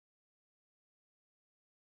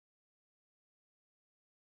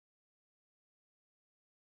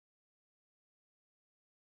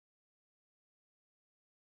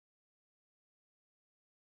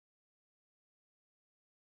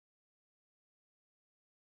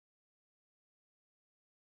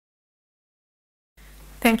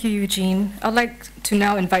Thank you, Eugene. I'd like to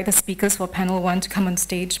now invite the speakers for panel 1 to come on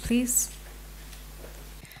stage, please.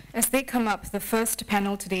 As they come up, the first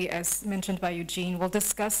panel today, as mentioned by Eugene, will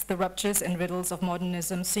discuss the ruptures and riddles of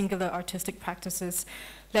modernism, singular artistic practices,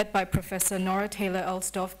 led by Professor Nora Taylor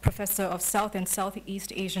Alsdorf, Professor of South and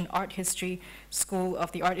Southeast Asian Art History, School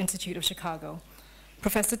of the Art Institute of Chicago.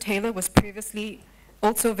 Professor Taylor was previously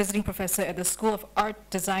also visiting professor at the School of Art,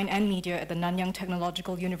 Design, and Media at the Nanyang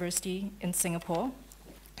Technological University in Singapore.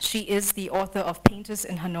 She is the author of Painters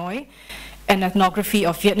in Hanoi, an ethnography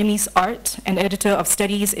of Vietnamese art, and editor of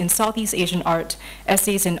Studies in Southeast Asian Art,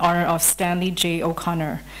 essays in honor of Stanley J.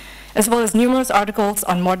 O'Connor, as well as numerous articles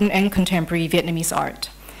on modern and contemporary Vietnamese art.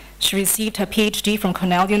 She received her PhD from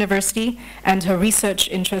Cornell University, and her research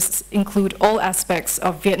interests include all aspects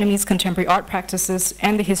of Vietnamese contemporary art practices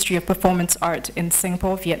and the history of performance art in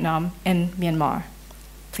Singapore, Vietnam, and Myanmar.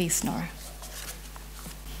 Please, Nora.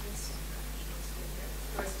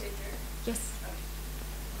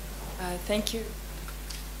 Thank you.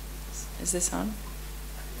 Is this on?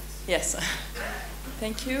 Yes.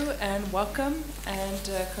 Thank you and welcome,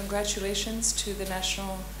 and congratulations to the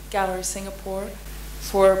National Gallery Singapore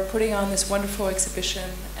for putting on this wonderful exhibition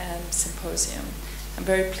and symposium. I'm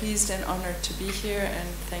very pleased and honored to be here, and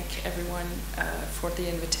thank everyone for the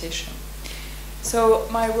invitation. So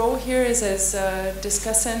my role here is as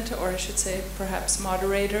discussant, or I should say perhaps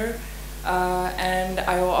moderator, and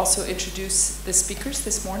I will also introduce the speakers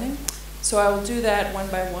this morning. So I will do that one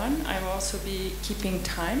by one. I will also be keeping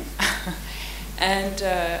time. And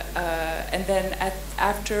then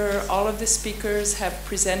after all of the speakers have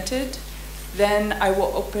presented, then I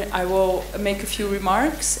will make a few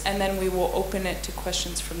remarks, and then we will open it to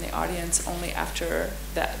questions from the audience only after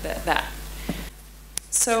that.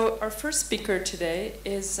 So our first speaker today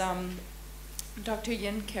is Dr.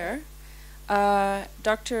 Yin Kher.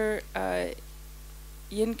 Dr.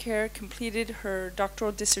 Yin Kher completed her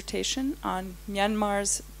doctoral dissertation on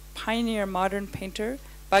Myanmar's pioneer modern painter,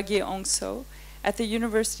 Bagyi Aung at the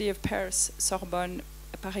University of Paris, Sorbonne,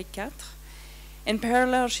 Paris 4. In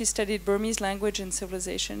parallel, she studied Burmese language and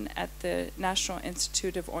civilization at the National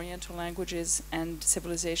Institute of Oriental Languages and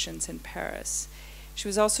Civilizations in Paris. She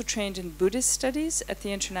was also trained in Buddhist studies at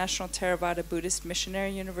the International Theravada Buddhist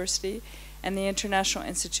Missionary University and the International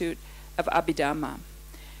Institute of Abhidhamma.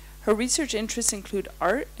 Her research interests include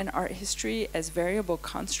art and art history as variable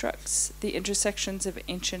constructs, the intersections of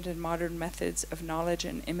ancient and modern methods of knowledge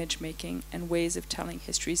and image making, and ways of telling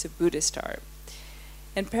histories of Buddhist art.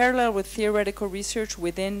 In parallel with theoretical research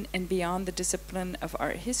within and beyond the discipline of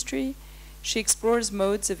art history, she explores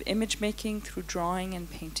modes of image making through drawing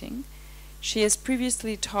and painting. She has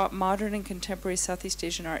previously taught modern and contemporary Southeast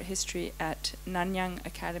Asian art history at Nanyang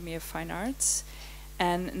Academy of Fine Arts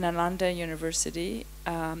and Nalanda University,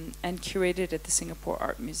 and curated at the Singapore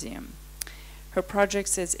Art Museum. Her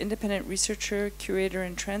projects as independent researcher, curator,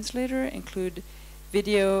 and translator include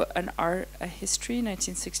Video and Art, a History,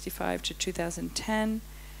 1965 to 2010,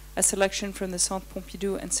 a selection from the Centre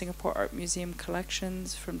Pompidou and Singapore Art Museum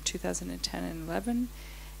collections from 2010 and 11,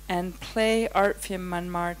 and Play Art Film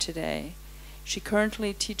Myanmar Today. She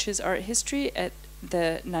currently teaches art history at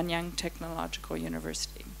the Nanyang Technological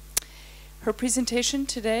University. Her presentation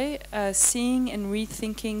today, Seeing and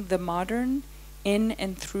Rethinking the Modern in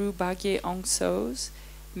and Through Bagyi Aung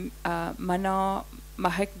Manaw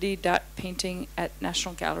Maheikdi dot painting at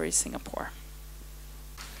National Gallery Singapore.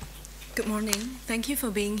 Good morning. Thank you for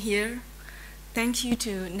being here. Thank you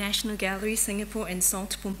to National Gallery Singapore and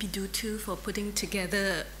Centre Pompidou too for putting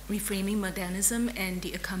together Reframing Modernism and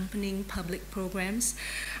the accompanying public programs.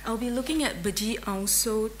 I'll be looking at Bagyi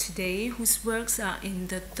Aung today, whose works are in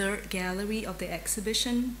the third gallery of the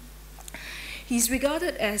exhibition. He's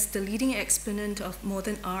regarded as the leading exponent of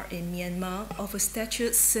modern art in Myanmar, of a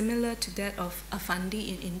stature similar to that of Affandi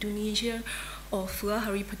in Indonesia or Phua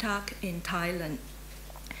Haripatak in Thailand.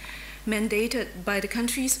 Mandated by the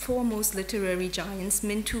country's foremost literary giants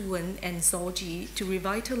Mintu Wen and Zorji to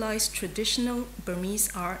revitalize traditional Burmese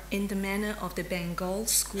art in the manner of the Bengal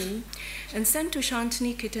school, and sent to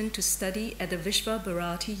Shantiniketan to study at the Vishva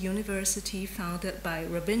Bharati University founded by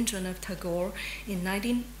Rabindranath Tagore in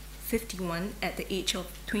 1951 at the age of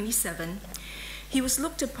 27, he was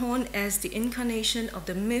looked upon as the incarnation of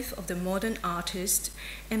the myth of the modern artist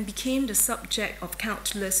and became the subject of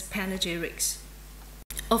countless panegyrics.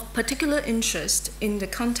 Of particular interest in the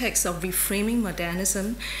context of reframing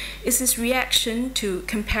modernism is his reaction to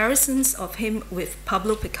comparisons of him with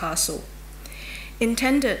Pablo Picasso.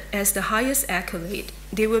 Intended as the highest accolade,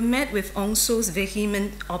 they were met with Aung So's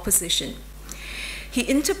vehement opposition. He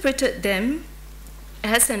interpreted them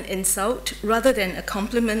as an insult rather than a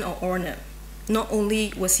compliment or honor. Not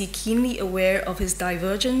only was he keenly aware of his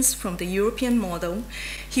divergence from the European model,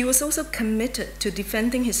 he was also committed to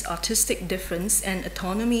defending his artistic difference and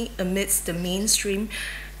autonomy amidst the mainstream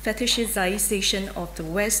fetishization of the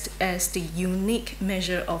West as the unique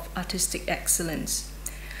measure of artistic excellence.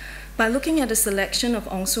 By looking at a selection of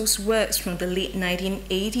Aung So's works from the late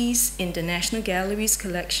 1980s in the National Gallery's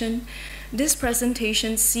collection, this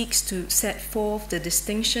presentation seeks to set forth the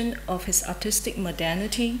distinction of his artistic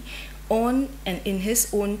modernity on and in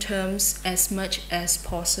his own terms as much as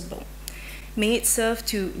possible. May it serve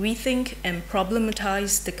to rethink and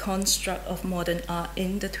problematize the construct of modern art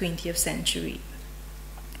in the 20th century.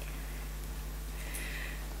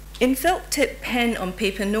 In felt-tip pen on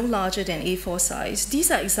paper no larger than A4 size,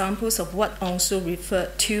 these are examples of what Aung So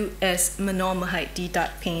referred to as Manaw Maheikdi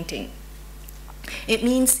dot painting. It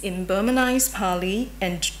means in Burmanized Pali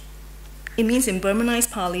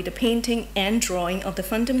the painting and drawing of the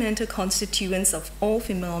fundamental constituents of all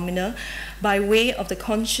phenomena by way of the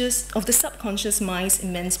subconscious mind's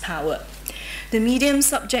immense power. The medium,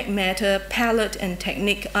 subject matter, palette, and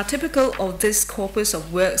technique are typical of this corpus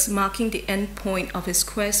of works, marking the end point of his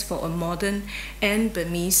quest for a modern and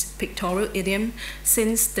Burmese pictorial idiom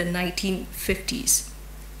since the 1950s.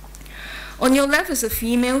 On your left is a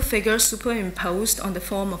female figure superimposed on the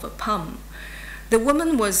form of a palm. The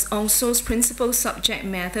woman was Aung So's principal subject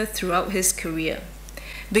matter throughout his career,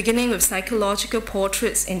 beginning with psychological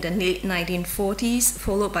portraits in the late 1940s,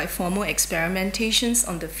 followed by formal experimentations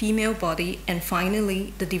on the female body, and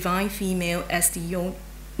finally the divine female as the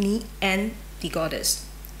yoni and the goddess.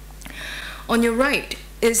 On your right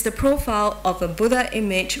is the profile of a Buddha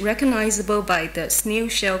image recognizable by the snail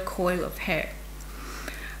shell coil of hair.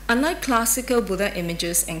 Unlike classical Buddha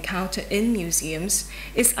images encountered in museums,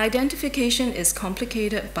 its identification is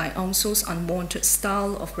complicated by Aung So's unwanted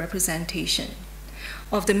style of representation.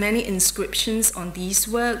 Of the many inscriptions on these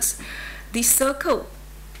works, the circle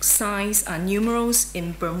signs are numerals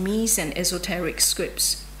in Burmese and esoteric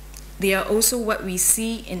scripts. They are also what we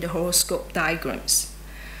see in the horoscope diagrams.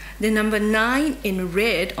 The number 9 in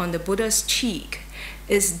red on the Buddha's cheek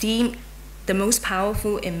is deemed the most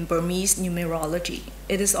powerful in Burmese numerology.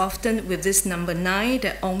 It is often with this number 9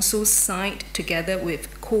 that Aung So signed together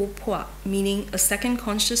with Ko Pua, meaning a second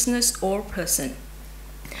consciousness or person.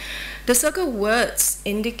 The circle words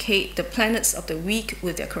indicate the planets of the week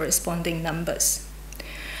with their corresponding numbers.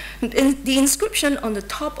 The inscription on the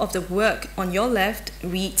top of the work on your left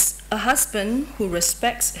reads, "A husband who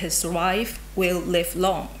respects his wife will live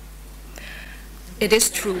long." It is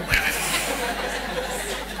true.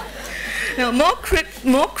 Now,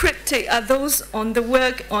 more cryptic are those on the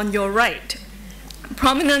work on your right.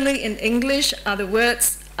 Prominently in English are the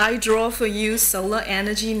words, "I draw for you solar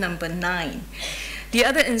energy number 9. The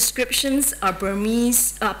other inscriptions are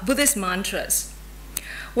Buddhist mantras.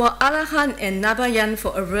 While Arahant and Nabayan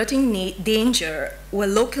for averting danger were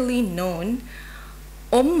locally known,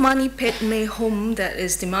 Om Mani Padme Hum, that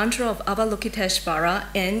is the mantra of Avalokiteshvara,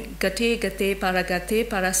 and Gate Gate Paragate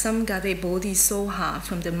Parasam Gate Bodhi Soha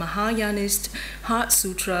from the Mahayanist Heart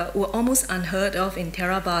Sutra were almost unheard of in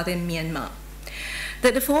Theravadan Myanmar.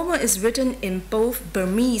 That the former is written in both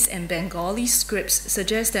Burmese and Bengali scripts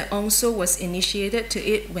suggests that Aung So was initiated to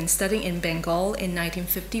it when studying in Bengal in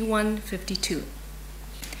 1951-52.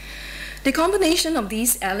 The combination of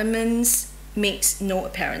these elements makes no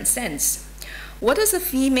apparent sense. What does a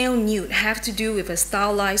female nude have to do with a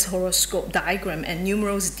stylized horoscope diagram and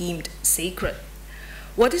numerals deemed sacred?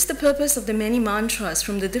 What is the purpose of the many mantras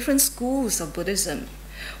from the different schools of Buddhism?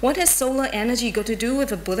 What has solar energy got to do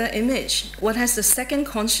with a Buddha image? What has the second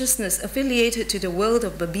consciousness affiliated to the world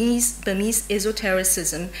of Burmese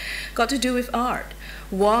esotericism got to do with art?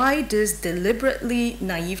 Why this deliberately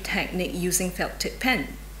naive technique using felt-tip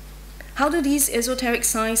pen? How do these esoteric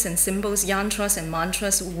signs and symbols, yantras and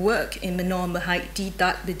mantras work in Manaw Maheikdi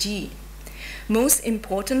dot Bagyi? Most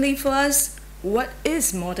importantly for us, what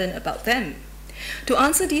is modern about them? To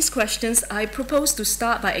answer these questions, I propose to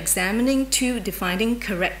start by examining two defining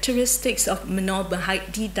characteristics of Manaw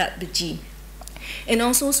Maheikdi dot Bagyi. In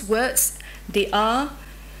Aung So's words, they are,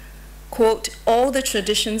 quote, all the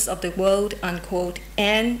traditions of the world, unquote,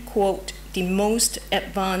 and, quote, the most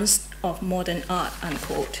advanced of modern art,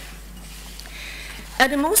 unquote. At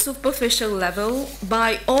the most superficial level,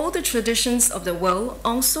 by all the traditions of the world,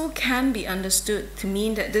 Aung So can be understood to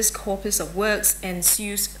mean that this corpus of works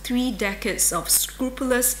ensues 3 decades of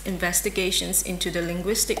scrupulous investigations into the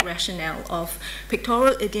linguistic rationale of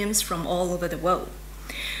pictorial idioms from all over the world.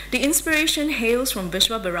 The inspiration hails from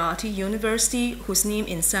Vishwa-Bharati University, whose name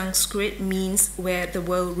in Sanskrit means where the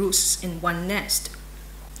world roosts in one nest.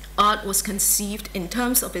 art was conceived in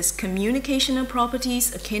terms of its communicational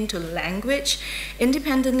properties akin to language,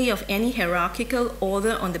 independently of any hierarchical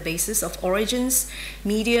order on the basis of origins,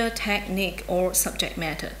 media, technique, or subject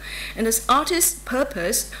matter. And this artist's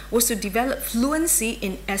purpose was to develop fluency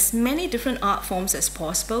in as many different art forms as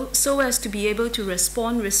possible so as to be able to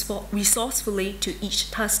respond resourcefully to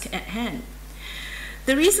each task at hand.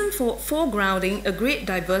 The reason for foregrounding a great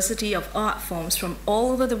diversity of art forms from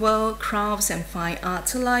all over the world, crafts and fine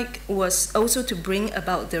arts alike, was also to bring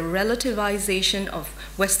about the relativization of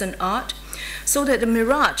Western art, so that the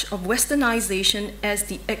mirage of Westernization as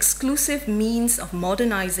the exclusive means of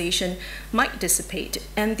modernization might dissipate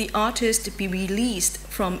and the artist be released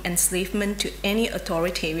from enslavement to any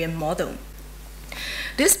authoritarian model.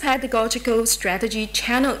 This pedagogical strategy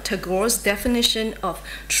channeled Tagore's definition of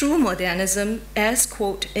true modernism as,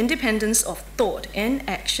 quote, independence of thought and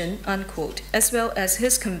action, unquote, as well as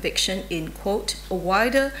his conviction in, quote, a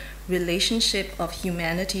wider relationship of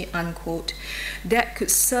humanity, unquote, that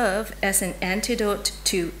could serve as an antidote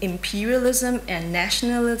to imperialism and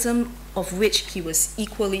nationalism, of which he was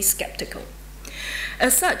equally skeptical.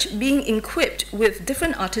 As such, being equipped with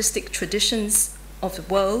different artistic traditions of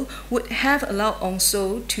the world would have allowed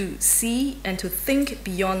Aung to see and to think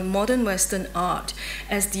beyond modern Western art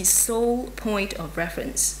as the sole point of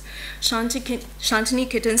reference. Shantini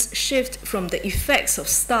Kitten's shift from the effects of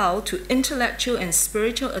style to intellectual and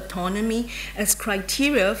spiritual autonomy as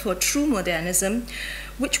criteria for true modernism,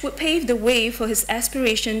 which would pave the way for his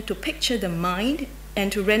aspiration to picture the mind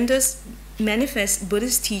and to render manifest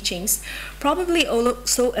Buddhist teachings, probably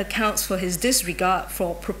also accounts for his disregard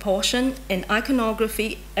for proportion and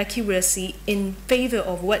iconography accuracy in favor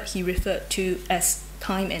of what he referred to as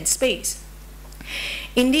time and space.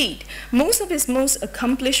 Indeed, most of his most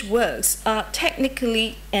accomplished works are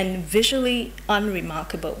technically and visually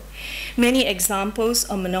unremarkable. Many examples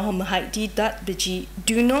of Manaw Maheikdi Bagyi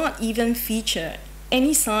do not even feature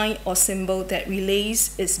any sign or symbol that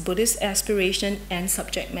relays its Buddhist aspiration and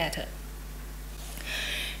subject matter.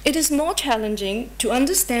 It is more challenging to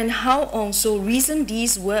understand how Aung reasoned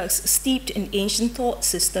these works steeped in ancient thought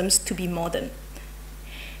systems to be modern.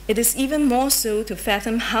 It is even more so to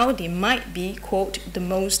fathom how they might be, quote, the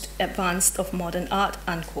most advanced of modern art,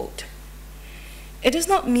 unquote. It is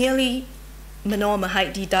not merely Manaw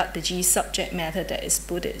Maheikdi Bagyi's subject matter that is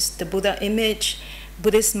Buddhist. The Buddha image,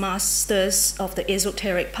 Buddhist masters of the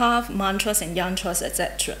esoteric path, mantras and yantras,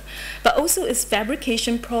 etc., but also its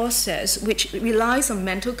fabrication process, which relies on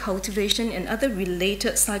mental cultivation and other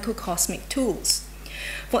related psychocosmic tools.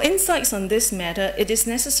 For insights on this matter, it is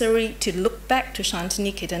necessary to look back to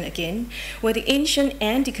Shantini Kitten again, where the ancient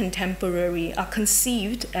and the contemporary are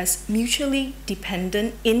conceived as mutually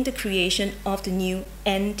dependent in the creation of the new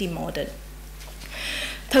and the modern.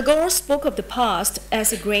 Tagore spoke of the past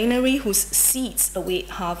as a granary whose seeds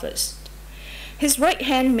await harvest. His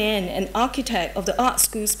right-hand man and architect of the art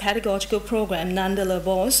school's pedagogical program, Nanda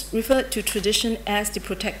Lavos, referred to tradition as the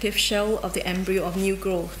protective shell of the embryo of new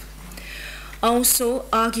growth. Also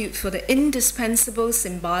argued for the indispensable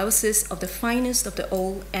symbiosis of the finest of the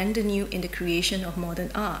old and the new in the creation of modern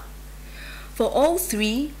art. For all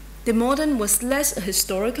three, the modern was less a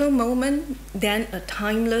historical moment than a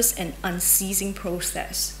timeless and unceasing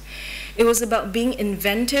process. It was about being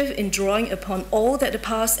inventive in drawing upon all that the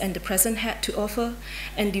past and the present had to offer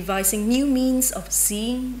and devising new means of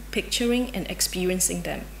seeing, picturing, and experiencing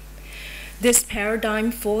them. This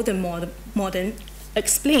paradigm for the modern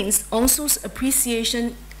explains Aung's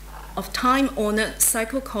appreciation of time-honored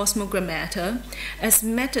psychocosmogrammata as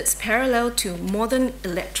methods parallel to modern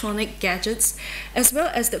electronic gadgets, as well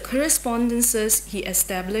as the correspondences he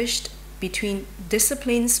established between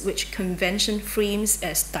disciplines which convention frames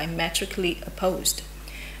as diametrically opposed: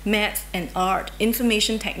 math and art,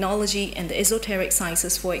 information technology, and the esoteric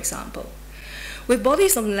sciences, for example. With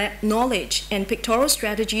bodies of knowledge and pictorial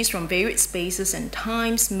strategies from varied spaces and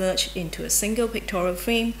times merged into a single pictorial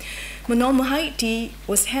frame, Manaw Maheikdi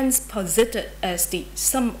was hence posited as the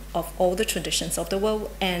sum of all the traditions of the world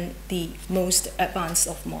and the most advanced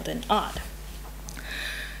of modern art.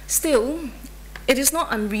 Still, it is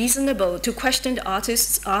not unreasonable to question the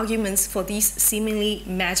artist's arguments for these seemingly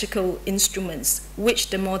magical instruments, which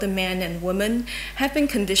the modern man and woman have been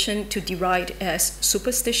conditioned to deride as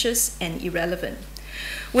superstitious and irrelevant.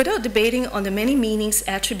 Without debating on the many meanings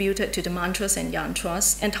attributed to the mantras and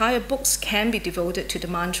yantras, entire books can be devoted to the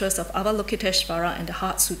mantras of Avalokiteshvara and the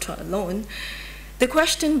Heart Sutra alone. The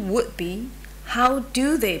question would be, how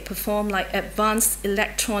do they perform like advanced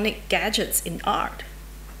electronic gadgets in art?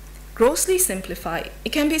 Grossly simplified,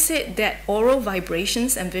 it can be said that oral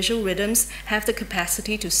vibrations and visual rhythms have the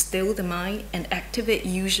capacity to still the mind and activate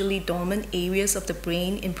usually dormant areas of the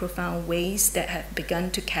brain in profound ways that have begun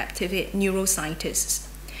to captivate neuroscientists.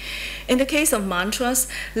 In the case of mantras,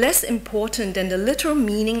 less important than the literal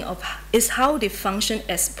meaning is how they function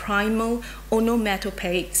as primal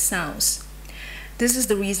onomatopoeic sounds. This is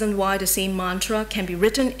the reason why the same mantra can be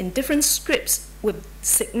written in different scripts with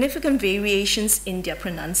significant variations in their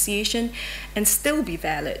pronunciation and still be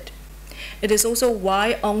valid. It is also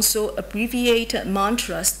why Aung abbreviated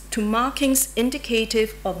mantras to markings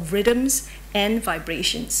indicative of rhythms and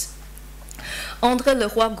vibrations. André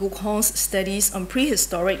Leroy-Gourhand's studies on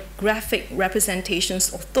prehistoric graphic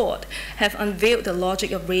representations of thought have unveiled the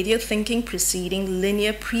logic of radial thinking preceding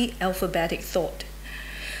linear pre-alphabetic thought.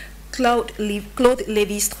 Claude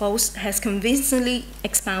Lévi-Strauss has convincingly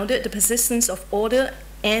expounded the persistence of order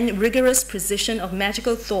and rigorous precision of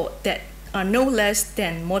magical thought that are no less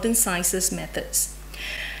than modern science's methods.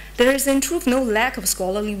 There is in truth no lack of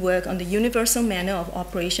scholarly work on the universal manner of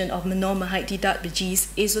operation of Manaw Maheikdi Bagyi's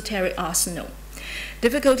esoteric arsenal.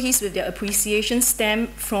 Difficulties with their appreciation stem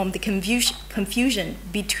from the confusion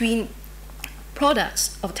between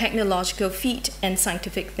products of technological feat and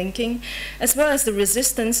scientific thinking, as well as the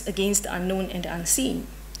resistance against the unknown and the unseen.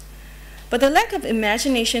 But the lack of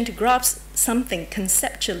imagination to grasp something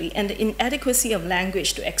conceptually and the inadequacy of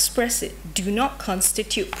language to express it do not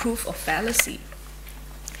constitute proof of fallacy.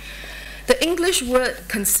 The English word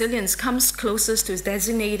consilience comes closest to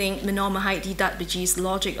designating Manaw Maheikdi Bagyi's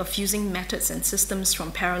logic of fusing methods and systems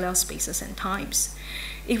from parallel spaces and times.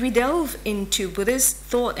 If we delve into Buddhist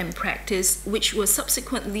thought and practice, which was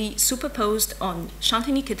subsequently superposed on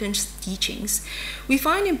Shantiniketan's teachings, we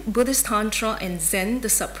find in Buddhist Tantra and Zen the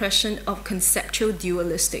suppression of conceptual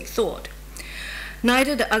dualistic thought.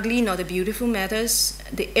 Neither the ugly nor the beautiful matters,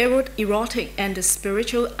 the erotic and the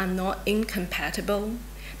spiritual are not incompatible.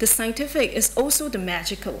 The scientific is also the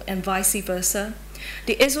magical and vice versa.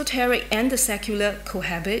 The esoteric and the secular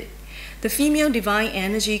cohabit. The female divine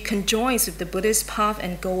energy conjoins with the Buddhist path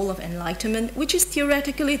and goal of enlightenment, which is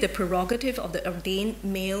theoretically the prerogative of the ordained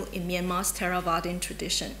male in Myanmar's Theravadan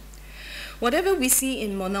tradition. Whatever we see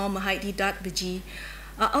in Manaw Maheikdi Bagyi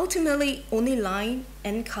are ultimately only line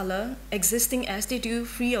and color, existing as they do,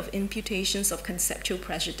 free of imputations of conceptual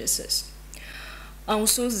prejudices.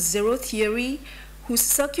 Aung's zero theory, whose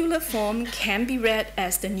circular form can be read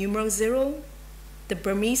as the numeral 0, the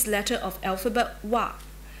Burmese letter of alphabet Wa,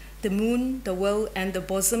 the moon, the world, and the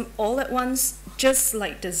bosom all at once, just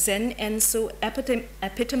like the Zen Enso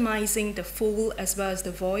epitomizing the full as well as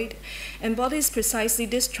the void, embodies precisely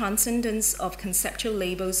this transcendence of conceptual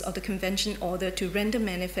labels of the convention order to render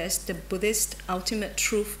manifest the Buddhist ultimate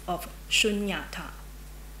truth of shunyata.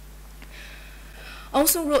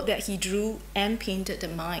 Also wrote that he drew and painted the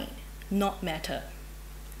mind, not matter.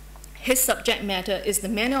 His subject matter is the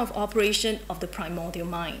manner of operation of the primordial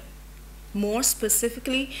mind. More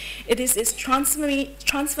specifically, it is its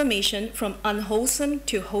transformation from unwholesome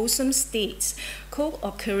to wholesome states,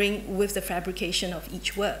 co-occurring with the fabrication of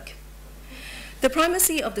each work. The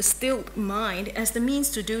primacy of the stilled mind as the means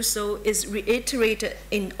to do so is reiterated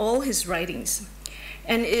in all his writings,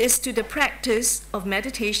 and it is to the practice of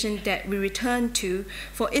meditation that we return to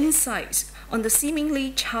for insights on the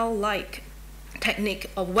seemingly childlike technique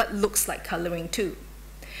of what looks like coloring too.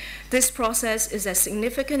 This process is as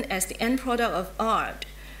significant as the end product of art,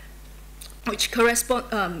 which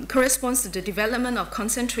corresponds to the development of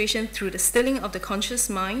concentration through the stilling of the conscious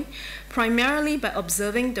mind, primarily by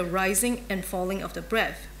observing the rising and falling of the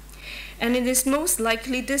breath. And it is most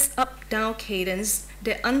likely this up-down cadence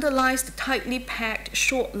that underlies the tightly packed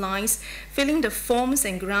short lines filling the forms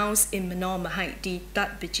and grounds in Manaw Maheikdi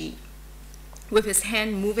Bagyi. With his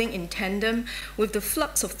hand moving in tandem with the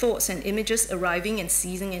flux of thoughts and images arriving and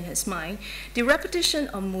ceasing in his mind, the repetition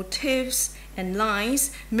of motifs and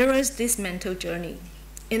lines mirrors this mental journey.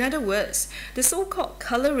 In other words, the so-called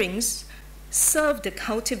colorings serve the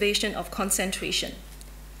cultivation of concentration.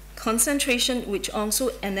 Concentration which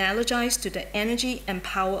also analogizes to the energy and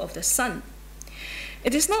power of the sun.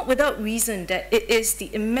 It is not without reason that it is the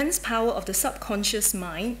immense power of the subconscious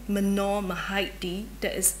mind, Manaw Maheikdi,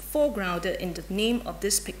 that is foregrounded in the name of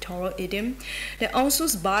this pictorial idiom, that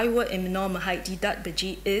Aung's byword in Manaw Maheikdi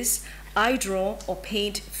Bagyi is, I draw or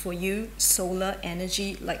paint for you solar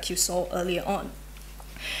energy, like you saw earlier on.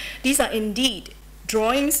 These are indeed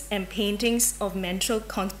drawings and paintings of mental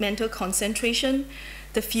concentration,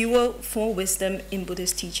 the fuel for wisdom in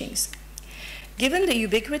Buddhist teachings. Given the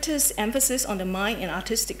ubiquitous emphasis on the mind and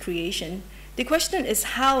artistic creation, the question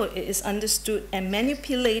is how it is understood and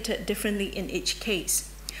manipulated differently in each case.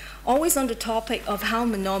 always on the topic of how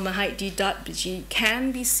Manaw Maheikdi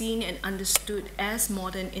can be seen and understood as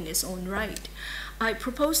modern in its own right, I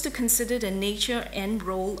propose to consider the nature and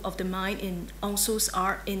role of the mind in Aung's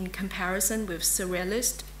art in comparison with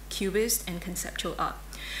surrealist, cubist, and conceptual art.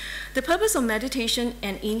 The purpose of meditation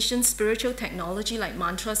and ancient spiritual technology like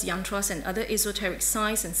mantras, yantras, and other esoteric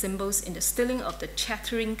signs and symbols in the stilling of the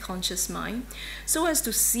chattering conscious mind, so as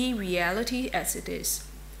to see reality as it is.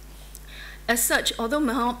 As such, although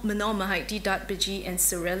Manaw Maheikdi and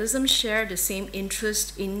surrealism share the same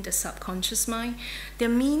interest in the subconscious mind, their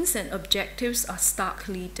means and objectives are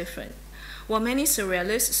starkly different. While many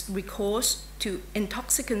surrealists' recourse to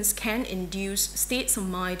intoxicants can induce states of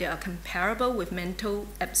mind that are comparable with mental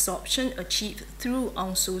absorption achieved through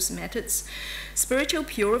Aung's methods, spiritual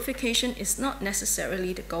purification is not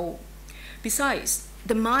necessarily the goal. Besides,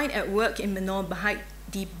 the mind at work in Manaw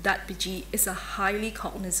Maheikdi is a highly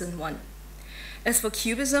cognizant one. As for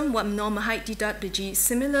cubism, what Manaw Maheikdi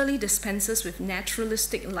similarly dispenses with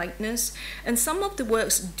naturalistic lightness, and some of the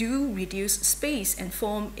works do reduce space and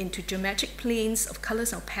form into geometric planes of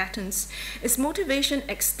colors or patterns, its motivation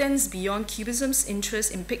extends beyond cubism's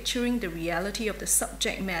interest in picturing the reality of the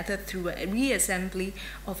subject matter through a reassembly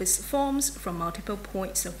of its forms from multiple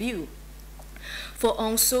points of view. For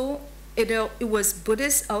Aung, it was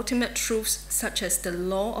Buddhist ultimate truths such as the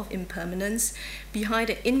law of impermanence behind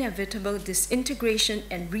the inevitable disintegration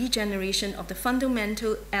and regeneration of the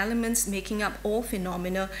fundamental elements making up all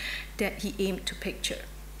phenomena that he aimed to picture.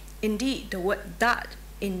 Indeed, the word dat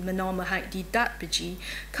in Manaw Maheikdi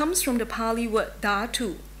comes from the Pali word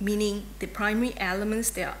dhatu, meaning the primary elements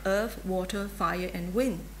that are earth, water, fire, and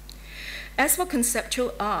wind. As for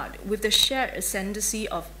conceptual art, with the shared ascendancy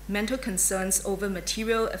of mental concerns over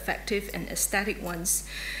material, affective, and aesthetic ones,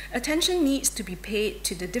 attention needs to be paid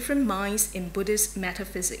to the different minds in Buddhist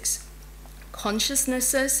metaphysics.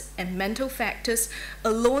 Consciousnesses and mental factors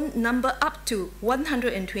alone number up to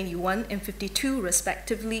 121 and 52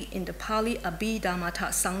 respectively in the Pali Abhidhamata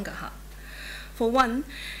Sangaha. For one,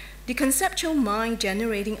 the conceptual mind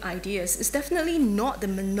generating ideas is definitely not the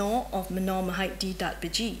Manaw of Manaw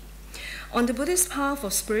Maheikdi. On the Buddhist path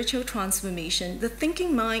of spiritual transformation, the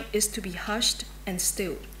thinking mind is to be hushed and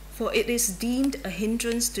stilled, for it is deemed a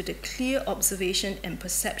hindrance to the clear observation and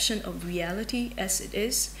perception of reality as it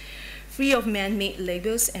is, free of man-made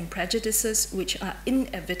labels and prejudices which are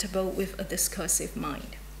inevitable with a discursive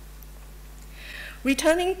mind.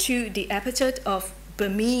 Returning to the epithet of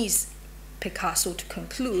Burmese Picasso to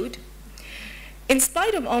conclude, in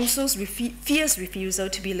spite of Aung's fierce refusal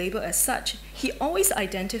to be labeled as such, he always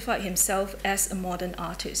identified himself as a modern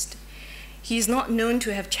artist. He is not known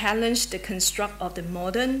to have challenged the construct of the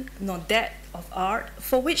modern, nor that of art,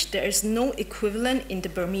 for which there is no equivalent in the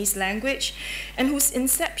Burmese language, and whose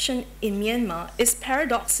inception in Myanmar is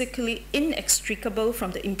paradoxically inextricable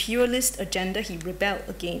from the imperialist agenda he rebelled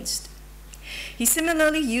against. He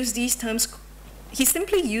simply used these terms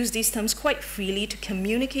quite freely to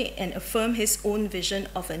communicate and affirm his own vision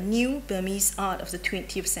of a new Burmese art of the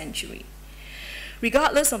 20th century.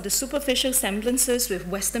 Regardless of the superficial semblances with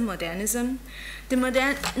Western modernism, the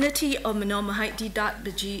modernity of Manaw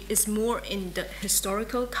Maheikdi is more in the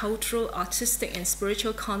historical, cultural, artistic, and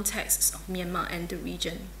spiritual contexts of Myanmar and the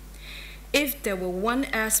region. If there were one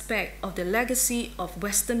aspect of the legacy of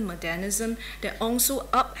Western modernism that also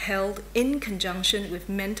upheld in conjunction with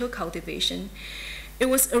mental cultivation, it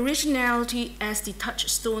was originality as the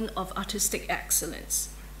touchstone of artistic excellence.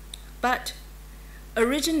 But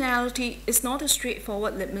originality is not a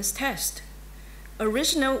straightforward litmus test.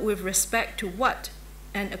 Original with respect to what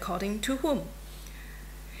and according to whom?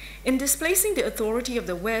 In displacing the authority of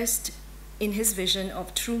the West in his vision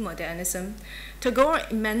of true modernism, Tagore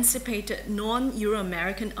emancipated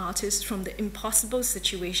non-Euro-American artists from the impossible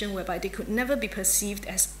situation whereby they could never be perceived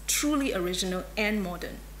as truly original and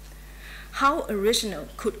modern. How original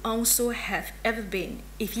could Aung have ever been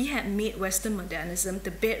if he had made Western modernism the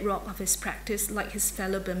bedrock of his practice like his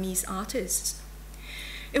fellow Burmese artists?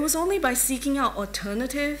 It was only by seeking out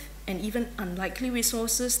alternative and even unlikely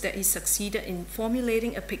resources that he succeeded in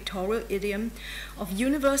formulating a pictorial idiom of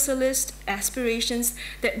universalist aspirations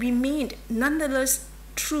that remained nonetheless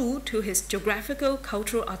true to his geographical,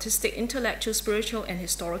 cultural, artistic, intellectual, spiritual, and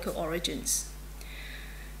historical origins.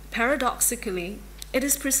 Paradoxically, it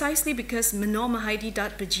is precisely because Manaw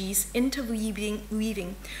Maheikdi's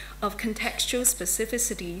interweaving of contextual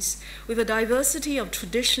specificities with a diversity of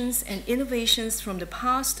traditions and innovations from the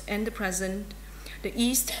past and the present, the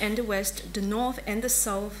East and the West, the North and the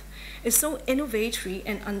South, is so innovatory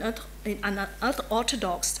and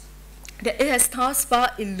unorthodox that it has thus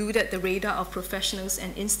far eluded the radar of professionals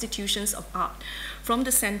and institutions of art from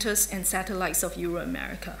the centers and satellites of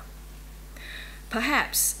Euro-America.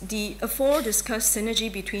 Perhaps the afore-discussed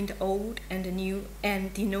synergy between the old and the new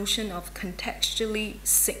and the notion of contextually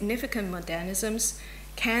significant modernisms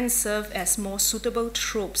can serve as more suitable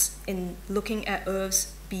tropes in looking at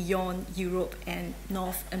Earths beyond Europe and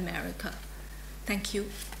North America. Thank you.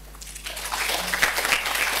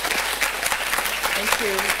 Thank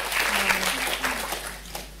you.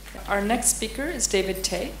 Our next speaker is David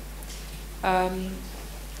Tay.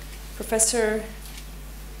 Professor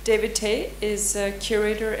David Tay is a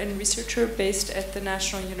curator and researcher based at the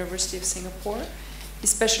National University of Singapore. He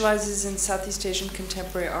specializes in Southeast Asian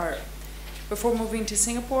contemporary art. Before moving to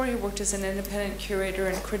Singapore, he worked as an independent curator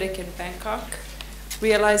and critic in Bangkok,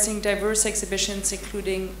 realizing diverse exhibitions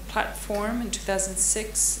including Platform in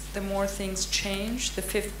 2006, The More Things Change, the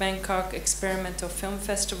 5th Bangkok Experimental Film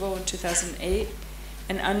Festival in 2008,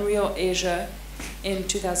 and Unreal Asia in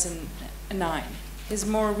 2009. His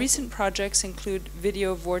more recent projects include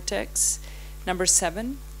Video Vortex number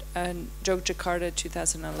 7, Yogyakarta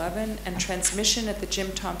 2011, and Transmission at the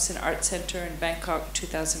Jim Thompson Art Center in Bangkok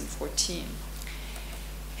 2014.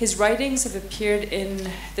 His writings have appeared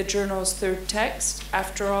in the journal's third text,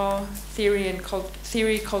 After All,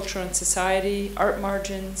 Theory, Culture and Society, Art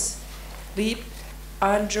Margins, Leap,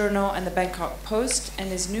 On Journal, and the Bangkok Post, and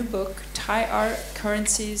his new book, Thai Art,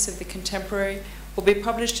 Currencies of the Contemporary, will be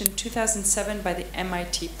published in 2007 by the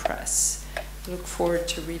MIT Press. I look forward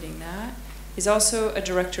to reading that. He's also a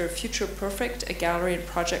director of Future Perfect, a gallery and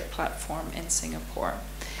project platform in Singapore.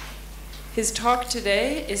 His talk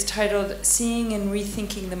today is titled Seeing and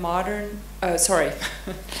Rethinking the Modern, I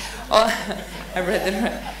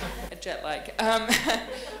read the jet lag.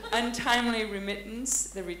 Untimely Remittance,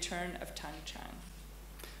 the Return of Chang.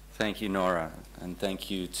 Thank you, Nora, and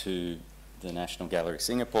thank you to the National Gallery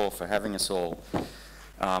Singapore for having us all.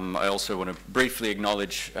 I also want to briefly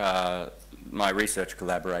acknowledge my research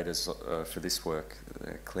collaborators for this work,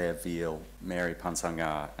 Claire Veal, Mary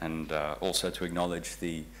Pansanga, and also to acknowledge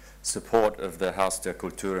the support of the Haus der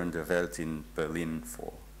Kultur und der Welt in Berlin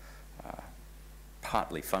for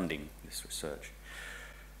partly funding this research.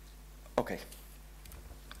 Okay.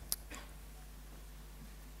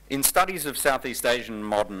 In studies of Southeast Asian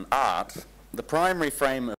modern art, the primary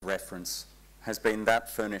frame of reference has been that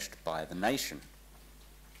furnished by the nation.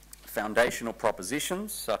 Foundational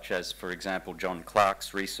propositions, such as, for example, John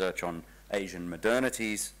Clarke's research on Asian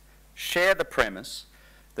modernities, share the premise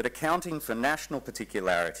that accounting for national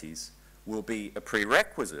particularities will be a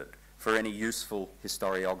prerequisite for any useful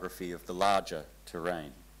historiography of the larger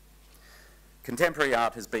terrain. Contemporary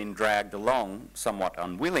art has been dragged along, somewhat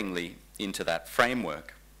unwillingly, into that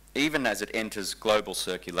framework, even as it enters global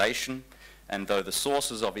circulation, and though the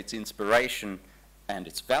sources of its inspiration and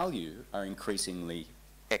its value are increasingly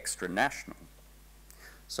extra-national.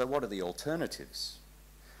 So what are the alternatives?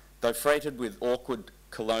 Though freighted with awkward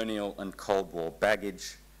colonial and Cold War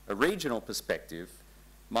baggage, a regional perspective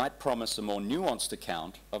might promise a more nuanced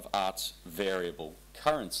account of art's variable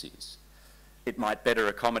currencies. It might better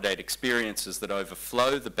accommodate experiences that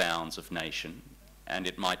overflow the bounds of nation, and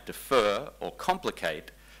it might defer or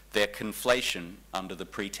complicate their conflation under the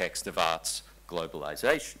pretext of art's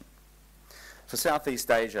globalization. For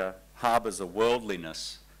Southeast Asia harbours a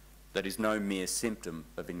worldliness that is no mere symptom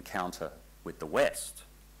of encounter with the West,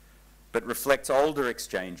 but reflects older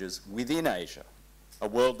exchanges within Asia, a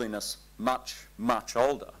worldliness much, much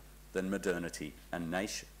older than modernity and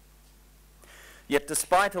nation. Yet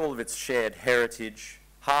despite all of its shared heritage,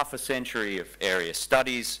 half a century of area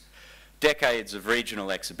studies, decades of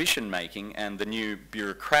regional exhibition making, and the new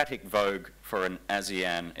bureaucratic vogue for an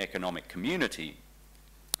ASEAN economic community,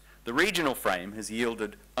 the regional frame has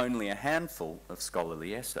yielded only a handful of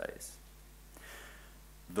scholarly essays.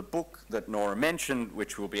 The book that Nora mentioned,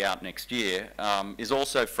 which will be out next year, is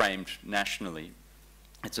also framed nationally.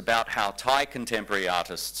 It's about how Thai contemporary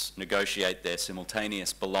artists negotiate their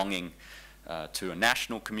simultaneous belonging to a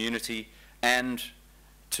national community and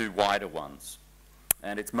to wider ones.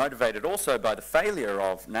 And it's motivated also by the failure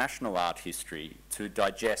of national art history to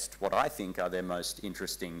digest what I think are their most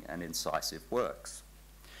interesting and incisive works.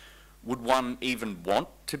 Would one even want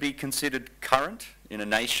to be considered current in a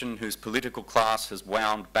nation whose political class has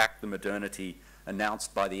wound back the modernity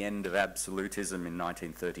announced by the end of absolutism in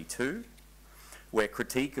 1932, where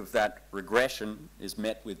critique of that regression is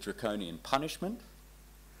met with draconian punishment,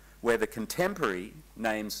 where the contemporary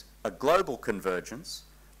names a global convergence,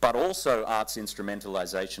 but also art's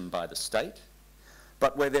instrumentalization by the state,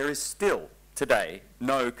 but where there is still, today,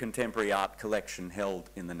 no contemporary art collection held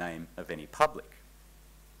in the name of any public?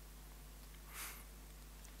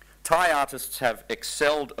 Thai artists have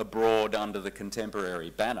excelled abroad under the contemporary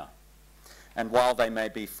banner, and while they may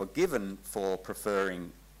be forgiven for preferring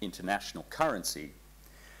international currency,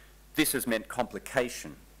 this has meant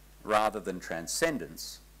complication rather than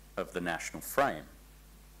transcendence of the national frame.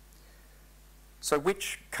 So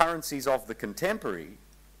which currencies of the contemporary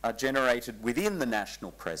are generated within the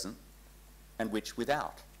national present and which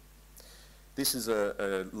without? This is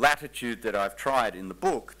a latitude that I've tried in the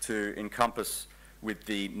book to encompass with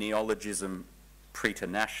the neologism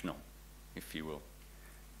preternational, if you will.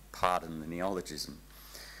 Pardon the neologism.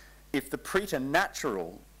 If the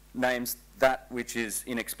preternatural names that which is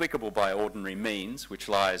inexplicable by ordinary means, which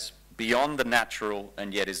lies beyond the natural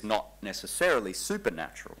and yet is not necessarily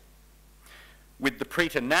supernatural, with the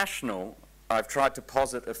preternational, I've tried to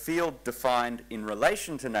posit a field defined in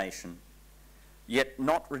relation to nation, yet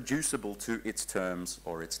not reducible to its terms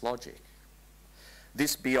or its logic.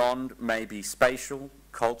 This beyond may be spatial,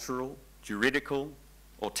 cultural, juridical,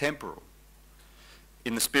 or temporal.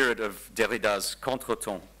 In the spirit of Derrida's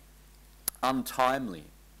contretemps, untimely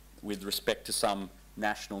with respect to some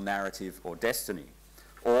national narrative or destiny,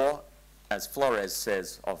 or, as Flores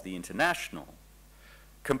says of the international,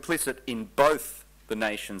 complicit in both the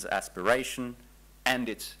nation's aspiration and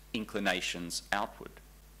its inclinations outward.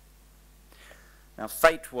 Now,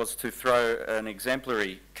 fate was to throw an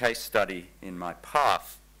exemplary case study in my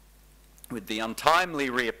path with the untimely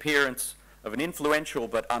reappearance of an influential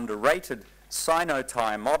but underrated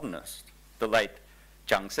Sino-Thai modernist, the late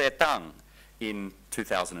Tang, in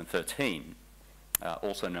 2013,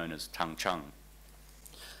 also known as Chang.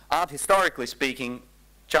 Art historically speaking,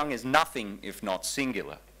 Chang is nothing if not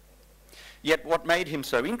singular. Yet what made him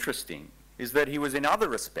so interesting is that he was in other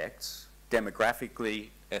respects, demographically,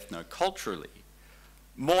 ethno-culturally,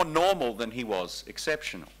 more normal than he was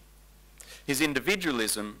exceptional. His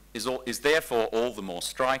individualism is therefore all the more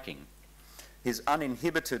striking. His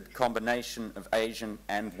uninhibited combination of Asian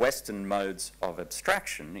and Western modes of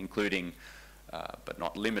abstraction, including, but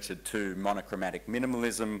not limited to, monochromatic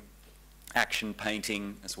minimalism, action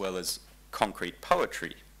painting, as well as concrete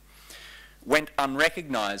poetry, went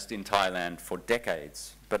unrecognized in Thailand for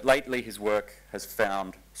decades, but lately his work has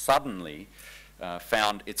suddenly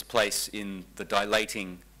found its place in the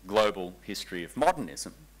dilating global history of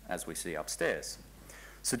modernism, as we see upstairs,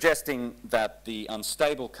 suggesting that the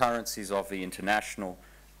unstable currencies of the international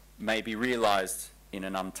may be realized in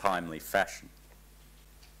an untimely fashion.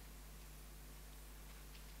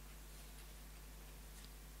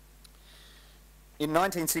 In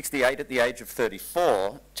 1968, at the age of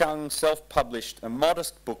 34, Chang self-published a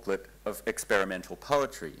modest booklet of experimental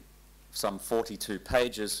poetry, some 42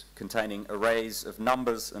 pages containing arrays of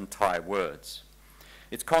numbers and Thai words.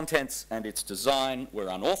 Its contents and its design were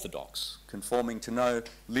unorthodox, conforming to no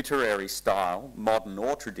literary style, modern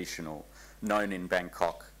or traditional, known in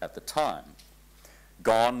Bangkok at the time.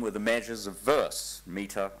 Gone were the measures of verse,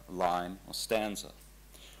 metre, line, or stanza.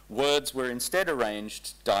 Words were instead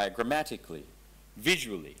arranged diagrammatically,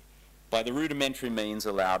 visually, by the rudimentary means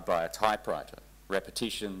allowed by a typewriter: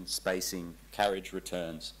 repetition, spacing, carriage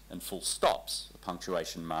returns, and full stops, a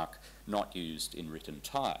punctuation mark not used in written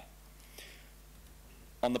Thai.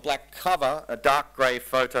 On the black cover, a dark grey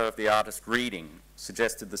photo of the artist reading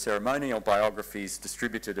suggested the ceremonial biographies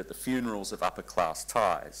distributed at the funerals of upper-class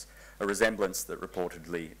Thais, a resemblance that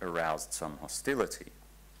reportedly aroused some hostility.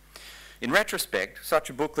 In retrospect,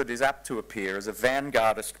 such a booklet is apt to appear as a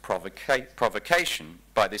vanguardist provocation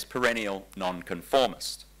by this perennial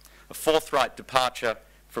nonconformist, a forthright departure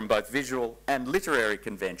from both visual and literary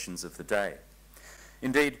conventions of the day.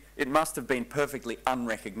 Indeed, it must have been perfectly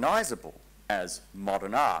unrecognisable as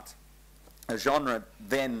modern art, a genre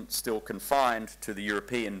then still confined to the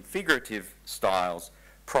European figurative styles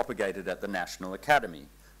propagated at the National Academy,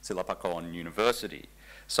 Silapakon University,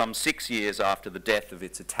 some 6 years after the death of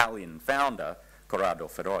its Italian founder, Corrado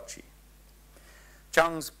Ferrocci.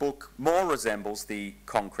 Chang's book more resembles the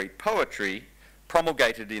concrete poetry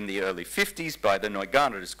promulgated in the early 50s by the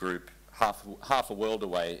Noigaras group half a world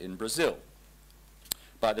away in Brazil.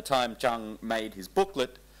 By the time Chang made his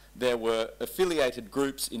booklet, there were affiliated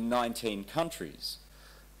groups in 19 countries,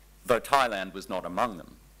 though Thailand was not among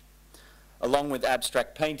them. Along with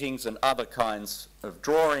abstract paintings and other kinds of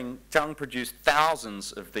drawing, Chang produced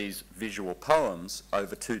thousands of these visual poems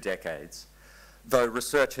over 2 decades, though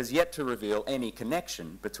research has yet to reveal any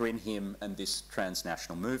connection between him and this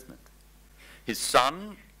transnational movement. His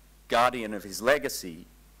son, guardian of his legacy,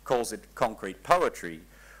 calls it concrete poetry,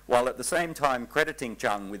 while at the same time crediting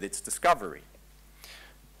Chang with its discovery.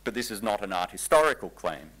 But this is not an art historical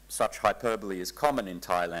claim. Such hyperbole is common in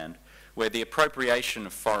Thailand, where the appropriation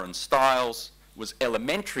of foreign styles, was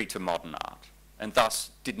elementary to modern art and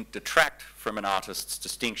thus didn't detract from an artist's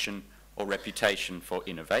distinction or reputation for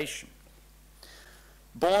innovation.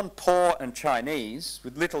 Born poor and Chinese,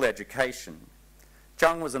 with little education,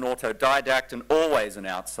 Chang was an autodidact and always an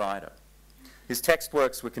outsider. His text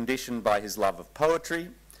works were conditioned by his love of poetry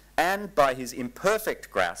and by his imperfect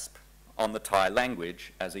grasp on the Thai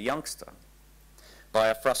language as a youngster, by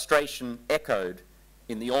a frustration echoed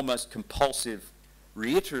in the almost compulsive,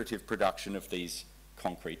 reiterative production of these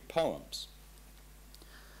concrete poems.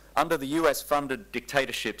 Under the US-funded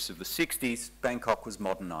dictatorships of the 60s, Bangkok was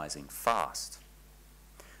modernizing fast.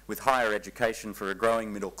 With higher education for a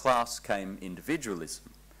growing middle class came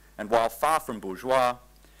individualism, and while far from bourgeois,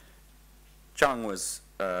 Chang was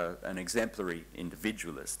an exemplary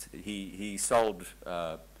individualist. He sold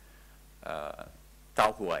tau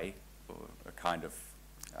huai, a kind of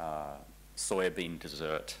soybean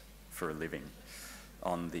dessert, for a living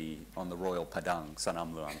on the Royal Padang,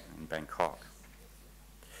 Sanam Luang in Bangkok.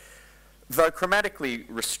 Though chromatically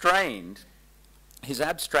restrained, his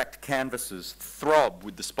abstract canvases throb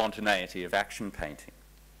with the spontaneity of action painting.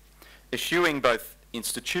 Eschewing both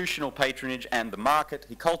institutional patronage and the market,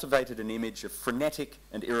 he cultivated an image of frenetic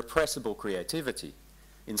and irrepressible creativity,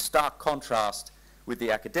 in stark contrast with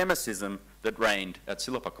the academicism that reigned at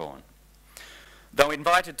Silpakorn. Though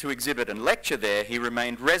invited to exhibit and lecture there, he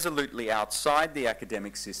remained resolutely outside the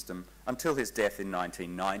academic system until his death in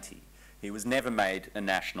 1990. He was never made a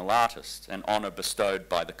national artist, an honour bestowed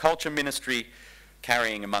by the Culture Ministry,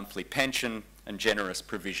 carrying a monthly pension and generous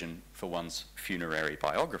provision for one's funerary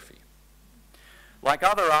biography. Like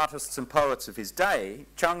other artists and poets of his day,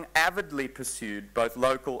 Chang avidly pursued both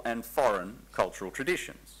local and foreign cultural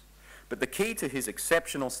traditions. But the key to his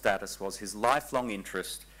exceptional status was his lifelong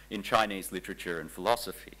interest in Chinese literature and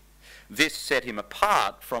philosophy. This set him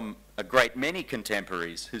apart from a great many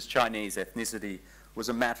contemporaries whose Chinese ethnicity was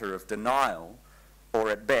a matter of denial, or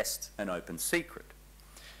at best an open secret.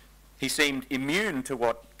 He seemed immune to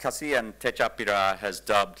what Kasian Techapira has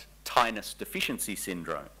dubbed Thainess deficiency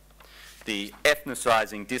syndrome, the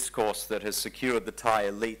ethnicizing discourse that has secured the Thai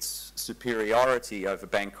elite's superiority over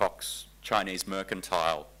Bangkok's Chinese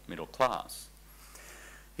mercantile middle class.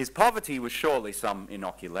 His poverty was surely some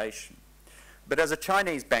inoculation, but as a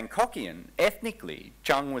Chinese Bangkokian, ethnically,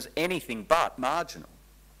 Chang was anything but marginal.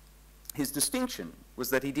 His distinction was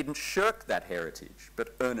that he didn't shirk that heritage,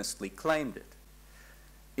 but earnestly claimed it.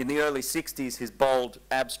 In the early 60s, his bold,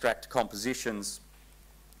 abstract compositions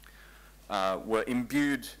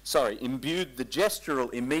imbued the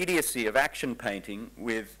gestural immediacy of action painting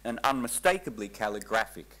with an unmistakably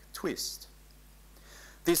calligraphic twist.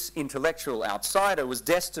 This intellectual outsider was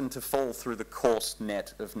destined to fall through the coarse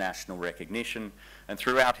net of national recognition, and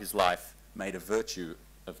throughout his life made a virtue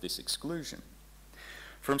of this exclusion.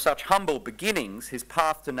 From such humble beginnings, his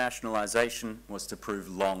path to nationalisation was to prove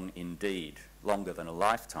long indeed, longer than a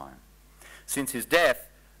lifetime. Since his death,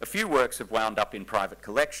 a few works have wound up in private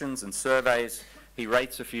collections and surveys. He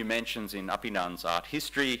rates a few mentions in Apinan's Art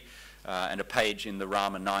History and a page in the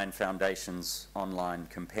Rama 9 Foundation's online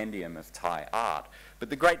compendium of Thai art.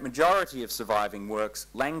 But the great majority of surviving works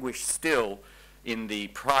languish still in the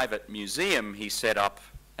private museum he set up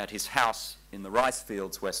at his house in the rice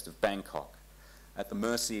fields west of Bangkok, at the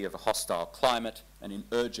mercy of a hostile climate and in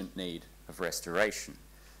urgent need of restoration.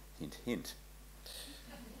 Hint, hint.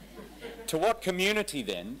 To what community,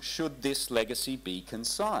 then, should this legacy be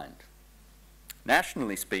consigned?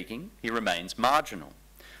 Nationally speaking, he remains marginal.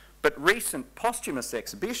 But recent posthumous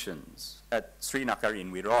exhibitions at Srinagar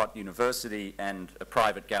Wirot University and a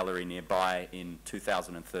private gallery nearby in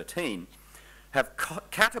 2013 have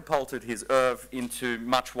catapulted his oeuvre into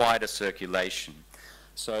much wider circulation.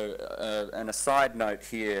 So, and a side note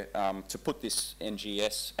here, to put this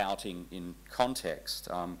NGS outing in context,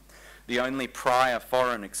 the only prior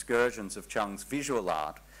foreign excursions of Chang's visual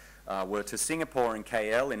art were to Singapore and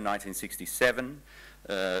KL in 1967,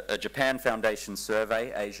 a Japan Foundation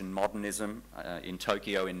survey, Asian Modernism, in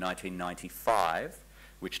Tokyo in 1995,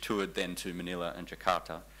 which toured then to Manila and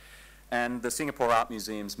Jakarta, and the Singapore Art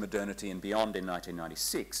Museum's Modernity and Beyond in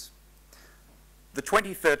 1996. The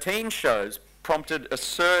 2013 shows prompted a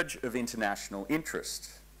surge of international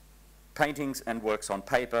interest. Paintings and works on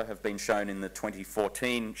paper have been shown in the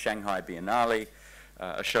 2014 Shanghai Biennale,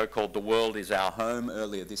 a show called The World is Our Home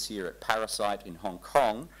earlier this year at Parasite in Hong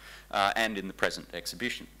Kong, and in the present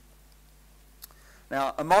exhibition.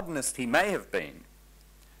 Now, a modernist he may have been,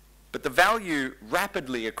 but the value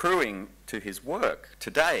rapidly accruing to his work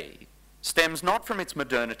today stems not from its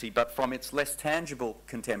modernity, but from its less tangible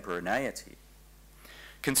contemporaneity,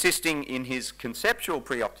 consisting in his conceptual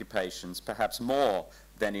preoccupations perhaps more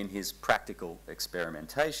than in his practical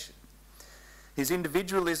experimentation. His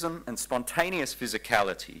individualism and spontaneous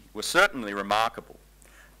physicality were certainly remarkable,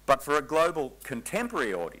 but for a global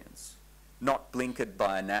contemporary audience, not blinkered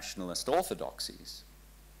by nationalist orthodoxies,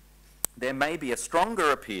 there may be a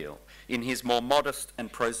stronger appeal in his more modest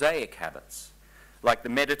and prosaic habits, like the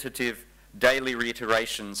meditative daily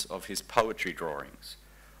reiterations of his poetry drawings,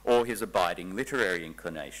 or his abiding literary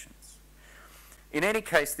inclinations. In any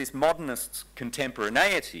case, this modernist's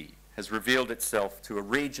contemporaneity has revealed itself to a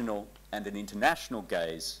regional and an international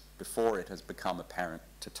gaze before it has become apparent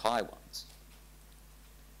to Taiwan's.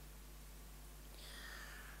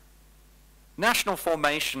 National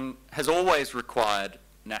formation has always required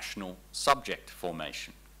national subject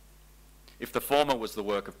formation. If the former was the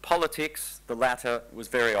work of politics, the latter was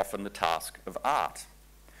very often the task of art.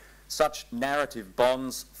 Such narrative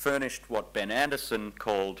bonds furnished what Ben Anderson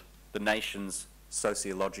called the nation's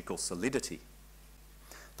sociological solidity,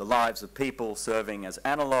 the lives of people serving as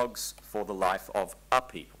analogues for the life of a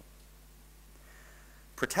people.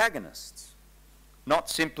 Protagonists, not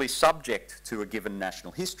simply subject to a given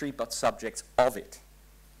national history, but subjects of it,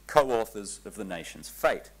 co-authors of the nation's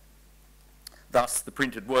fate. Thus, the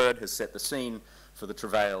printed word has set the scene for the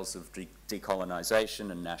travails of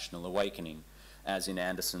decolonisation and national awakening, as in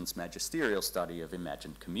Anderson's magisterial study of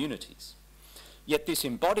imagined communities. Yet this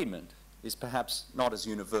embodiment is perhaps not as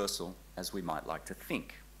universal as we might like to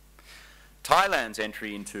think. Thailand's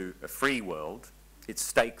entry into a free world, its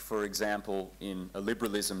stake, for example, in a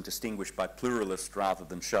liberalism distinguished by pluralist rather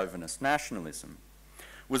than chauvinist nationalism,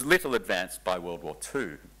 was little advanced by World War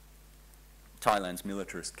II. Thailand's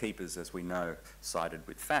militarist keepers, as we know, sided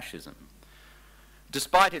with fascism.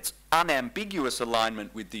 Despite its unambiguous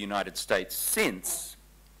alignment with the United States since,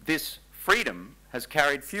 this freedom has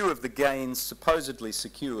carried few of the gains supposedly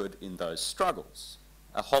secured in those struggles,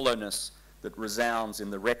 a hollowness that resounds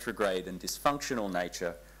in the retrograde and dysfunctional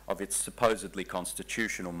nature of its supposedly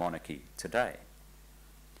constitutional monarchy today.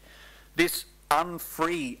 This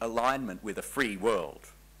unfree alignment with a free world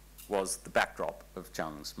was the backdrop of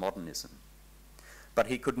Chang's modernism. But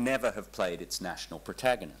he could never have played its national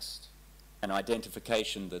protagonist, an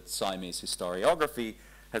identification that Siamese historiography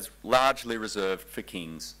has largely reserved for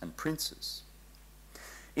kings and princes.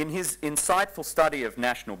 In his insightful study of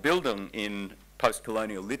national building in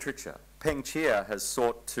post-colonial literature, Peng Chia has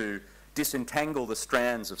sought to disentangle the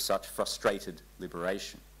strands of such frustrated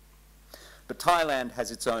liberation. But Thailand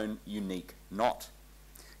has its own unique knot.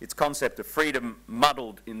 Its concept of freedom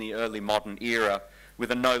muddled in the early modern era with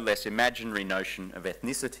a no less imaginary notion of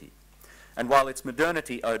ethnicity. And while its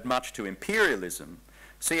modernity owed much to imperialism,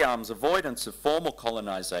 Siam's avoidance of formal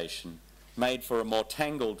colonisation made for a more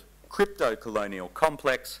tangled crypto-colonial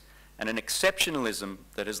complex and an exceptionalism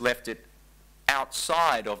that has left it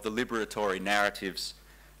outside of the liberatory narratives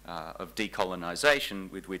of decolonisation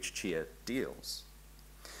with which Chia deals.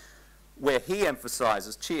 Where he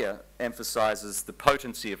emphasises, Chia emphasises the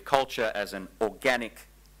potency of culture as an organic,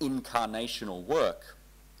 incarnational work,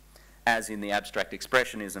 as in the abstract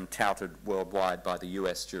expressionism touted worldwide by the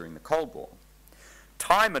US during the Cold War.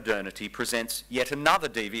 Thai modernity presents yet another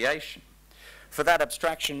deviation, for that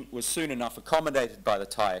abstraction was soon enough accommodated by the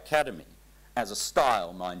Thai Academy, as a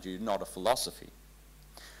style, mind you, not a philosophy,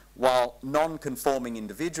 while non-conforming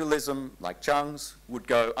individualism, like Chang's, would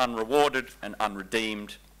go unrewarded and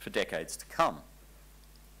unredeemed for decades to come.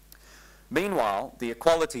 Meanwhile, the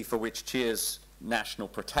equality for which Chia's national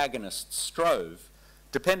protagonists strove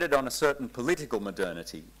depended on a certain political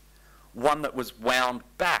modernity, one that was wound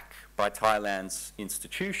back by Thailand's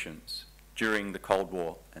institutions during the Cold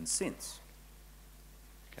War and since.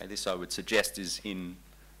 Okay, this, I would suggest, is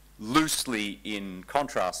loosely in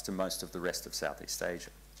contrast to most of the rest of Southeast Asia.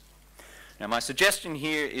 Now, my suggestion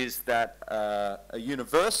here is that a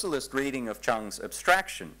universalist reading of Chang's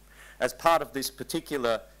abstraction as part of this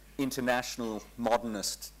particular international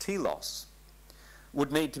modernist telos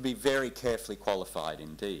would need to be very carefully qualified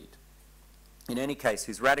indeed. In any case,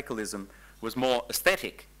 his radicalism was more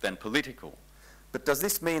aesthetic than political. But does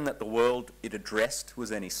this mean that the world it addressed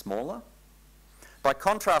was any smaller? By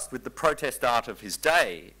contrast with the protest art of his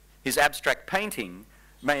day, his abstract painting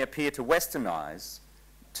may appear to westernize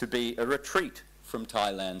to be a retreat from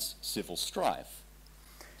Thailand's civil strife.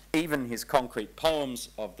 Even his concrete poems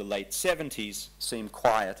of the late 70s seem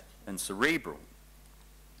quiet and cerebral.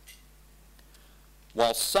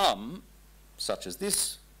 While some, such as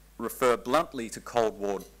this, refer bluntly to Cold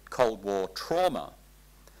War trauma,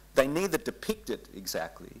 they neither depict it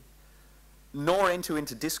exactly, nor enter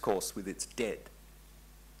into discourse with its dead.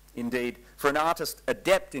 Indeed, for an artist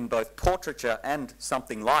adept in both portraiture and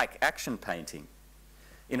something like action painting,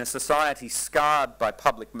 in a society scarred by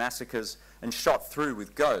public massacres and shot through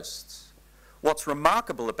with ghosts. What's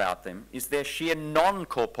remarkable about them is their sheer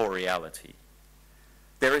non-corporeality.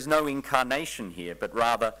 There is no incarnation here, but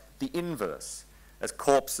rather the inverse, as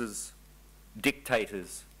corpses,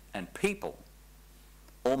 dictators, and people,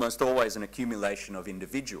 almost always an accumulation of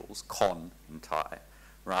individuals, kon in Thai,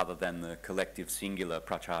 rather than the collective singular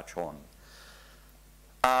prachachon,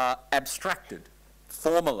 are abstracted,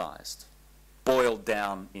 formalized, boiled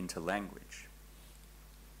down into language.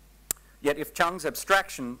 Yet if Chang's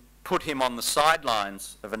abstraction put him on the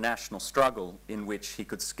sidelines of a national struggle in which he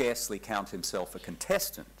could scarcely count himself a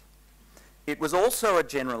contestant, it was also a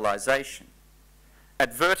generalization,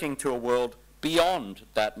 adverting to a world beyond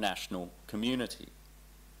that national community.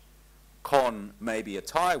 Kon may be a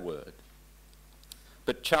Thai word,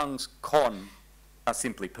 but Chang's kon are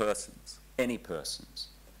simply persons, any persons,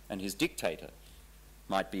 and his dictator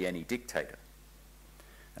might be any dictator.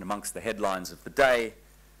 And amongst the headlines of the day,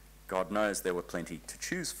 God knows there were plenty to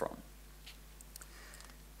choose from.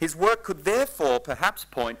 His work could therefore perhaps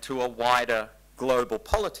point to a wider global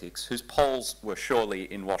politics whose poles were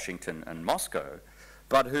surely in Washington and Moscow,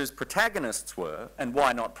 but whose protagonists were, and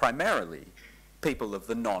why not primarily, people of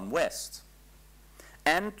the non-West.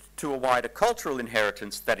 And to a wider cultural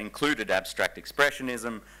inheritance that included abstract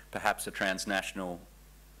expressionism, perhaps a transnational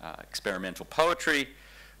experimental poetry,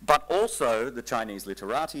 but also the Chinese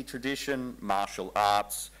literati tradition, martial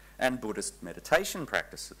arts, and Buddhist meditation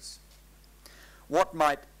practices. What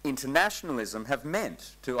might internationalism have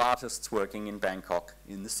meant to artists working in Bangkok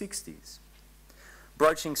in the 60s?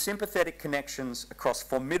 Broaching sympathetic connections across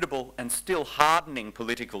formidable and still hardening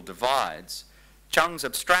political divides, Chang's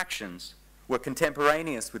abstractions were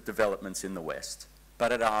contemporaneous with developments in the West,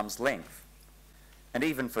 but at arm's length. And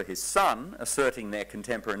even for his son, asserting their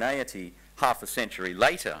contemporaneity half a century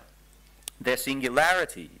later, their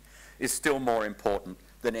singularity is still more important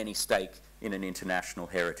than any stake in an international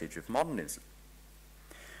heritage of modernism.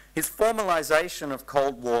 His formalization of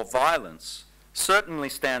Cold War violence certainly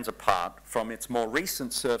stands apart from its more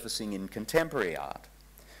recent surfacing in contemporary art,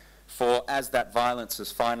 for as that violence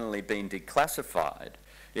has finally been declassified,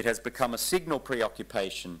 it has become a signal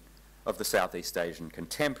preoccupation of the Southeast Asian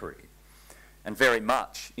contemporary, and very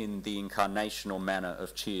much in the incarnational manner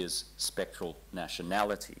of Chia's spectral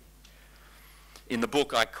nationality. In the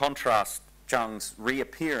book, I contrast Chang's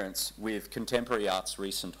reappearance with contemporary art's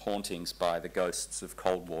recent hauntings by the ghosts of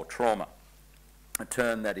Cold War trauma, a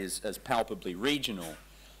term that is as palpably regional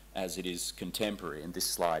as it is contemporary, and this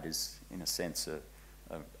slide is, in a sense,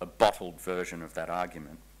 a bottled version of that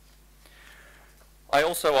argument. I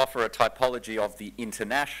also offer a typology of the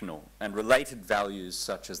international and related values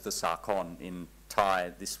such as the sakon. In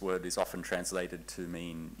Thai, this word is often translated to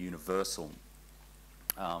mean universal.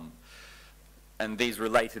 And these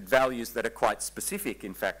related values that are quite specific,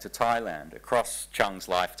 in fact, to Thailand across Chang's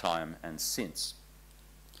lifetime and since.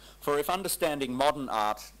 For if understanding modern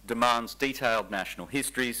art demands detailed national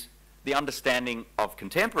histories, the understanding of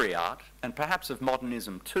contemporary art, and perhaps of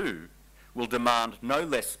modernism too, will demand no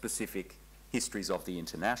less specific histories of the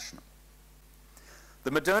international.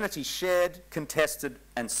 The modernity shared, contested,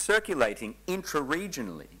 and circulating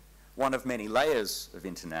intra-regionally, one of many layers of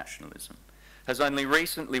internationalism, has only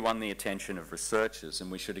recently won the attention of researchers,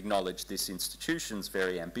 and we should acknowledge this institution's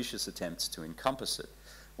very ambitious attempts to encompass it,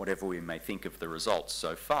 whatever we may think of the results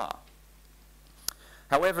so far.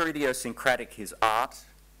 However idiosyncratic his art,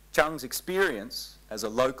 Chang's experience as a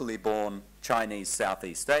locally born Chinese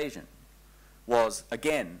Southeast Asian was,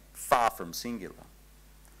 again, far from singular.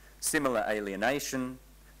 Similar alienation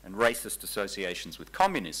and racist associations with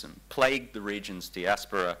communism plagued the region's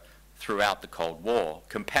diaspora throughout the Cold War,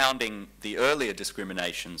 compounding the earlier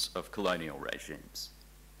discriminations of colonial regimes.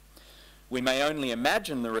 We may only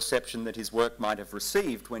imagine the reception that his work might have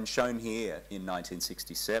received when shown here in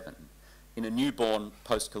 1967, in a newborn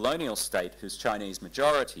post-colonial state whose Chinese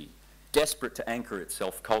majority, desperate to anchor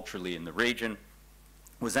itself culturally in the region,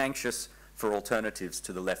 was anxious for alternatives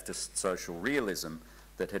to the leftist social realism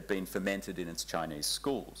that had been fermented in its Chinese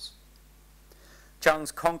schools.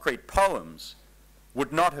 Chang's concrete poems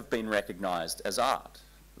would not have been recognized as art,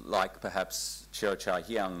 like perhaps Chiu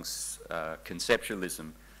Chai-hiang's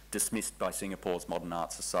conceptualism dismissed by Singapore's Modern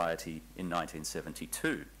Art Society in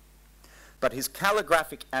 1972. But his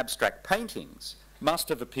calligraphic abstract paintings must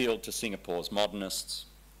have appealed to Singapore's modernists,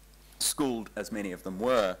 schooled as many of them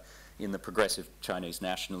were in the progressive Chinese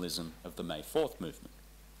nationalism of the May 4th movement.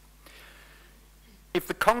 If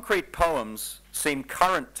the concrete poems seem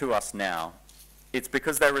current to us now, it's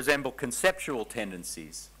because they resemble conceptual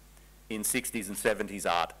tendencies in 60s and 70s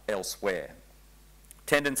art elsewhere,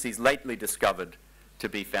 tendencies lately discovered to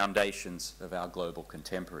be foundations of our global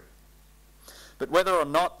contemporary. But whether or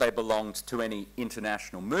not they belonged to any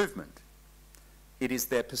international movement, it is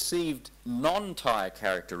their perceived non-Thai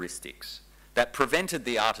characteristics that prevented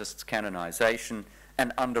the artists' canonization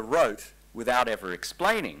and underwrote, without ever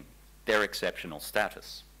explaining, their exceptional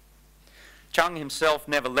status. Chang himself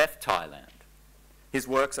never left Thailand. His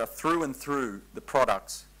works are through and through the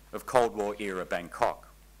products of Cold War era Bangkok.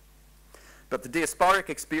 But the diasporic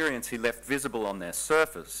experience he left visible on their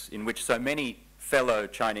surface, in which so many fellow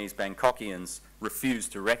Chinese Bangkokians refuse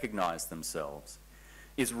to recognize themselves,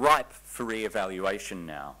 is ripe for re-evaluation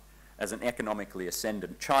now, as an economically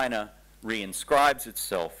ascendant China reinscribes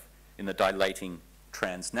itself in the dilating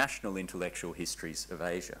transnational intellectual histories of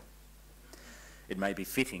Asia. It may be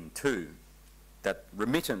fitting, too, that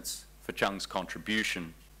remittance for Chang's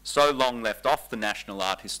contribution, so long left off the national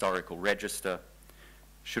art historical register,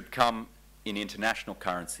 should come in international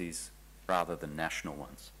currencies rather than national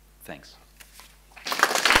ones. Thanks.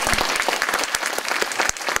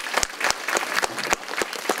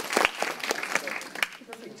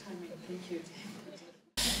 Perfect timing. Thank you.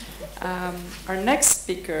 Our next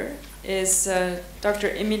speaker is Dr.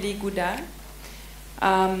 Emilie Goudal,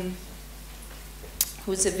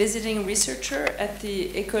 who's a visiting researcher at the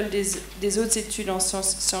École des hautes études en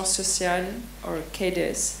sciences sociales, or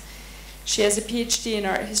CADIS. She has a PhD in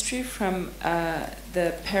art history from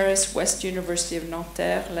the Paris West University of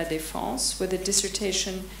Nanterre, La Défense, with a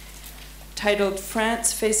dissertation titled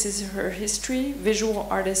France Faces Her History, Visual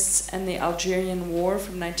Artists and the Algerian War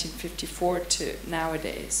from 1954 to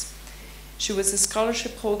Nowadays. She was a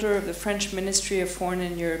scholarship holder of the French Ministry of Foreign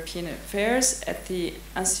and European Affairs at the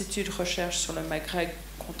Institut de Recherche sur le Maghreb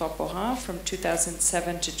Contemporain from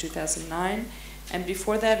 2007 to 2009, and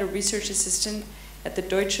before that a research assistant at the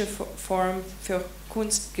Deutsche Forum für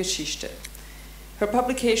Kunstgeschichte. Her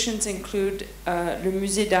publications include Le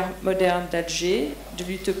Musée d'Art Moderne d'Alger, de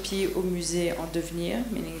l'Utopie au Musée en Devenir,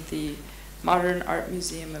 meaning the Modern Art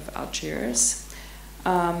Museum of Algiers,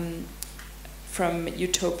 from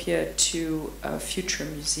Utopia to a Future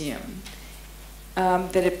Museum,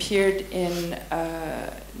 that appeared in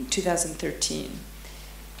 2013.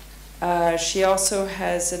 She also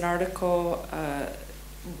has an article,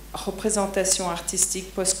 Représentation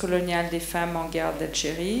artistique postcoloniale des femmes en guerre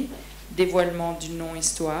d'Algérie, dévoilement d'une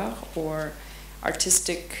non-histoire, or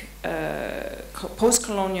artistic,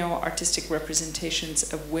 post-colonial artistic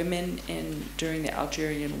representations of women during the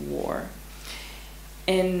Algerian War,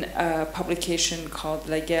 in a publication called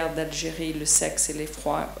La guerre d'Algérie, le sexe et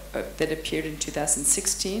l'effroi, that appeared in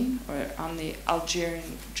 2016, on the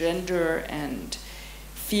Algerian gender and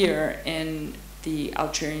fear in the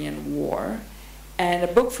Algerian War. And a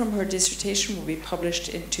book from her dissertation will be published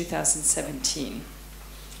in 2017.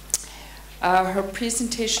 Her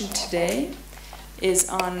presentation today is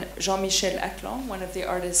on Jean-Michel Atlan, one of the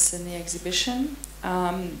artists in the exhibition,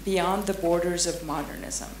 Beyond the Borders of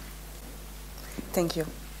Modernism. Thank you.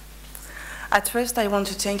 At first, I want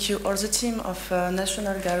to thank you, all the team of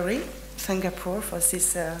National Gallery, Singapore, for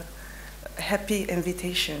this happy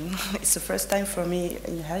invitation. It's the first time for me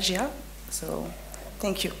in Asia, so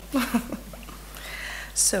thank you.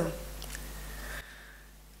 So,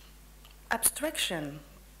 abstraction,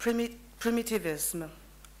 primitivism,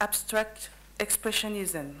 abstract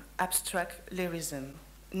expressionism, abstract lyrism,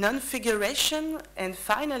 non-figuration, and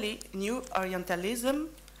finally, new Orientalism.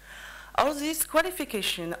 All these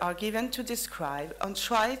qualifications are given to describe and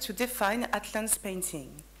try to define Atlan's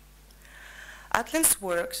painting. Atlan's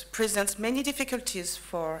works present many difficulties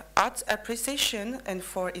for art appreciation and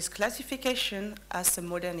for his classification as a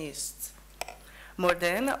modernist.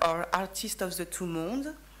 Modern, or artist of the two mondes,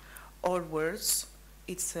 all words,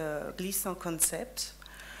 it's a glissant concept.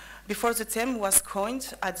 Before the term was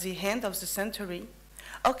coined at the end of the century,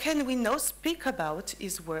 how can we now speak about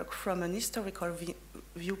his work from an historical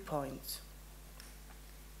viewpoint?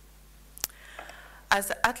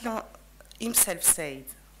 As Atlan himself said,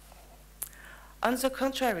 on the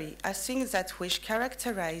contrary, I think that which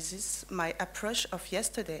characterizes my approach of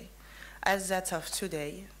yesterday as that of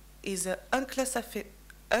today is an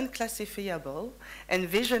unclassifiable and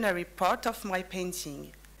visionary part of my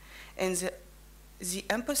painting, and the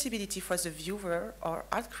impossibility for the viewer or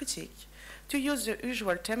art critic to use the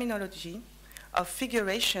usual terminology of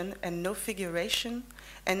figuration and no figuration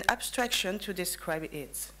and abstraction to describe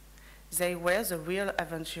it. They where the real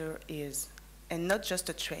adventure is, and not just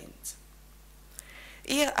a trend.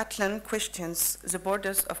 Here, Atlan questions the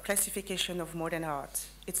borders of classification of modern art.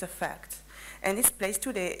 It's a fact. And its place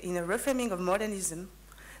today in a reframing of modernism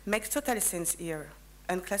makes total sense here.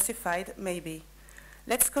 Unclassified, maybe.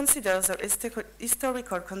 Let's consider the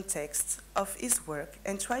historical context of his work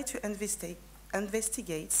and try to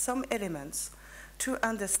investigate some elements to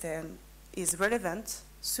understand his relevant,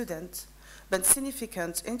 sudden, but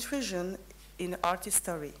significant intrusion in art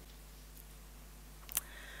history.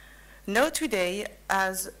 Known today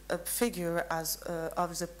as a figure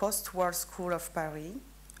of the post-war school of Paris,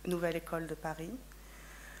 Nouvelle École de Paris,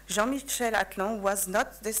 Jean-Michel Atlan was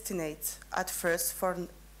not destined at first for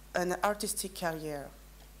an artistic career.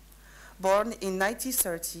 Born in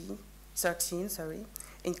 1913,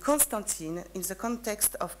 in Constantine, in the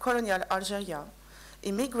context of colonial Algeria,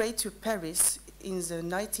 immigrated to Paris in the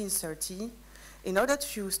 1930s in order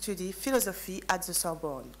to study philosophy at the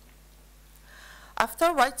Sorbonne.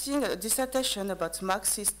 After writing a dissertation about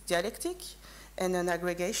Marxist dialectic and an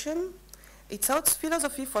aggregation, he taught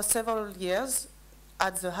philosophy for several years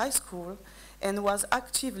at the high school and was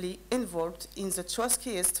actively involved in the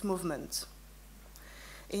Trotskyist movement.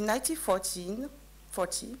 In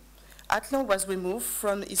 1940, Atlan was removed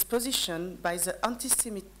from his position by the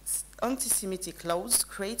anti-Semitic laws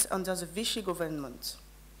created under the Vichy government.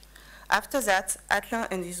 After that, Atlan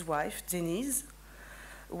and his wife, Denise,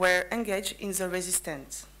 were engaged in the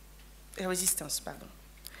resistance. They were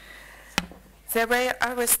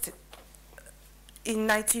arrested in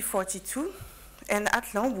 1942, and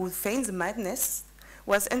Atlan, who feigned madness,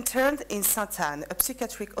 was interned in Sainte-Anne, a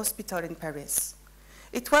psychiatric hospital in Paris.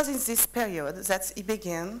 It was in this period that he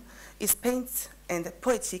began his paint and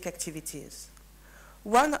poetic activities.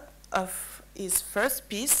 One of his first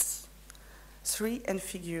pieces, Three and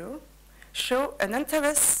Figure, show an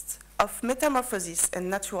interest of metamorphosis and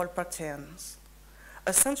natural patterns.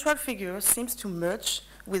 A central figure seems to merge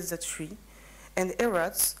with the tree and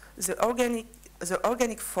erodes the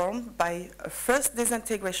organic form by a first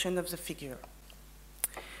disintegration of the figure.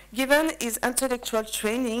 Given his intellectual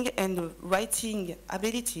training and writing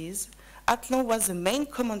abilities, Atlan was the main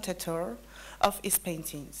commentator of his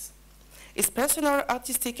paintings. His personal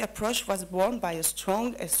artistic approach was born by a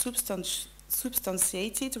strong and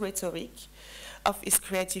substantiated rhetoric of his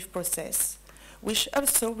creative process, which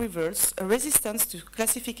also reveals a resistance to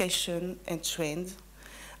classification and trend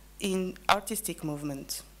in artistic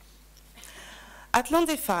movement. Atlan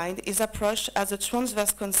defined his approach as a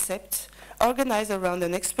transverse concept organized around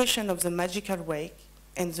an expression of the magical way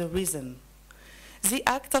and the rhythm. The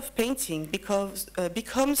act of painting becomes a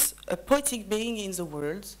poetic being in the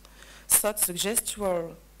world, such a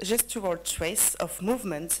gestural trace of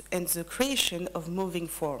movement and the creation of moving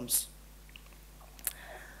forms.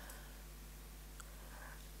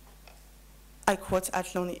 I quote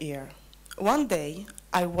Atlan here. One day,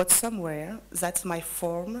 I wrote somewhere that my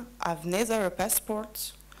form have neither a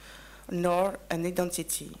passport nor an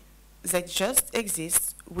identity. They just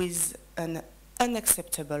exist with an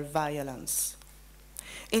unacceptable violence.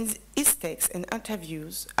 In his texts and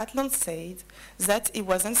interviews, Atlan said that he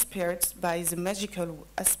was inspired by the magical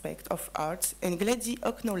aspect of art and gladly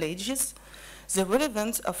acknowledges the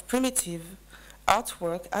relevance of primitive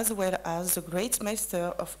artwork as well as the great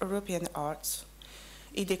master of European art.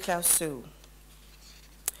 He declares so.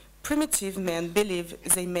 Primitive men believe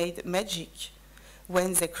they made magic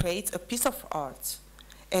when they create a piece of art,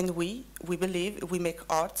 and we believe we make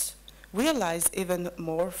art realize even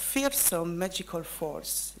more fearsome magical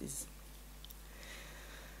forces.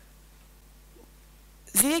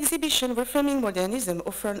 The exhibition Reframing Modernism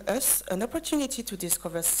offered us an opportunity to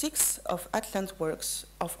discover 6 of Atlan's works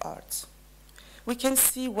of art. We can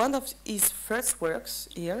see one of his first works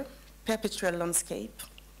here, Perpetual Landscape,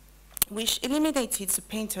 which eliminated the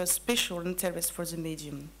painter's special interest for the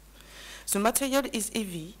medium. The material is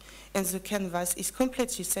heavy, and the canvas is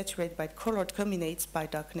completely saturated by colored combinates by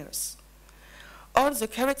darkness. All the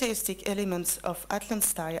characteristic elements of Atlan's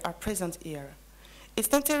style are present here.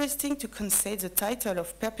 It's interesting to consider the title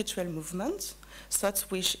of Perpetual Movement, such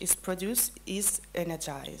which is produced is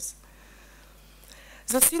energized.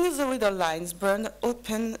 The sinusoidal lines burn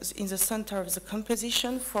open in the center of the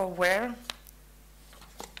composition for where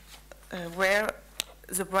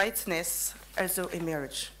the brightness also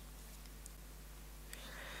emerges.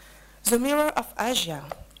 The Mirror of Asia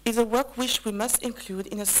is a work which we must include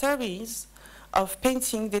in a series of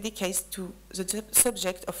painting dedicated to the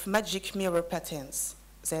subject of magic mirror patterns.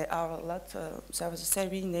 There are a lot, there was a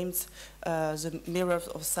series named The Mirror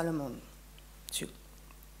of Solomon, too.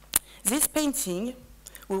 This painting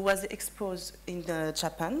was exposed in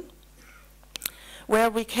Japan, where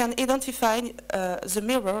we can identify the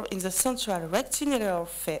mirror in the central rectilinear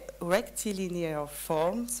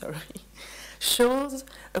form, shows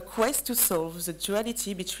a quest to solve the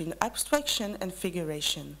duality between abstraction and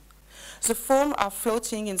figuration. The forms are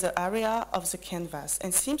floating in the area of the canvas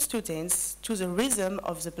and seems to dance to the rhythm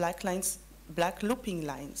of the black looping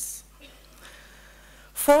lines.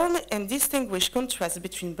 Form and distinguished contrast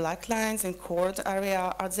between black lines and chord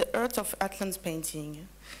area are the heart of Atlan's painting.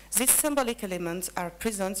 These symbolic elements are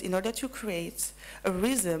present in order to create a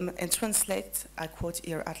rhythm and translate, I quote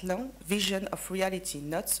here Atlan, vision of reality,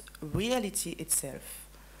 not reality itself.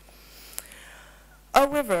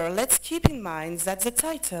 However, let's keep in mind that the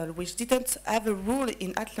title, which didn't have a role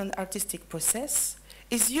in Atlan's artistic process,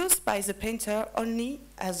 is used by the painter only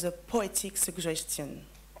as a poetic suggestion.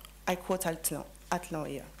 I quote Atlan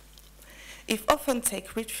here. If often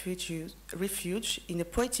take refuge in a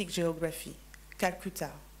poetic geography,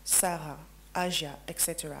 Calcutta, Sahara, Asia,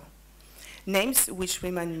 etc. Names which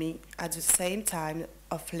remind me at the same time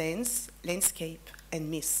of landscape, and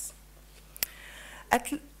myth.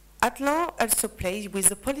 Atlan also plays with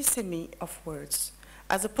the polysemy of words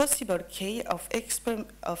as a possible key of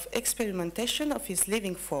experimentation of his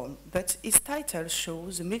living form, but his title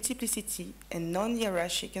shows the multiplicity and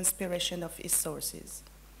non-hierarchic inspiration of his sources.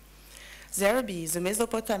 There be the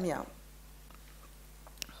Mesopotamia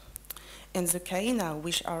and the Kaina,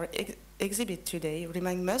 which are exhibited today,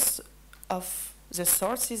 remind us of the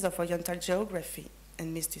sources of Oriental geography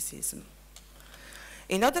and mysticism.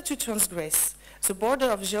 In order to transgress the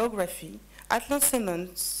border of geography, Atlan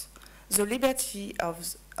cements the liberty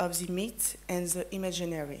of the myth and the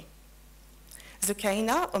imaginary. The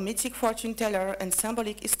Kaina, a mythic fortune teller and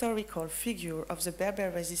symbolic historical figure of the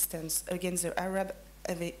Berber resistance against the Arab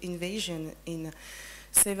invasion in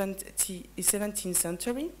 17th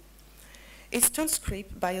century, is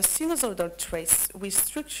transcribed by a sinusoidal trace which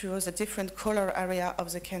structures a different color area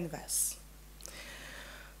of the canvas.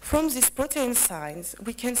 From these protein signs,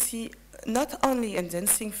 we can see not only a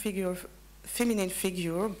dancing figure, feminine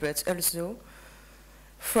figure, but also,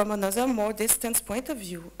 from another more distant point of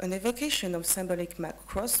view, an evocation of symbolic map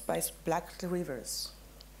crossed by black rivers.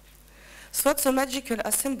 So the magical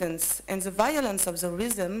ascendance and the violence of the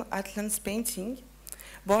rhythm Atlan's painting,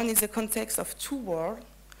 born in the context of two wars,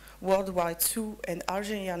 World War II and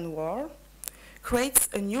Algerian War, creates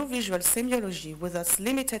a new visual semiology with its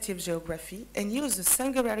limitative geography and uses the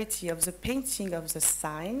singularity of the painting of the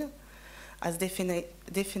sign as defined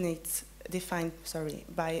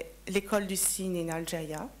by L'École du Signe in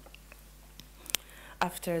Algeria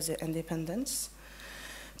after the independence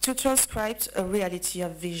to transcribe a reality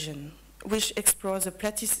of vision, which explores the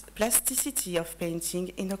plasticity of painting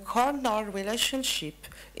in a cornel relationship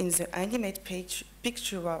in the animate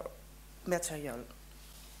pictorial material.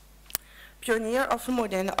 Pioneer of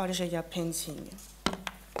modern Algeria painting.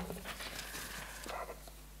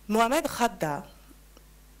 Mohamed Khadda,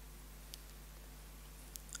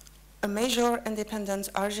 a major independent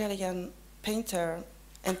Algerian painter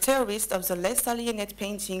and theorist of the less alienate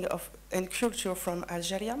painting and culture from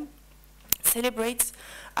Algeria, celebrates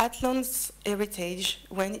Atlan's heritage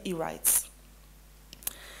when he writes,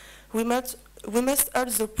 We must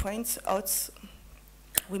also point out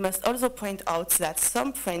that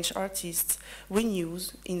some French artists renew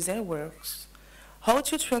in their works how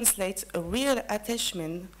to translate a real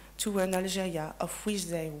attachment to an Algeria of which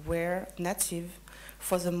they were native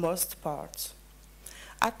for the most part.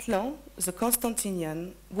 Atlan, the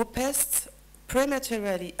Constantinian, who passed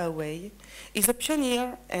prematurely away, is a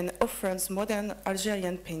pioneer and offers modern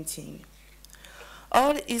Algerian painting.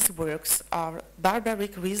 All his works are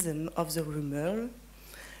barbaric rhythm of the rumeur,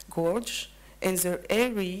 gorge, and the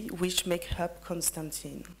airy which make up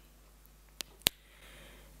Constantine.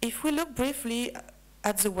 If we look briefly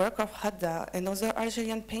at the work of Khadda and other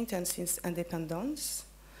Algerian painters since independence,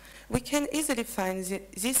 we can easily find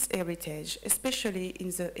this heritage, especially in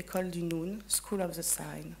the École du Noun, School of the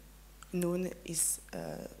Sign. Noun is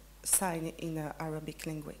sign in Arabic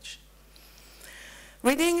language.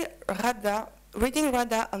 Reading Khadda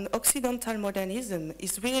on Occidental modernism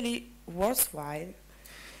is really worthwhile,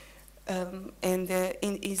 and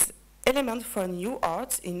in his Element for New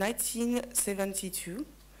Art in 1972,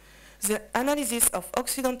 the analysis of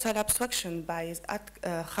Occidental abstraction by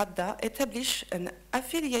Khadda established an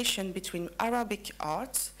affiliation between Arabic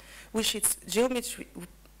art, with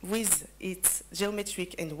its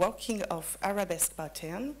geometric and working of arabesque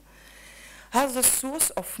pattern, as the source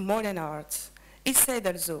of modern art. He said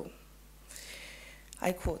also,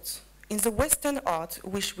 I quote, "In the Western art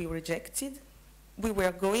which we rejected, we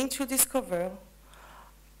were going to discover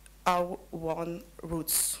our own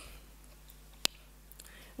roots."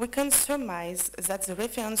 We can surmise that the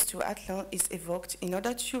reference to Atlan is evoked in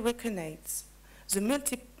order to recognize the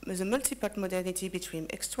multiple modernity between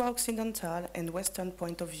extra-Occidental and Western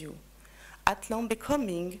point of view, Atlan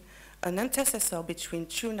becoming an intercessor between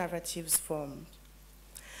two narratives formed.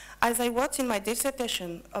 As I wrote in my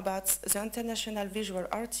dissertation about the international visual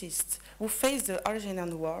artists who faced the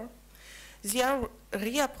Algerian War, the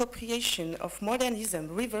reappropriation of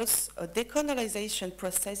modernism reveals a decolonization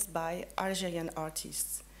process by Algerian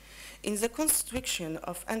artists. In the construction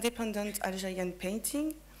of independent Algerian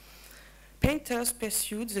painting, painters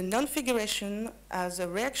pursued the non-figuration as a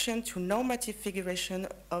reaction to normative figuration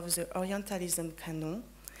of the Orientalism canon,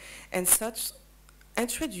 and such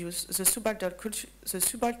introduced the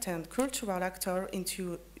subaltern cultural actor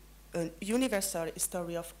into a universal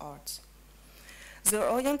history of art. The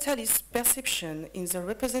Orientalist perception in the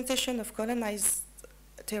representation of colonized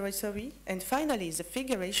territory, and finally the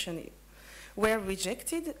figuration, were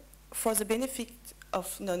rejected for the benefit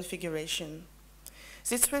of non-figuration.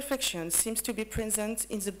 This reflection seems to be present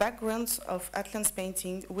in the background of Atlan's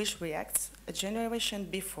painting, which reacts a generation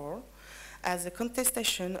before as a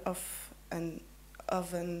contestation of an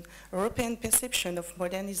European perception of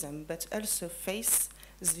modernism, but also face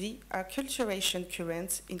the acculturation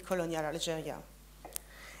current in colonial Algeria.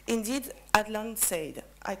 Indeed, Atlan said,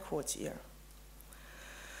 I quote here,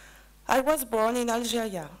 "I was born in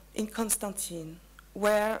Algeria, in Constantine,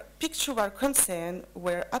 where pictorial concerns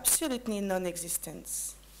were absolutely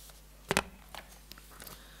non-existent.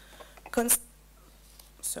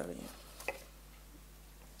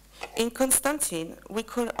 In Constantine, we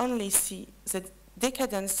could only see the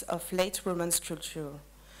decadence of late Roman sculpture.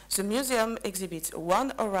 The museum exhibits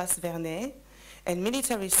one Horace Vernet and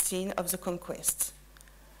military scene of the conquest.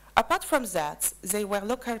 Apart from that, they were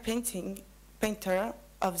local painter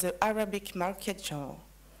of the Arabic market genre.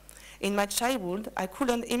 In my childhood, I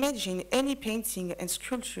couldn't imagine any painting and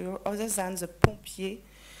sculpture other than the Pompier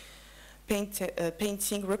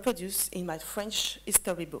painting reproduced in my French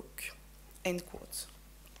history book." End quote.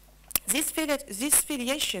 This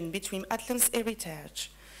filiation between Atlan's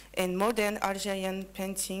heritage and modern Algerian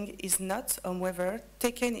painting is not, however,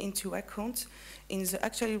 taken into account in the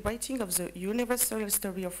actual writing of the universal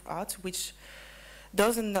history of art, which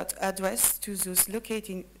does not address to those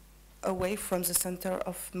located away from the center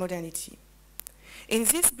of modernity. In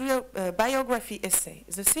this biography essay,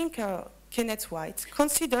 the thinker Kenneth White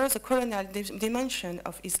considers the colonial dimension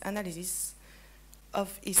of his analysis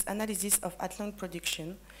of Atlan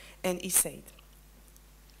production, and he said,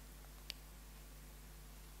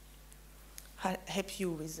 I'll help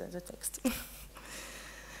you with the text.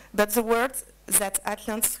 But the word that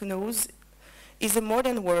Atlan knows is a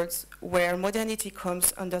modern word where modernity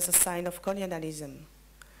comes under the sign of colonialism.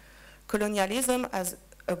 Colonialism has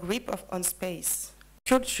a grip on space.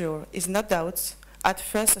 Culture is no doubt at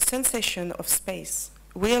first a sensation of space,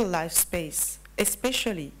 real life space,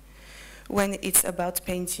 especially when it's about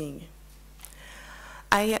painting.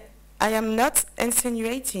 I am not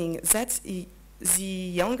insinuating that the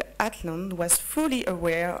young Atlan was fully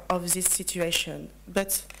aware of this situation,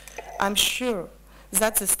 but I'm sure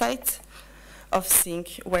that the state of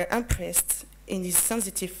things were impressed in his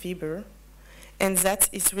sensitive fiber, and that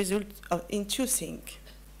is result in two things.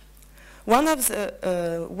 On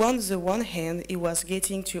the one hand, he was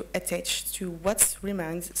getting too attached to what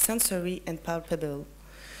remains sensory and palpable.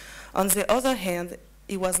 On the other hand,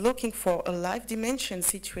 he was looking for a life dimension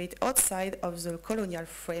situated outside of the colonial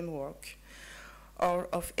framework or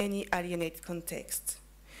of any alienate context.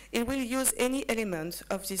 He will use any element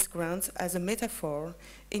of this ground as a metaphor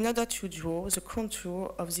in order to draw the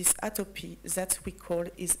contour of this atopy that we call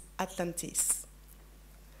his Atlantis.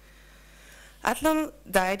 Atlan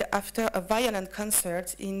died after a violent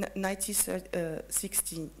concert in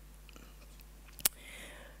 1960.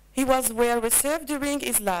 He was well received during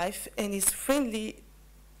his life, and his friendly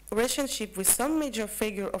relationship with some major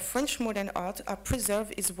figures of French modern art have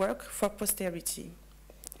preserved his work for posterity.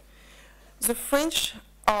 The French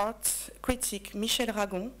art critic Michel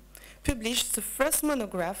Ragon published the first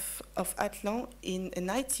monograph of Atlan in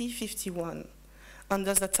 1951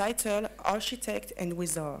 under the title Architect and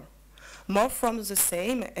Wizard. More from the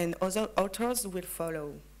same and other authors will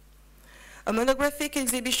follow. A monographic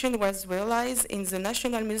exhibition was realized in the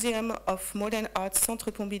National Museum of Modern Art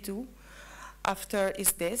Centre Pompidou after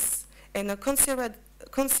his death, and a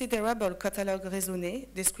considerable catalogue raisonné,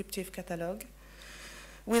 descriptive catalogue,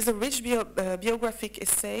 with a rich biographic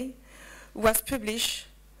essay, was published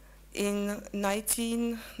in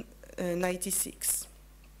 1996.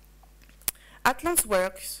 Atlan's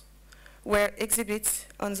works were exhibited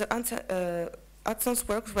on the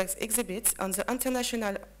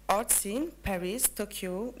international art scene, Paris,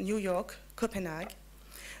 Tokyo, New York, Copenhagen,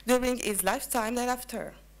 during his lifetime and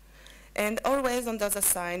after, and always under the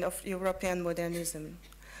sign of European modernism.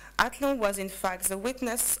 Atlan was in fact the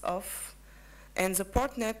witness of and the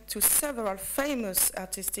partner to several famous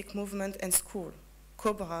artistic movements and schools: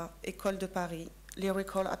 Cobra, École de Paris,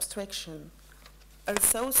 lyrical abstraction.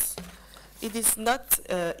 Also, he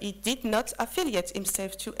did not affiliate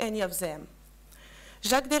himself to any of them.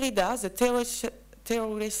 Jacques Derrida,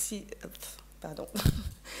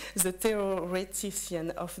 the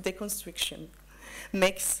theoretician of deconstruction,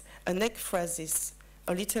 makes an ekphrasis,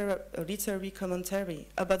 a literary commentary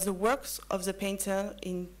about the works of the painter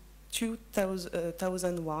in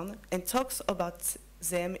 2001, and talks about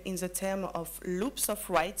them in the term of loops of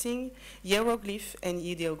writing, hieroglyph, and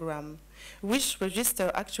ideogram, which register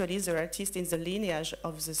actually the artist in the lineage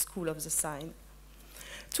of the school of the sign.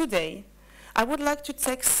 Today, I would like to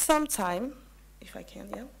take some time, if I can,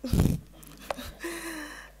 yeah.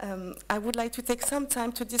 I would like to take some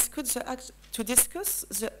time to discuss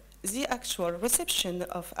the actual reception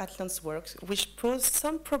of Atlan's works, which pose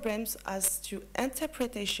some problems as to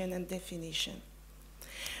interpretation and definition.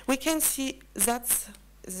 We can see that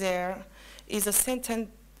there is a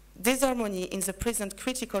certain disharmony in the present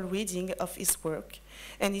critical reading of his work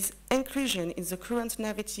and his inclusion in the current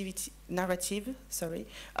narrative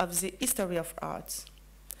of the history of art.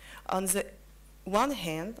 On the one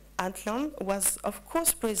hand, Atlan was of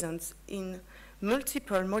course present in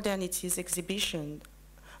multiple modernities exhibitions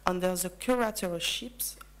under the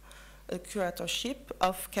curatorship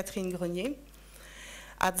of Catherine Grenier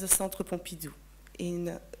at the Centre Pompidou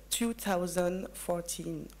in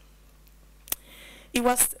 2014. He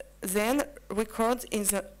was then recorded in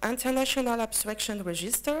the International Abstraction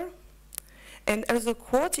Register and as a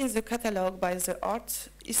quote in the catalogue by the art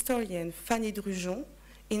historian Fanny Drujon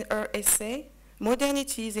in her essay,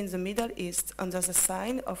 Modernities in the Middle East under the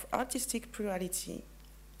Sign of Artistic Plurality.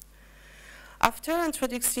 After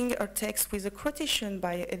introducing her text with a quotation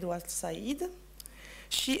by Edward Said,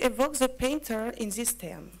 she evokes the painter in this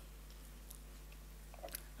term.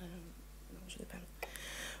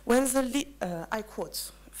 I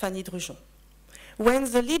quote Fanny Drujon. When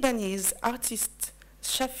the Lebanese artist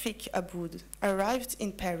Shafiq Aboud arrived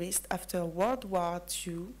in Paris after World War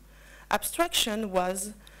II, abstraction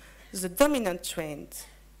was the dominant trend.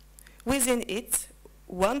 Within it,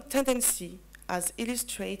 one tendency, as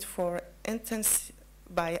illustrated for instance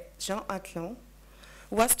by Jean Atlan,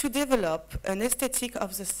 was to develop an aesthetic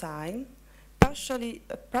of the sign,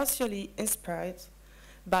 partially inspired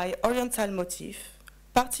by Oriental motifs,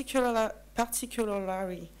 particularly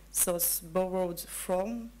those borrowed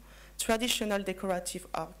from traditional decorative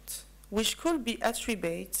art, which could be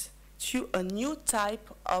attributed to a new type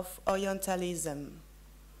of Orientalism.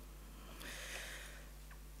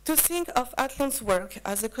 To think of Atlan's work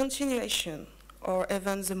as a continuation or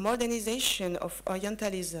even the modernization of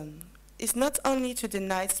Orientalism is not only to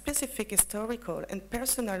deny specific historical and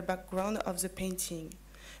personal background of the painting,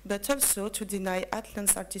 but also to deny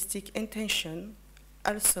Atlan's artistic intention,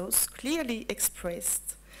 also clearly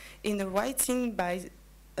expressed in the writing by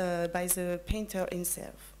the painter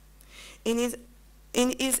himself. In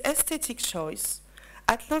his aesthetic choice,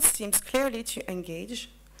 Atlan seems clearly to engage,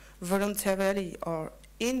 voluntarily or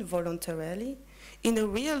involuntarily, in a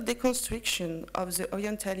real deconstruction of the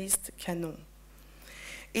Orientalist canon.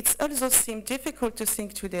 It also seems difficult to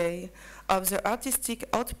think today of the artistic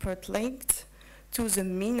output linked to the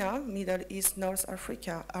MENA, Middle East, North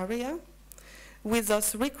Africa area,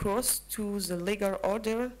 without recourse to the legal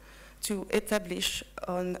order to establish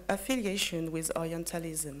an affiliation with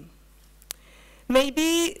Orientalism.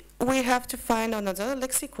 Maybe we have to find another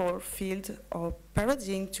lexical field or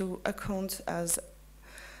paradigm to account as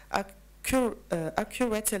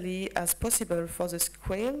accurately as possible for the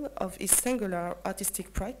scale of its singular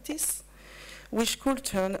artistic practice, which could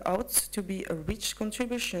turn out to be a rich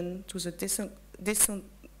contribution to the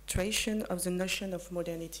decentration of the notion of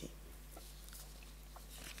modernity.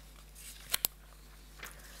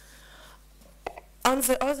 On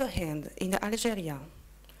the other hand, in Algeria,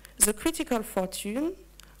 the critical fortune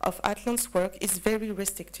of Atlan's work is very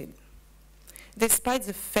restricted, despite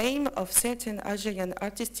the fame of certain Algerian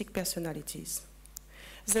artistic personalities.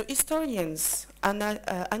 The historians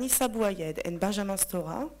Anissa Bouayed and Benjamin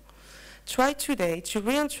Stora try today to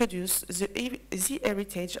reintroduce the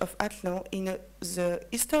heritage of Atlan in the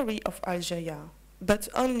history of Algeria, but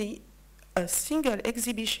only a single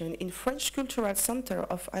exhibition in French Cultural Center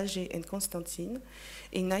of Alger and Constantine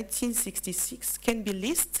in 1966 can be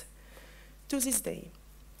listed to this day.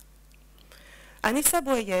 Anissa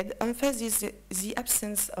Bouayed emphasizes the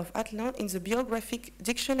absence of Atlan in the biographic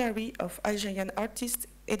dictionary of Algerian artists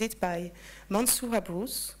edited by Mansour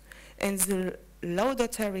Abrous and the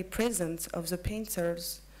laudatory presence of the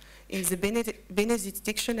painters in the Benezit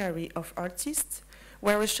Dictionary of Artists,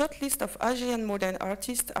 where a short list of Asian modern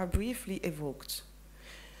artists are briefly evoked.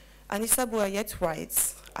 Anissa Bouayet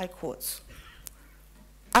writes, I quote,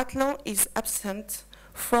 Atlan is absent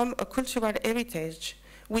from a cultural heritage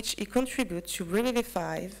which he contributes to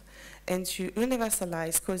revivify and to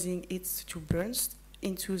universalize, causing it to burst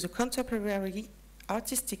into the contemporary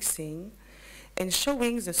artistic scene and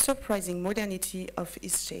showing the surprising modernity of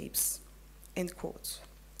his shapes, end quote.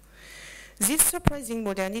 This surprising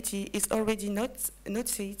modernity is already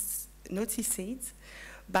noticed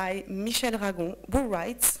by Michel Ragon, who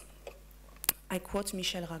writes, I quote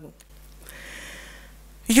Michel Ragon,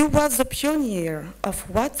 you were the pioneer of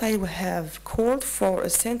what I have called for a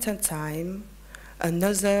certain time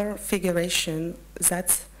another figuration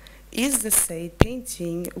that is the said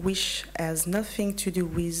painting which has nothing to do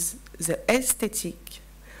with the aesthetic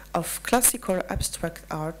of classical abstract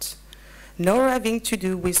art, nor having to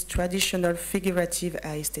do with traditional figurative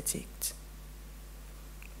aesthetic.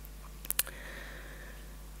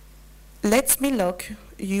 Let me lock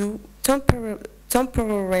you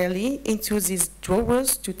temporarily into these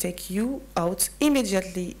drawers to take you out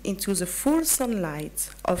immediately into the full sunlight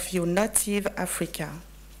of your native Africa.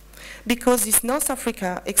 Because this North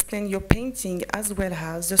Africa explains your painting as well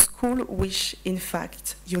as the school which, in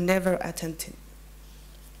fact, you never attended.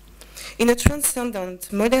 In a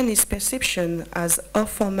transcendent modernist perception as hors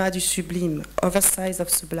format du sublime, oversize of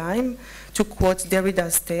sublime, to quote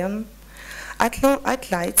Derrida's term, Atlan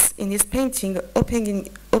highlights in his painting opening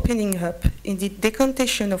up in the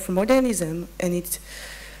decantation of modernism and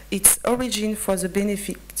its origin for the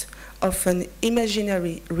benefit of an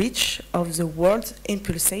imaginary reach of the world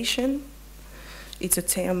impulsation. It's a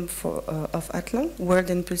term of Atlan,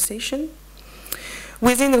 world impulsation.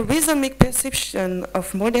 Within a rhythmic perception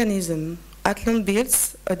of modernism, Atlan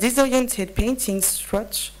builds a disoriented painting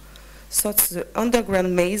structure, such the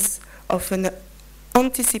underground maze of an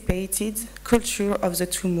anticipated culture of the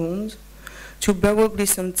two mondes, to borrow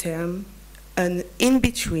Glisson's term, an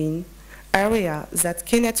in-between area that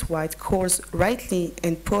Kenneth White calls rightly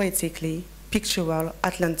and poetically pictorial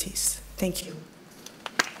Atlantis. Thank you.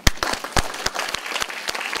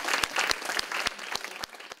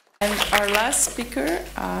 And our last speaker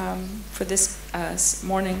for this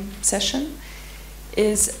morning session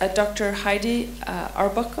is Dr. Heidi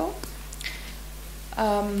Arbuckle.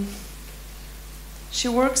 She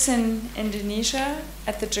works in Indonesia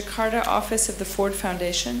at the Jakarta office of the Ford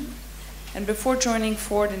Foundation. And before joining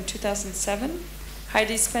Ford in 2007,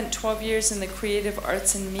 Heidi spent 12 years in the creative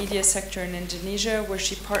arts and media sector in Indonesia, where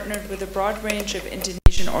she partnered with a broad range of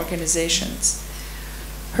Indonesian organizations.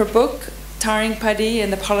 Her book, Taring Padi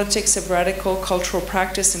and the Politics of Radical Cultural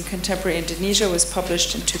Practice in Contemporary Indonesia, was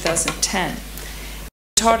published in 2010.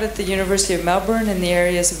 She taught at the University of Melbourne in the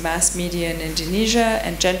areas of mass media in Indonesia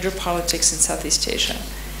and gender politics in Southeast Asia.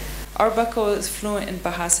 Arbuckle is fluent in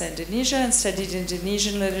Bahasa Indonesia and studied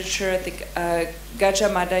Indonesian literature at the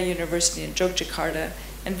Gajah Mada University in Yogyakarta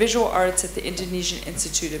and visual arts at the Indonesian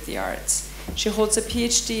Institute of the Arts. She holds a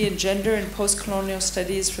PhD in gender and post-colonial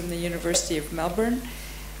studies from the University of Melbourne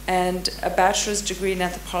and a bachelor's degree in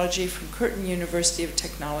anthropology from Curtin University of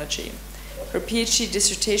Technology. Her PhD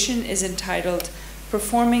dissertation is entitled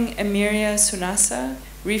Performing Emilie Sunasa,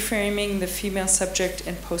 Reframing the Female Subject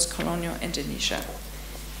in Post-Colonial Indonesia.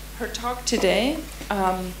 Her talk today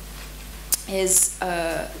is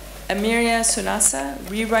Emilie Sunasa,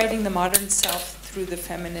 Rewriting the Modern Self Through the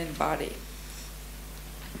Feminine Body.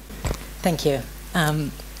 Thank you.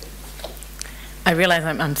 I realize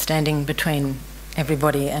I'm standing between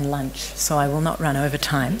everybody and lunch, so I will not run over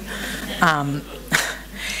time.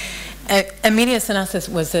 Emilie Sunasa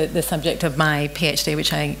was the subject of my PhD,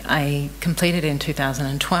 which I completed in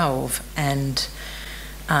 2012, and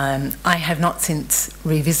I have not since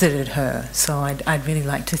revisited her, so I'd really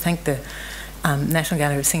like to thank the National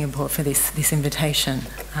Gallery of Singapore for this invitation.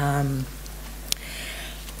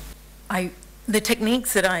 The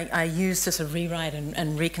techniques that I used to sort of rewrite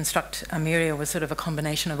and reconstruct Emilie was sort of a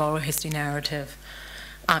combination of oral history narrative,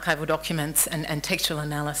 archival documents, and textual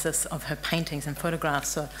analysis of her paintings and photographs.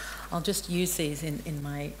 So I'll just use these in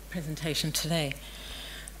my presentation today.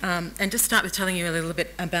 And just start with telling you a little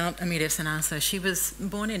bit about Emilie Sunasa. She was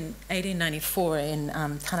born in 1894 in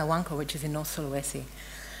Tanawangko, which is in North Sulawesi,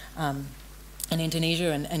 in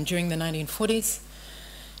Indonesia, and during the 1940s,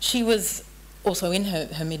 she was also in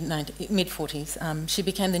her mid-40s. She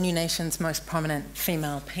became the new nation's most prominent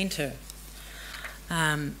female painter.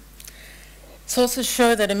 Sources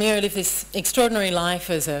show that Emilie lived this extraordinary life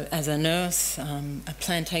as a nurse, a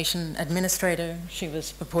plantation administrator. She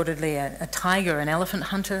was purportedly a tiger and elephant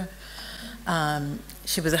hunter,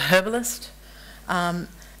 She was a herbalist and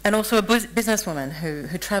also a businesswoman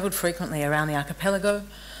who travelled frequently around the archipelago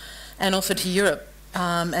and also to Europe.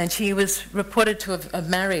 And she was reported to have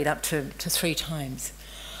married up to 3 times.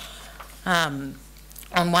 On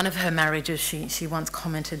one of her marriages, she once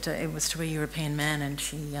commented it was to a European man, and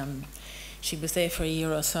she was there for a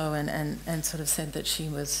year or so and sort of said that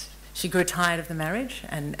she grew tired of the marriage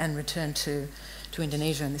and returned to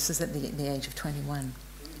Indonesia, and this is at the age of 21.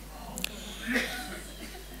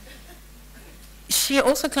 She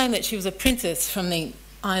also claimed that she was a princess from the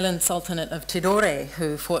island sultanate of Tidore,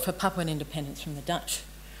 who fought for Papuan independence from the Dutch.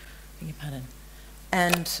 Beg your pardon.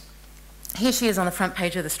 And here she is on the front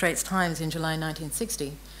page of the Straits Times in July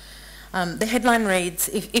 1960. The headline reads,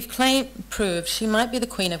 if claim proved, she might be the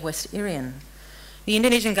Queen of West Irian. The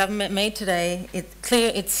Indonesian government made today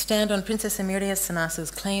clear its stand on Princess Emilie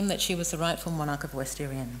Sunasa's claim that she was the rightful monarch of West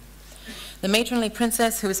Irian. The matronly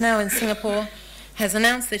princess, who is now in Singapore, has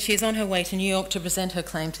announced that she is on her way to New York to present her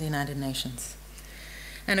claim to the United Nations.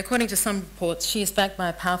 And according to some reports, she is backed by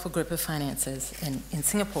a powerful group of financiers in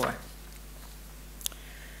Singapore.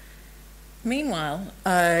 Meanwhile,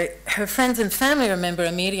 her friends and family remember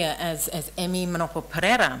Emilia as Emi Manopo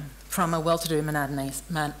Pereira from a well-to-do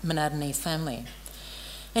Manadinese family.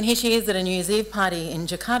 And here she is at a New Year's Eve party in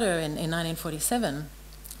Jakarta in 1947.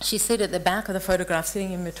 She's seated at the back of the photograph,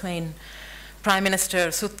 sitting in between Prime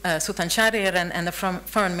Minister Sultan Syahrir and the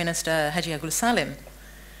Foreign Minister Haji Agus Salim.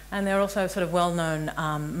 And they're also sort of well-known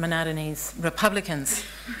Manadinese Republicans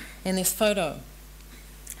in this photo.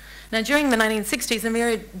 Now, during the 1960s,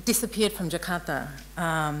 Emilia disappeared from Jakarta.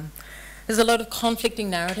 There's a lot of conflicting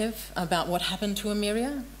narrative about what happened to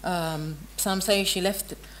Emilia. Some say she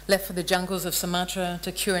left for the jungles of Sumatra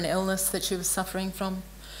to cure an illness that she was suffering from.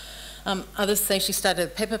 Others say she started a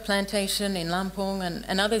pepper plantation in Lampung,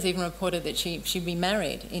 and others even reported that she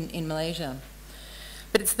remarried in Malaysia.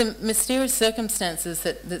 But it's the mysterious circumstances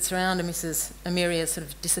that surround Mrs. Emilia's sort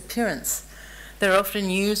of disappearance that are often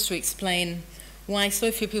used to explain why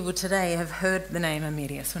so few people today have heard the name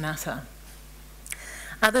Emilie Sunasa.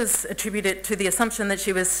 Others attribute it to the assumption that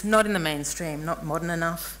she was not in the mainstream, not modern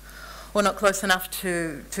enough, or not close enough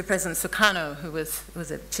to President Sukarno, who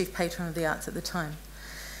was a chief patron of the arts at the time,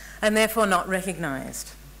 and therefore not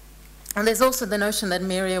recognised. And there's also the notion that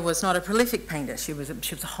Emilia was not a prolific painter. She was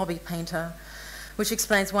a hobby painter, which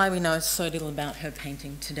explains why we know so little about her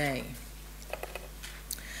painting today.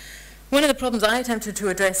 One of the problems I attempted to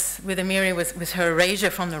address with Emilia was her erasure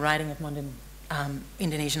from the writing of modern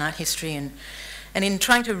Indonesian art history, and in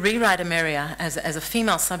trying to rewrite Emilia as a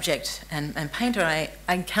female subject and painter, I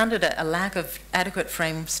encountered a lack of adequate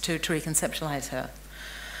frames to reconceptualise her.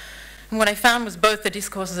 And what I found was both the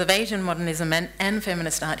discourses of Asian modernism and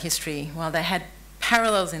feminist art history, while they had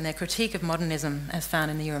parallels in their critique of modernism as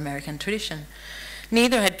found in the Euro-American tradition,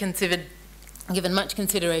 neither had given much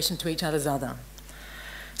consideration to each other's other.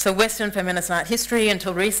 So Western feminist art history,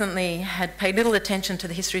 until recently, had paid little attention to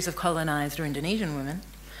the histories of colonised or Indonesian women.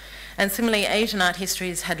 And similarly, Asian art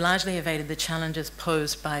histories had largely evaded the challenges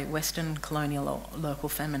posed by Western colonial or local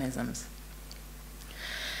feminisms.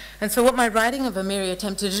 And so what my writing of Emilia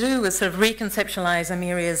attempted to do was sort of reconceptualise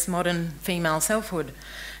Emilia's modern female selfhood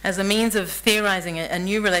as a means of theorising a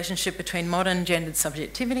new relationship between modern gendered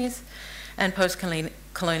subjectivities and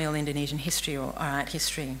post-colonial Indonesian history or art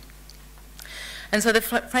history. And so the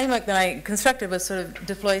framework that I constructed was sort of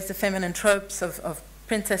deploys the feminine tropes of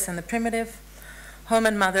princess and the primitive, home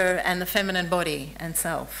and mother, and the feminine body and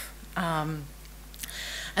self. And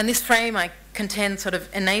this frame, I contend, sort of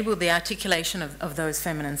enabled the articulation of those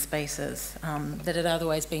feminine spaces that had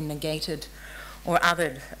otherwise been negated or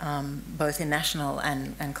othered, both in national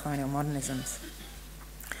and colonial modernisms.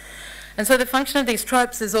 And so the function of these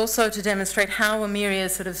tropes is also to demonstrate how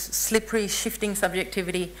Emilia's sort of slippery, shifting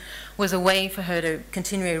subjectivity was a way for her to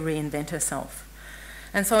continually reinvent herself.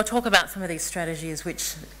 And so I'll talk about some of these strategies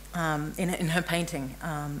which, in her painting,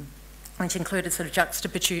 which included sort of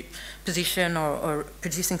juxtaposition or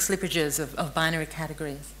producing slippages of binary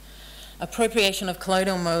categories, appropriation of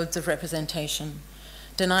colonial modes of representation,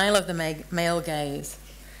 denial of the male gaze,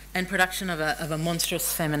 and production of a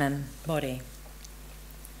monstrous feminine body.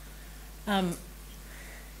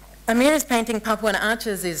 Emilia's painting Papuan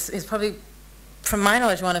Arches is probably, from my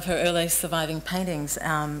knowledge, one of her earliest surviving paintings.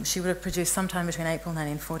 She would have produced sometime between April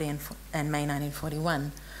 1940 and May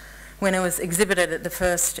 1941, when it was exhibited at the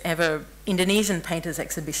first ever Indonesian painters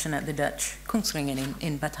exhibition at the Dutch Kunstringen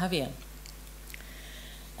in Batavia.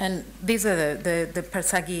 And these are the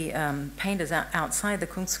Persagi painters outside the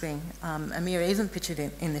Kunstring. Emilia isn't pictured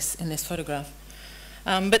in this photograph.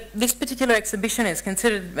 But this particular exhibition is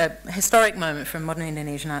considered a historic moment for modern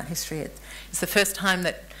Indonesian art history. It's the first time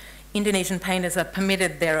that Indonesian painters are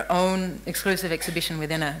permitted their own exclusive exhibition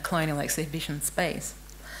within a colonial exhibition space.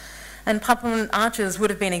 And Papuan arches would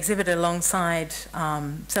have been exhibited alongside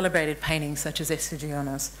celebrated paintings such as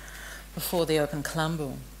Estudiono's before the open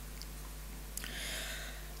Kelambu.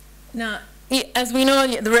 Now, as we know,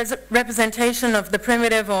 the representation of the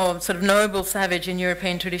primitive or sort of noble savage in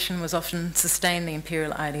European tradition was often sustained the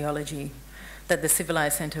imperial ideology that the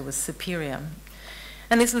civilized centre was superior.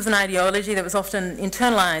 And this was an ideology that was often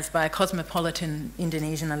internalized by a cosmopolitan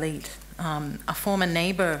Indonesian elite. A former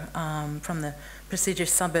neighbour from the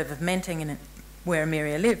prestigious suburb of Menteng, where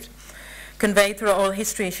Emilie lived, conveyed through oral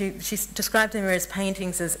history, she described Emilie's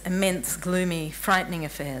paintings as immense, gloomy, frightening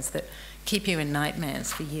affairs that keep you in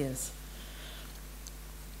nightmares for years.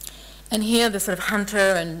 And here the sort of hunter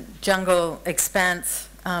and jungle expanse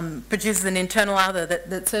produces an internal other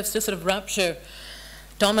that serves to sort of rupture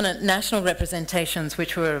dominant national representations,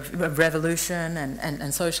 which were of revolution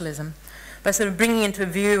and socialism, by sort of bringing into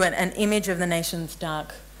view an image of the nation's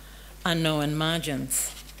dark, unknown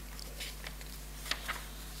margins.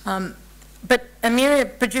 But Emilie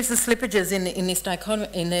produces slippages in this dichotomy,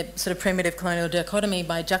 in the sort of primitive colonial dichotomy,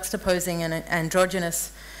 by juxtaposing an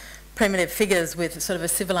androgynous primitive figures with sort of a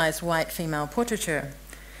civilized white female portraiture.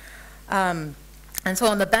 And so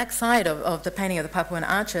on the back side of the painting of the Papuan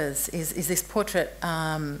archers is this portrait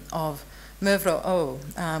of Mevrouw O,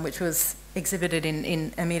 which was exhibited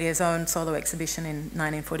in Emilie's own solo exhibition in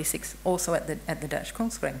 1946, also at the Dutch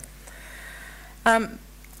Kongsberg.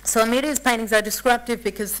 So Emilie's paintings are disruptive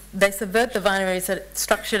because they subvert the binaries that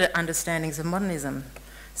structured understandings of modernism,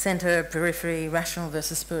 centre, periphery, rational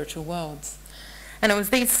versus spiritual worlds. And it was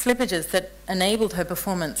these slippages that enabled her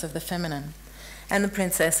performance of the feminine and the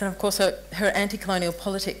princess, and of course her anti-colonial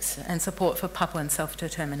politics and support for Papuan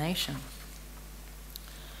self-determination.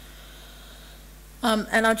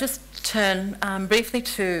 And I'll just turn briefly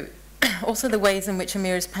to also the ways in which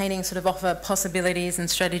Emilie's paintings sort of offer possibilities and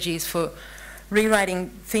strategies for rewriting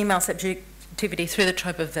female subjectivity through the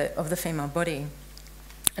trope of the female body.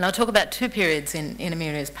 And I'll talk about two periods in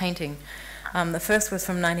Emilie's painting. The first was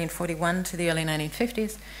from 1941 to the early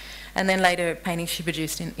 1950s, and then later paintings she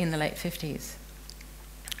produced in the late 50s.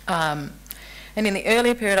 And in the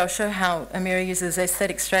earlier period, I'll show how Emilie uses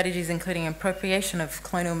aesthetic strategies, including appropriation of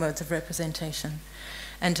colonial modes of representation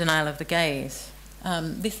and denial of the gaze.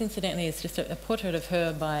 This, incidentally, is just a portrait of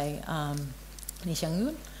her by Lee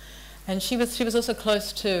Xiangyun, and she was also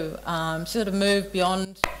close to. She sort of moved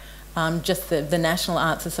beyond just the national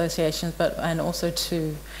arts associations, and also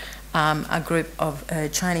to a group of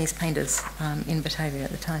Chinese painters in Batavia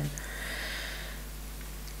at the time.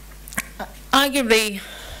 Arguably,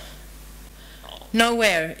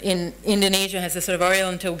 nowhere in Indonesia has the sort of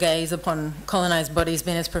oriental gaze upon colonised bodies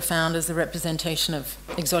been as profound as the representation of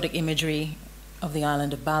exotic imagery of the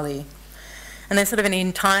island of Bali. And there's sort of an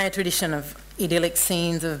entire tradition of idyllic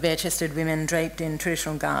scenes of bare-chested women draped in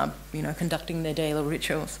traditional garb, conducting their daily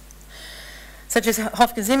rituals. Such as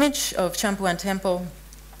Hofke's image of Champuan Temple,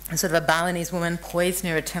 a sort of a Balinese woman poised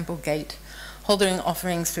near a temple gate, holding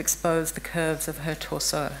offerings to expose the curves of her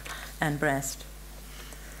torso and breast.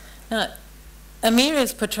 Now,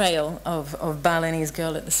 Emilie's portrayal of Balinese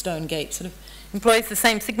girl at the stone gate sort of employs the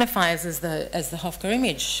same signifiers as the Hofke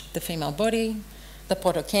image, the female body, the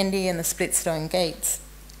potokendi, and the split stone gates.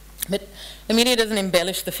 But Emilie doesn't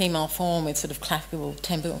embellish the female form with sort of classical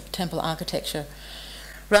temple architecture.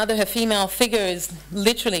 Rather, her female figure is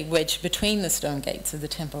literally wedged between the stone gates of the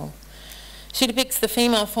temple. She depicts the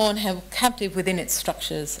female form held captive within its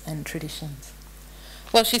structures and traditions.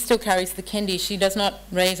 While she still carries the kendi, she does not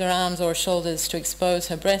raise her arms or shoulders to expose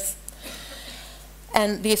her breasts,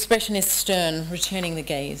 and the expression is stern, returning the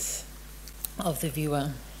gaze of the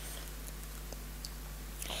viewer.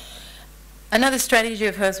 Another strategy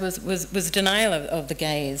of hers was denial of the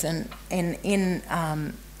gaze, and in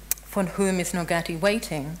For Whom is Nogati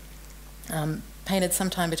Waiting, painted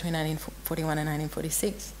sometime between 1941 and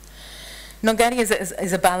 1946. Nogati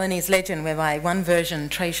is a Balinese legend whereby one version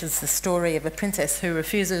traces the story of a princess who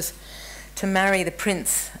refuses to marry the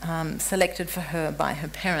prince selected for her by her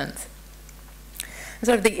parents.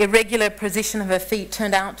 Sort of the irregular position of her feet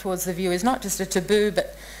turned out towards the view is not just a taboo,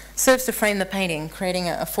 but serves to frame the painting, creating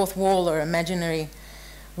a fourth wall or imaginary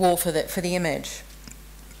wall for the image.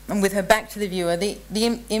 And with her back to the viewer, the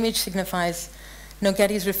image signifies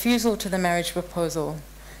Nogati's refusal to the marriage proposal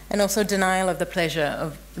and also denial of the pleasure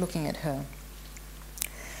of looking at her.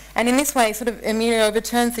 And in this way, sort of Emilie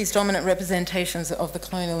overturns these dominant representations of the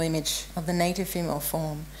colonial image of the native female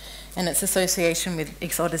form and its association with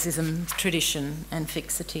exoticism, tradition, and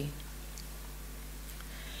fixity.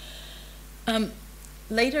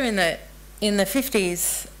 Later in the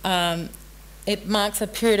 50s, it marks a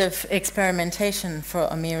period of experimentation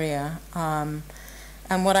for Emilie, and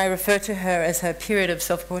what I refer to her as her period of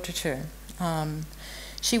self-portraiture.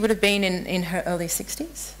 She would have been in her early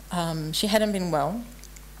 60s. She hadn't been well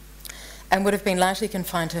and would have been largely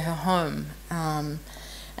confined to her home. And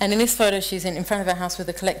in this photo, she's in front of her house with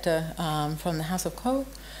a collector from the House of École,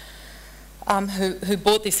 who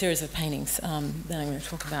bought this series of paintings that I'm going to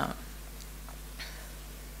talk about.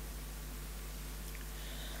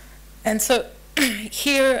 And so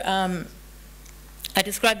here, I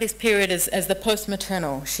describe this period as the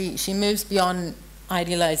post-maternal. She moves beyond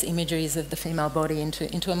idealized imageries of the female body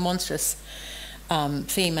into a monstrous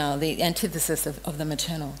female, the antithesis of the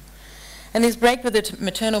maternal. And this break with the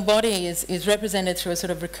maternal body is represented through a sort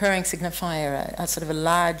of recurring signifier, a sort of a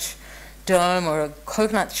large dome or a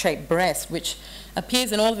coconut-shaped breast, which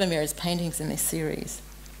appears in all of Emilie's paintings in this series.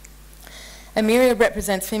 Emilie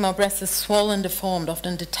represents female breasts as swollen, deformed,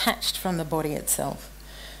 often detached from the body itself.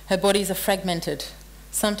 Her bodies are fragmented,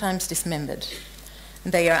 sometimes dismembered.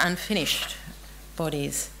 They are unfinished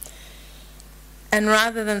bodies. And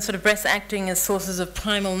rather than sort of breasts acting as sources of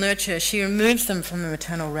primal nurture, she removes them from the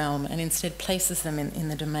maternal realm and instead places them in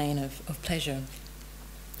the domain of pleasure.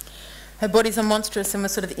 Her bodies are monstrous and were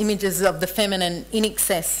sort of images of the feminine in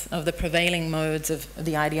excess of the prevailing modes of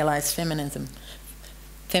the idealized feminine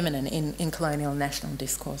in colonial national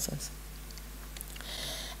discourses.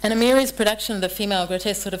 And Emilie's production of the female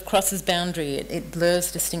grotesque sort of crosses boundary. It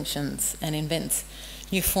blurs distinctions and invents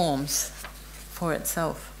new forms for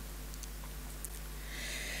itself.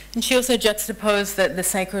 And she also juxtaposed the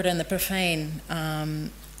sacred and the profane.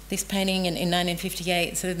 This painting in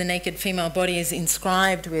 1958, so the naked female body is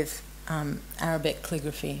inscribed with Arabic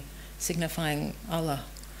calligraphy, signifying Allah,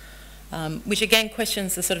 which again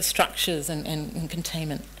questions the sort of structures and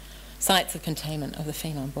containment, sites of containment of the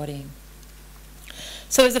female body.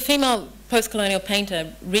 So as a female post-colonial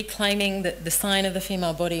painter, reclaiming the sign of the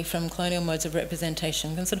female body from colonial modes of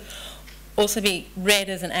representation can sort of also be read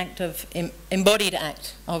as an act of, embodied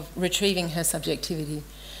act of retrieving her subjectivity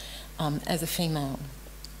as a female.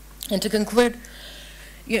 And to conclude,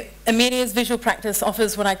 Emilie's visual practice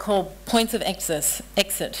offers what I call points of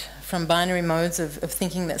exit from binary modes of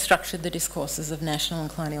thinking that structured the discourses of national and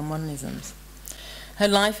colonial modernisms. Her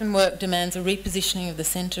life and work demands a repositioning of the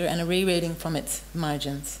centre and a rereading from its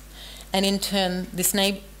margins. And in turn, this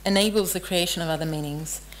enables the creation of other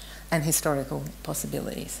meanings and historical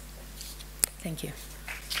possibilities. Thank you.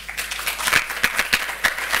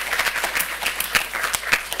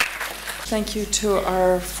 Thank you to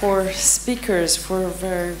our four speakers for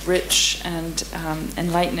very rich and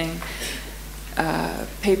enlightening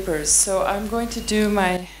papers. So I'm going to do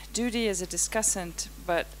my duty as a discussant,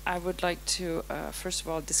 but I would like to, first of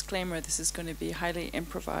all, disclaimer, this is going to be highly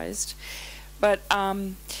improvised. But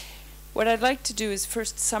what I'd like to do is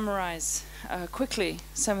first summarize quickly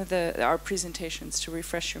some of our presentations to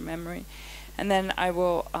refresh your memory. And then I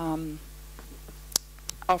will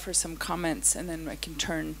offer some comments, and then I can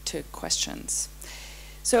turn to questions.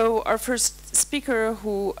 So our first speaker,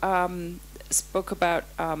 who spoke about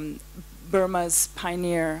Burma's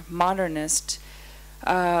pioneer modernist,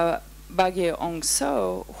 Bagyi Aung,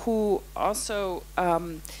 who also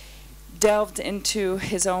delved into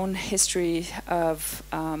his own history of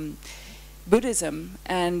Buddhism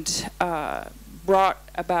and brought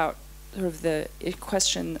about sort of the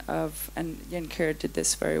question of, and Yen-Kira did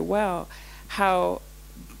this very well, how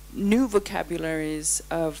new vocabularies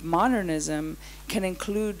of modernism can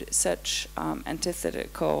include such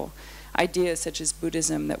antithetical ideas such as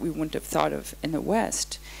Buddhism that we wouldn't have thought of in the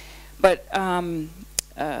West. But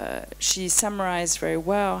she summarized very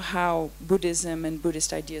well how Buddhism and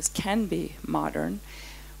Buddhist ideas can be modern,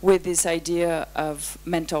 with this idea of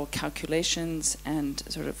mental calculations and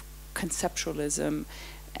sort of conceptualism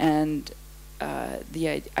and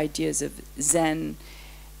the ideas of Zen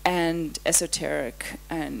and esoteric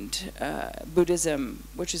and Buddhism,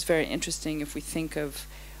 which is very interesting if we think of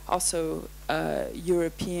also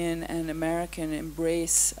European and American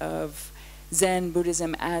embrace of Zen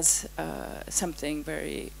Buddhism as something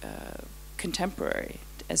very contemporary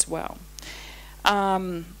as well.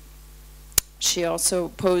 She also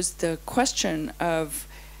posed the question of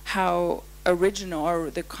how original, or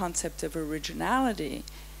the concept of originality,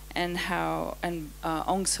 and how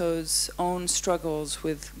Aung So's own struggles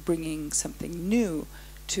with bringing something new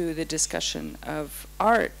to the discussion of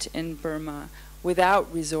art in Burma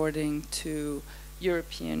without resorting to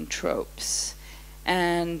European tropes.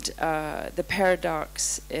 And the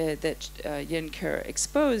paradox that Yin Kerr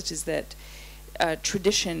exposed is that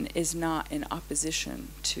tradition is not in opposition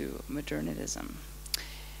to modernism.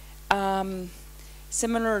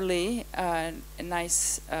 Similarly, a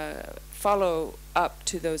nice follow-up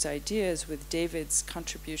to those ideas with David's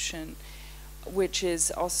contribution, which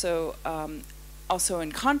is also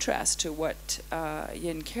in contrast to what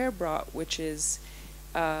Yin Kerr brought, which is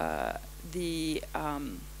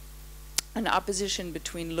an opposition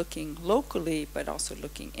between looking locally but also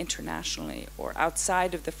looking internationally or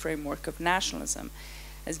outside of the framework of nationalism.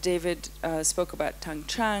 As David spoke about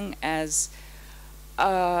Chang as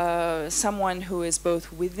someone who is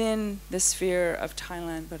both within the sphere of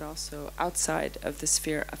Thailand but also outside of the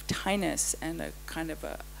sphere of Thainess, and a kind of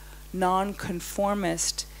a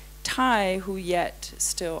non-conformist Thai who yet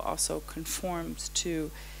still also conforms to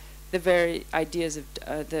the very ideas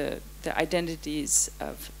of the identities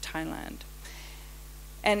of Thailand.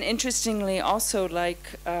 And interestingly, also,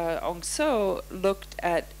 like Aung looked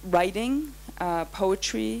at writing,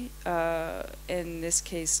 poetry, in this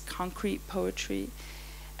case concrete poetry,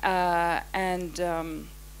 and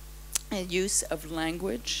use of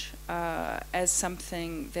language as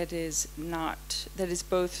something that is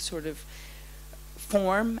both sort of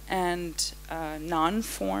form and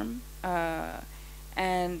non-form.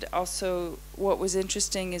 And also what was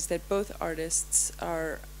interesting is that both artists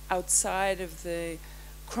are outside of the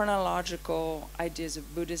chronological ideas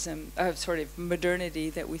of Buddhism, sort of modernity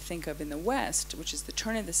that we think of in the West, which is the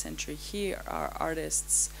turn of the century. Here are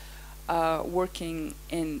artists working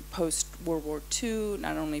in post-World War II,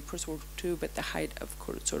 not only post-World War II, but the height of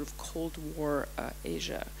sort of Cold War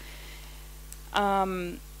Asia.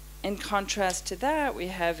 In contrast to that, we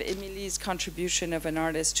have Emilie's contribution of an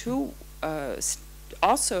artist who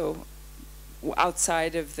also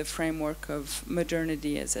outside of the framework of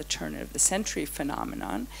modernity as a turn of the century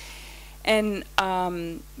phenomenon, and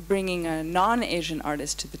bringing a non-Asian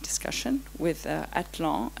artist to the discussion with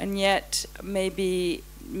Atlan, and yet maybe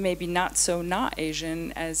not so not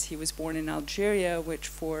Asian, as he was born in Algeria, which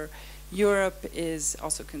for Europe is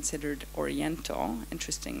also considered Oriental,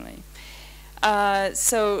 interestingly.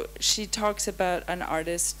 So she talks about an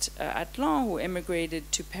artist, Atlan, who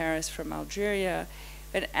immigrated to Paris from Algeria,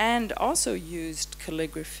 and also used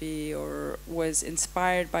calligraphy or was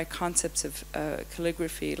inspired by concepts of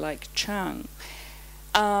calligraphy like Chang,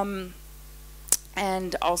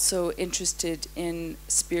 and also interested in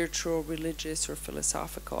spiritual, religious, or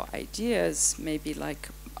philosophical ideas, maybe like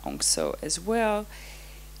Aung as well.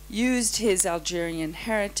 Used his Algerian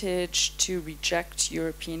heritage to reject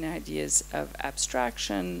European ideas of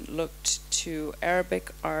abstraction, looked to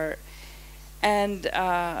Arabic art, and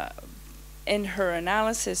in her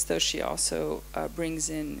analysis, though, she also brings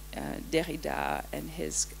in Derrida and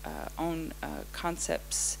his own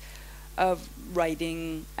concepts of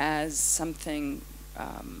writing as something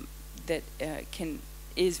that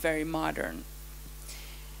is very modern.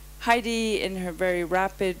 Heidi, in her very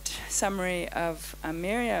rapid summary of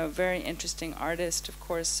Miria, a very interesting artist, of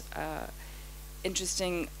course,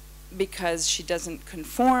 interesting because she doesn't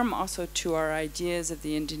conform also to our ideas of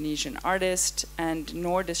the Indonesian artist, and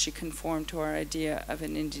nor does she conform to our idea of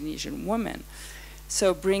an Indonesian woman.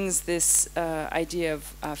 So brings this idea of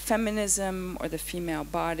feminism or the female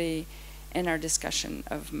body in our discussion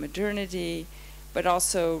of modernity, but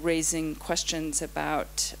also raising questions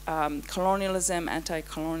about colonialism,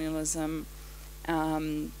 anti-colonialism,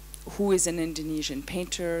 who is an Indonesian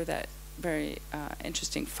painter, that very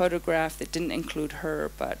interesting photograph that didn't include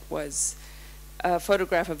her, but was a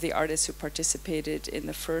photograph of the artist who participated in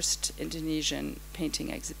the first Indonesian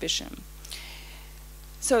painting exhibition.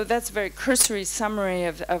 So that's a very cursory summary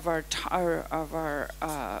of our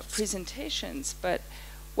presentations, but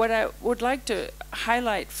what I would like to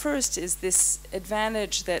highlight first is this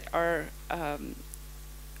advantage that our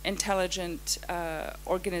intelligent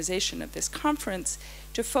organization of this conference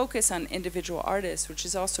to focus on individual artists, which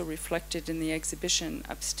is also reflected in the exhibition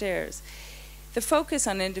upstairs. The focus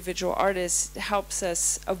on individual artists helps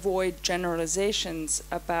us avoid generalizations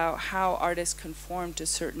about how artists conform to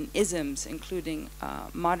certain isms, including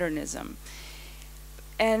modernism,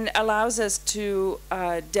 and allows us to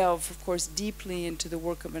delve, of course, deeply into the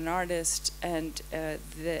work of an artist and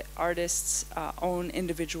the artist's own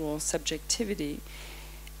individual subjectivity.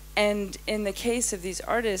 And in the case of these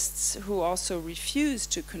artists who also refuse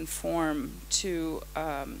to conform to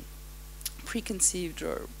preconceived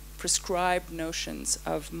or prescribed notions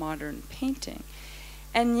of modern painting,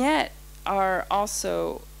 and yet are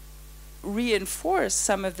also reinforce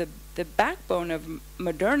some of the backbone of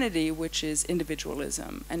modernity, which is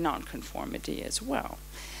individualism and nonconformity as well.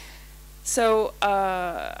 So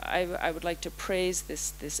I would like to praise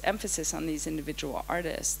this emphasis on these individual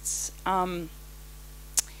artists.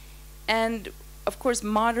 And of course,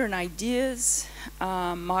 modern ideas,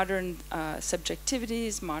 modern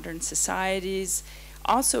subjectivities, modern societies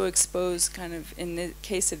also expose kind of, in the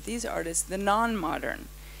case of these artists, the non-modern,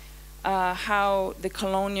 how the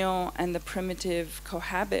colonial and the primitive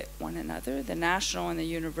cohabit one another, the national and the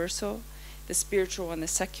universal, the spiritual and the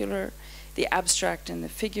secular, the abstract and the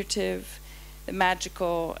figurative, the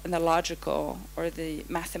magical and the logical, or the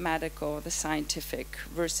mathematical, the scientific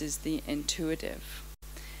versus the intuitive.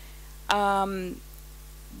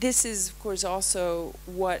 This is, of course, also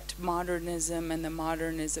what modernism and the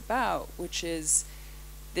modern is about, which is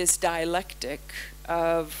this dialectic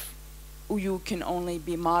of you can only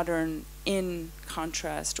be modern in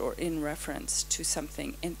contrast or in reference to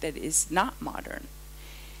something that is not modern.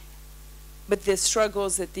 But the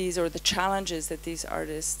struggles that these, or the challenges that these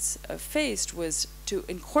artists faced, was to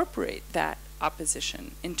incorporate that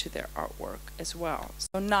opposition into their artwork as well.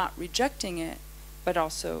 So not rejecting it, but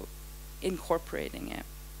also incorporating it.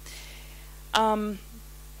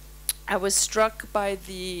 I was struck by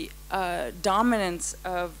the dominance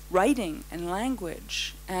of writing and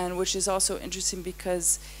language, and which is also interesting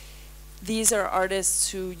because these are artists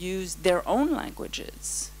who use their own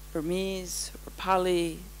languages, Burmese, or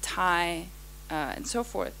Pali, Thai, and so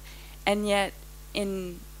forth, and yet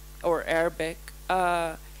or Arabic,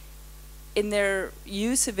 in their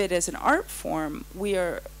use of it as an art form,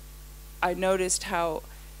 I noticed how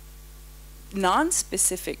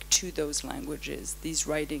non-specific to those languages these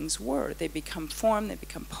writings were. They become form, they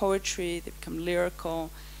become poetry, they become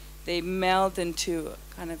lyrical, they meld into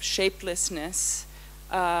kind of shapelessness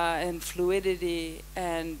and fluidity,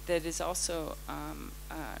 and that is also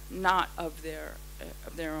not of their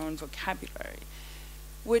own vocabulary,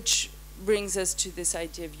 which brings us to this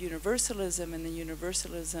idea of universalism and the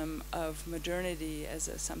universalism of modernity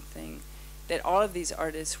as something that all of these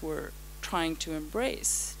artists were trying to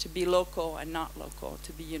embrace, to be local and not local,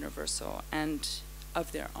 to be universal and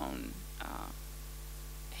of their own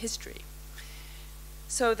history.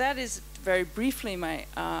 So that is very briefly my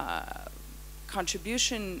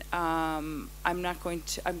contribution. I'm going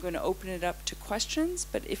to open it up to questions,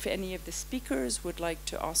 but if any of the speakers would like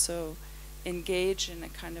to also engage in a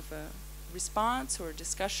kind of a response or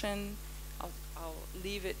discussion, I'll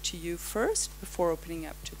leave it to you first before opening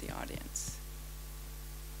up to the audience.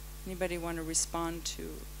 Anybody want to respond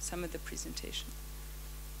to some of the presentation?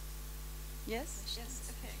 Yes?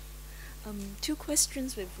 Yes, okay. Two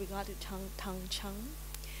questions with regard to Chang.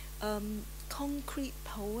 Concrete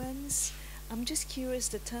poems. I'm just curious,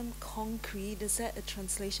 the term concrete, is that a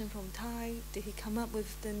translation from Thai? Did he come up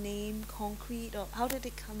with the name concrete, or how did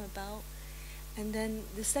it come about? And then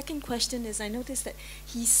the second question is, I noticed that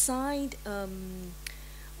he signed,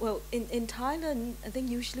 well, in Thailand, I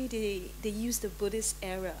think usually they use the Buddhist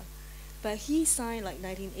era, but he signed like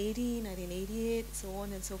 1980, 1988, so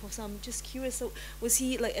on and so forth. So I'm just curious, so was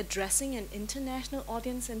he like addressing an international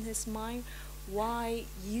audience in his mind? Why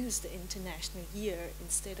use the international year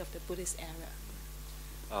instead of the Buddhist era?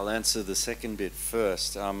 I'll answer the second bit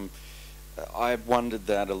first. I've wondered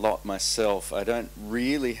that a lot myself. I don't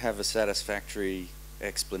really have a satisfactory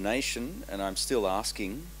explanation, and I'm still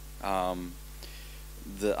asking.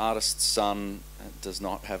 The artist's son does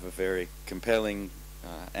not have a very compelling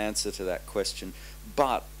answer to that question,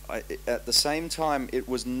 but at the same time, it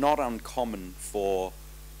was not uncommon for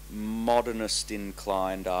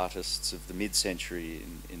modernist-inclined artists of the mid-century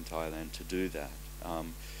in Thailand to do that.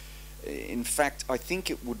 In fact, I think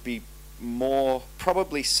it would be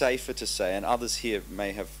probably safer to say, and others here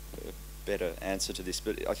may have a better answer to this,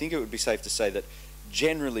 but I think it would be safe to say that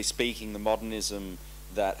generally speaking, the modernism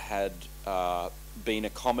that had been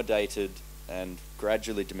accommodated and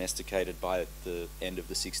gradually domesticated by the end of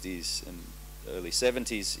the 60s and early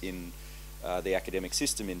 70s in the academic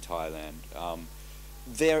system in Thailand,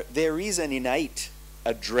 there is an innate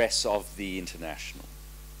address of the international,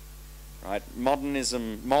 right?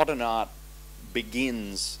 Modern art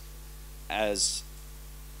begins as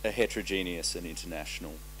a heterogeneous and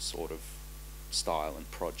international sort of style and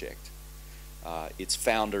project. Its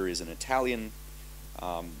founder is an Italian.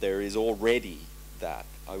 There is already that.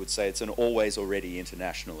 I would say it's an always already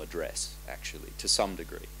international address, actually, to some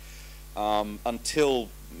degree. Until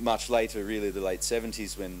much later, really the late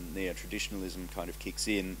 70s, when neo-traditionalism kind of kicks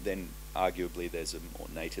in, then arguably there's a more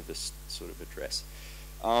nativist sort of address.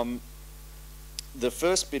 The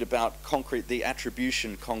first bit about the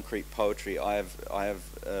attribution concrete poetry, I have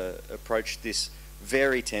approached this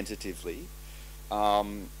very tentatively.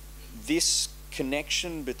 This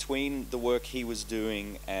connection between the work he was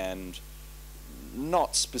doing and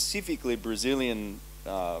not specifically Brazilian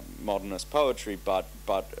modernist poetry, but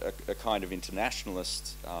a kind of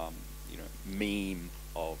internationalist, meme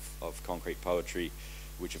of concrete poetry,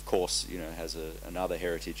 which of course has another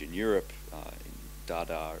heritage in Europe, in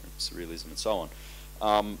Dada, and Surrealism, and so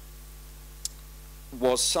on,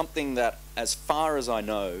 was something that, as far as I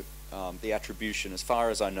know, the attribution, as far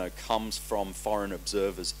as I know, comes from foreign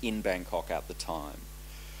observers in Bangkok at the time.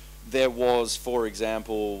 There was, for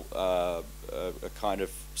example, a kind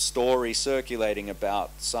of story circulating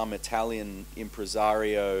about some Italian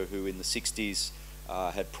impresario who in the 60s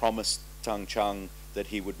had promised Chang that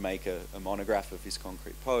he would make a monograph of his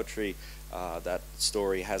concrete poetry. That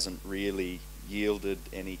story hasn't really yielded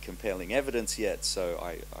any compelling evidence yet, so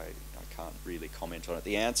I can't really comment on it.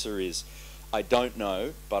 The answer is, I don't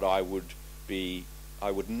know, but I would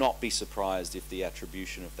not be surprised if the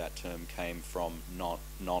attribution of that term came from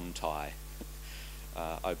non-Thai.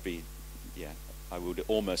 I would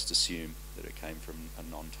almost assume that it came from a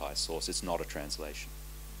non-Thai source. It's not a translation.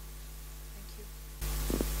 Thank you.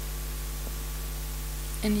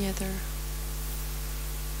 Any other?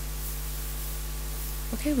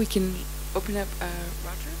 Okay, we can open up.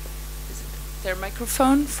 Roger, is there a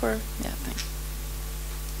microphone for? Yeah, thanks.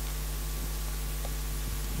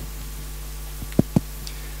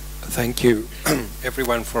 Thank you,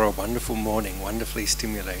 everyone, for a wonderful morning, wonderfully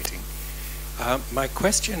stimulating. My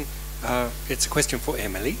question, it's a question for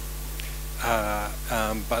Emilie,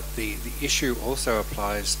 but the issue also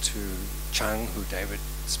applies to Chang, who David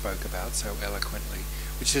spoke about so eloquently,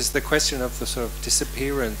 which is the question of the sort of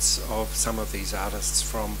disappearance of some of these artists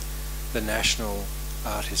from the national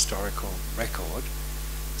art historical record.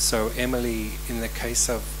 So Emilie, in the case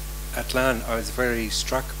of Atlan, I was very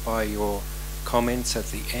struck by your comments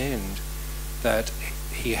at the end that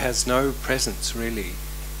he has no presence really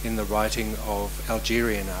in the writing of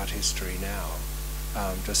Algerian art history now,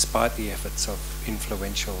 despite the efforts of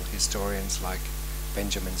influential historians like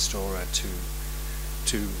Benjamin Storer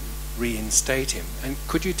to reinstate him. And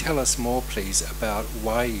could you tell us more, please, about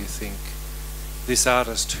why you think this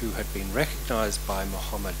artist, who had been recognized by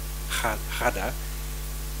Mohammed Hada,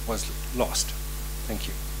 was lost? Thank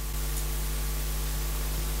you.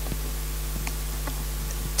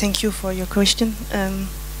 Thank you for your question.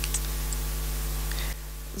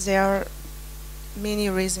 There are many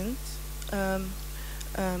reasons.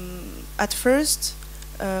 At first,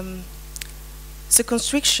 the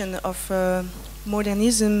construction of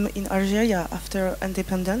modernism in Algeria after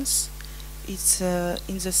independence, it's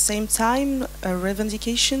in the same time a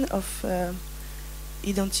revendication of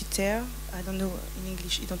identitaire, I don't know in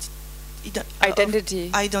English,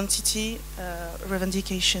 identity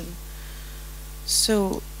revendication.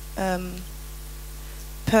 So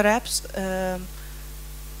perhaps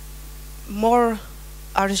more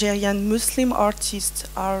Algerian Muslim artists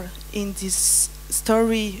are in this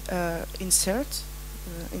story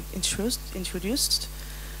introduced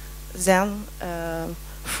than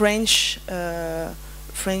French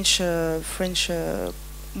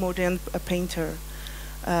modern painter.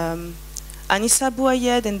 Anissa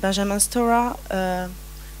Bouayed and Benjamin Storer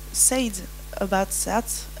said about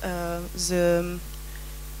that the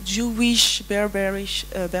Jewish Berber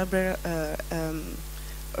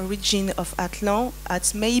origin of Atlan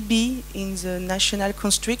as maybe in the national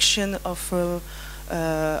construction of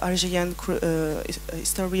Algerian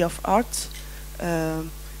history of art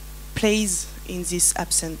plays in this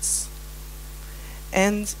absence.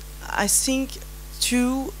 And I think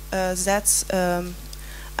too that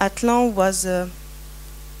Atlan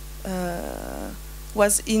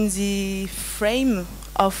was in the frame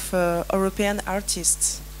of European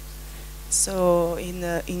artists. So in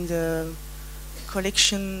the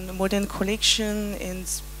collection, modern collection, and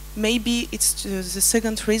maybe it's the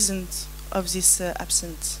second reason of this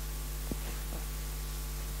absence.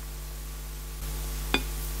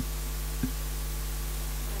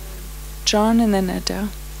 John and then Adele.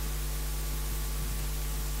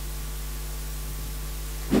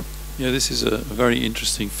 Yeah, this is a very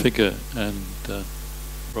interesting figure, and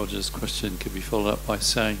Roger's question could be followed up by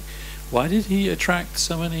saying, why did he attract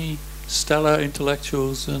so many stellar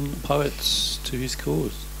intellectuals and poets to his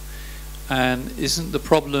cause? And isn't the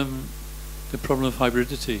problem of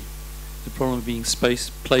hybridity, the problem of being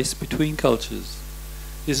placed between cultures?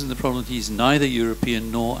 Isn't the problem that he's neither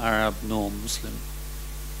European nor Arab nor Muslim?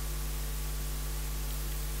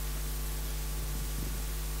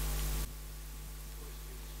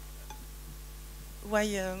 Why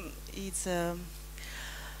it's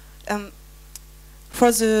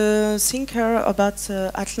for the thinker about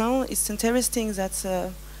Atlan, it's interesting that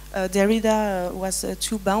Derrida was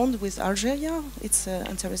too bound with Algeria. It's an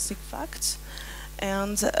interesting fact.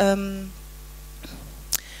 And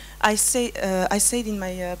I said in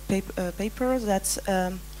my paper that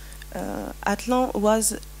Atlan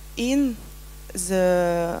was in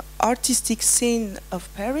the artistic scene of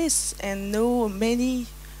Paris and know many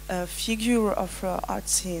figures of art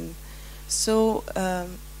scene. So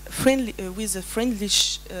friendly with the friendly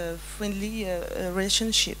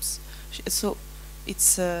relationships. So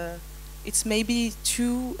it's maybe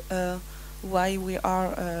too why we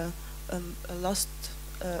are lost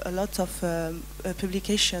a lot of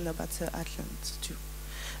publication about Atlan too.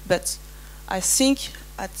 But I think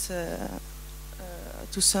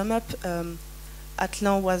to sum up,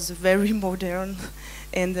 Atlan was very modern,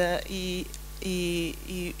 and he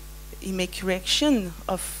make correction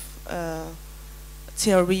of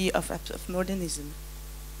theory of modernism.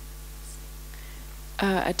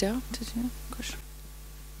 Adele, did you have a question?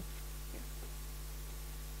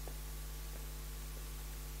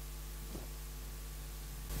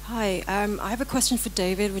 Hi, I have a question for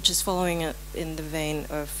David, which is following up in the vein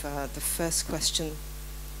of the first question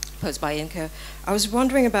posed by Inka. I was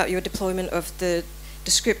wondering about your deployment of the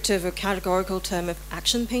descriptive or categorical term of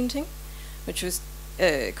action painting, which was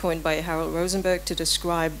coined by Harold Rosenberg to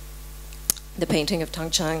describe the painting of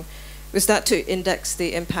Chang. Was that to index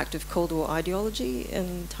the impact of Cold War ideology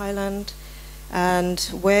in Thailand? And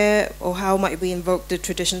where or how might we invoke the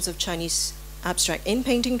traditions of Chinese abstract in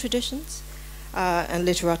painting traditions and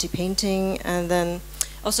literati painting? And then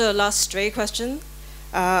also a last stray question.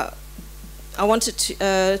 I wanted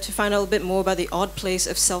to find out a little bit more about the odd place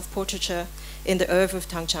of self-portraiture in the oeuvre of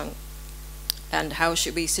Chang, and how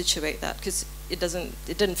should we situate that, because it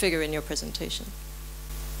didn't figure in your presentation.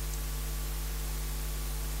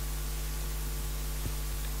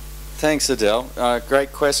 Thanks, Adele.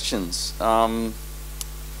 Great questions.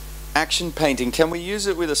 Action painting, can we use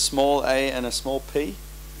it with a small a and a small p?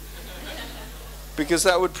 Because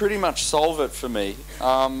that would pretty much solve it for me.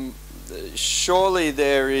 Surely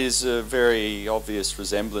there is a very obvious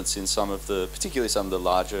resemblance in some of the, particularly some of the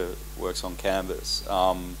larger works on canvas.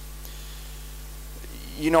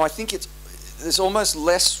 You know, I think there's almost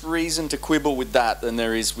less reason to quibble with that than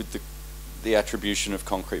there is with the attribution of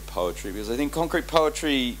concrete poetry, because I think concrete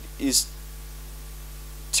poetry is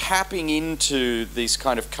tapping into these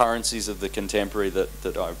kind of currencies of the contemporary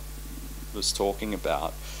that I was talking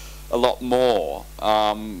about a lot more,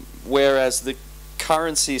 whereas the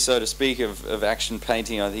currency, so to speak, of action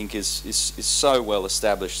painting, I think is so well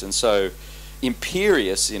established and so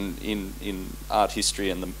imperious in art history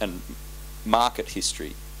and market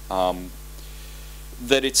history,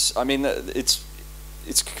 that it's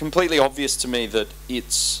completely obvious to me that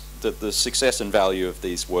the success and value of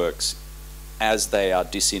these works as they are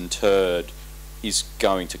disinterred is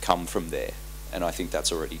going to come from there, and I think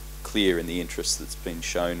that's already clear in the interest that's been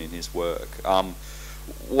shown in his work.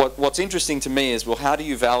 What's interesting to me is, well, how do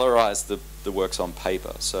you valorize the works on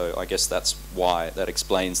paper? So I guess that's why that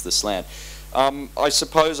explains the slant. I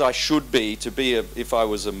suppose I should be, if I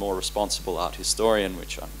was a more responsible art historian,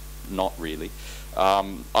 which I'm not really,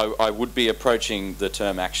 I would be approaching the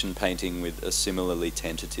term action painting with a similarly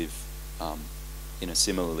tentative, in a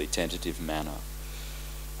similarly tentative manner.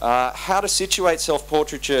 How to situate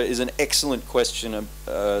self-portraiture is an excellent question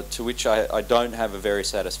to which I don't have a very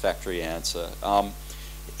satisfactory answer.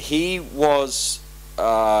 He was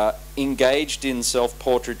engaged in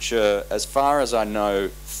self-portraiture, as far as I know,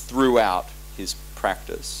 throughout his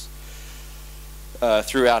practice,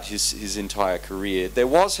 throughout his entire career. There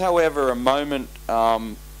was, however, a moment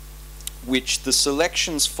which the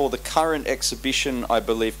selections for the current exhibition, I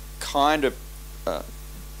believe, kind of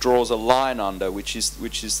draws a line under, which is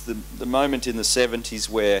the moment in the 70s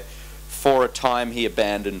where, for a time, he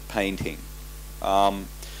abandoned painting.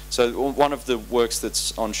 So one of the works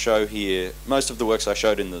that's on show here, most of the works I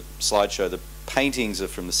showed in the slideshow, the paintings are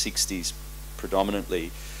from the 60s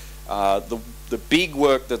predominantly. The big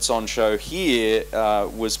work that's on show here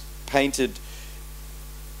was painted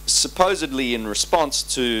supposedly in response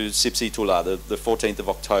to Sipsi Tula, the 14th of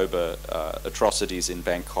October atrocities in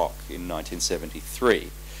Bangkok in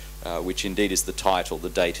 1973, which indeed is the title, the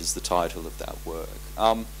date is the title of that work.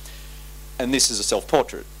 And this is a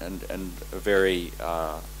self-portrait, and a very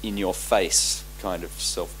in-your-face kind of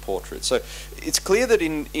self-portrait. So it's clear that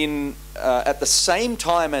at the same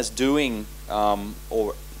time as doing,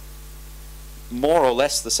 or more or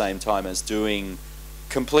less the same time as doing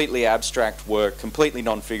completely abstract work, completely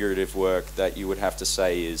non-figurative work that you would have to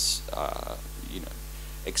say is,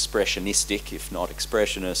 expressionistic, if not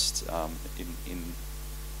expressionist, in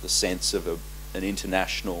the sense of an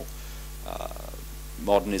international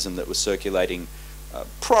modernism that was circulating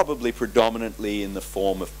probably predominantly in the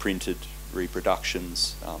form of printed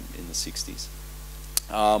reproductions in the 60s.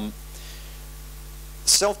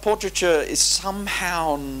 Self-portraiture is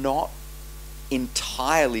somehow not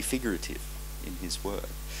entirely figurative in his work.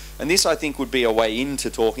 And this, I think, would be a way into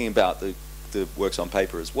talking about the works on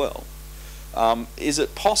paper as well. Is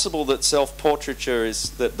it possible that self-portraiture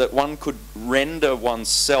is that one could render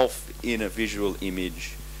oneself in a visual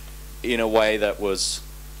image in a way that was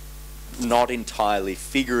not entirely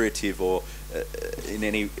figurative, or in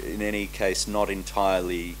any case not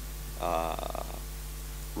entirely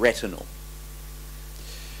retinal?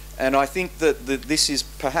 And I think that this is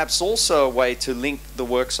perhaps also a way to link the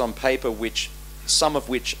works on paper, some of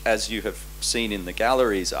which, as you have seen in the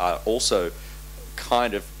galleries, are also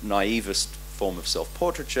kind of naivest form of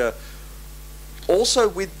self-portraiture, also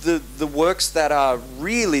with the works that are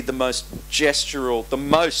really the most gestural, the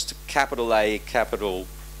most capital A, capital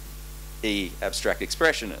E abstract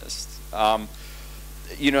expressionist,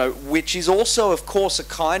 which is also, of course, a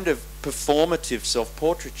kind of performative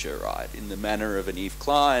self-portraiture, right, in the manner of an Yves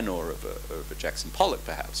Klein or of a Jackson Pollock,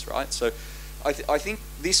 perhaps, right? So I think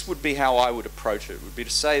this would be how I would approach it, would be to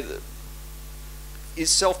say that is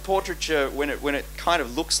self-portraiture, when it kind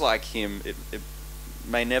of looks like him, it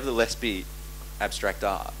may nevertheless be abstract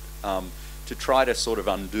art, to try to sort of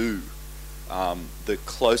undo the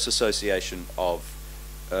close association of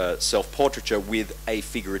self-portraiture with a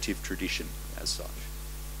figurative tradition as such.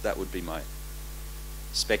 That would be my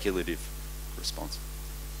speculative response.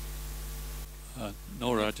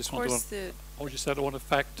 Nora, I just want to add one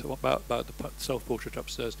fact about the self-portrait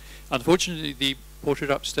upstairs. Unfortunately, the portrait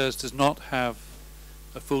upstairs does not have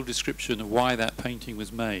a full description of why that painting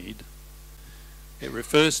was made. It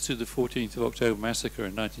refers to the 14th of October massacre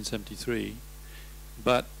in 1973,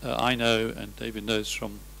 but I know, and David knows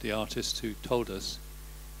from the artist who told us,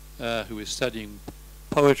 who was studying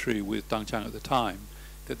poetry with Chang at the time,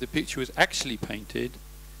 that the picture was actually painted,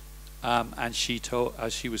 and as she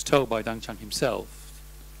was told by Chang himself,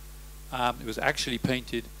 it was actually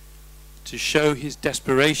painted to show his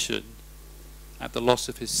desperation at the loss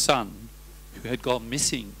of his son, who had gone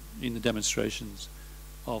missing in the demonstrations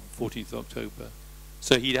of 14th of October.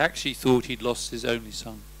 So he'd actually thought he'd lost his only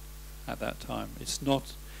son at that time. It's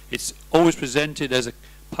always presented as a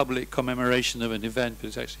public commemoration of an event, but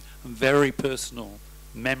it's actually a very personal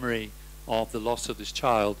memory of the loss of this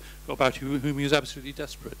child, about whom he was absolutely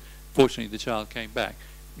desperate. Fortunately, the child came back,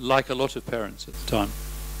 like a lot of parents at the time.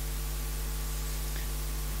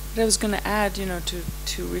 What I was going to add,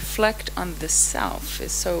 to reflect on the self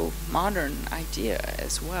is so modern idea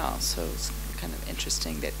as well. So it's kind of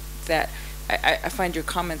interesting that I find your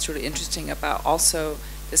comments really interesting about also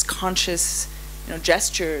this conscious,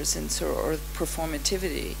 gestures and or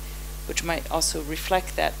performativity, which might also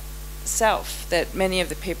reflect that self. That many of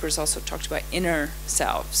the papers also talked about inner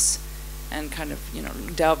selves, and kind of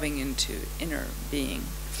delving into inner being.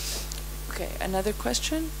 Okay, another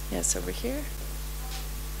question? Yes, over here.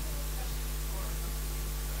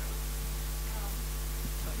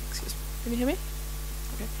 Can you hear me?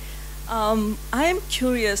 Okay. I am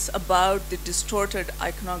curious about the distorted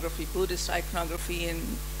iconography, Buddhist iconography,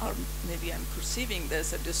 or maybe I'm perceiving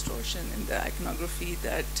there's a distortion in the iconography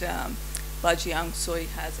that Bagyi Aung Soy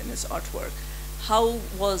has in his artwork. How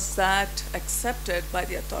was that accepted by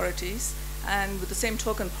the authorities? And with the same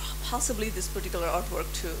token, possibly this particular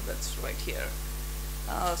artwork too, that's right here.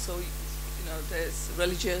 So, there's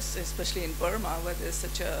religious, especially in Burma, where there's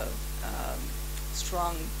such a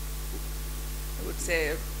strong, I would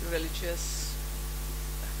say, religious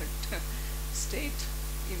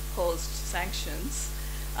state-imposed sanctions.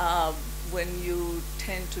 When you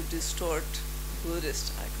tend to distort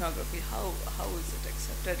Buddhist iconography, how is it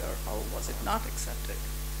accepted, or how was it not accepted?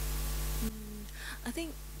 I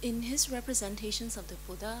think in his representations of the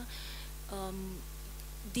Buddha,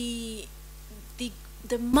 the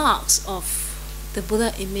marks of the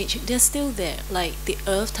Buddha image, they're still there, like the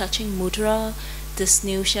earth-touching mudra, the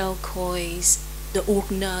snail shell coins, the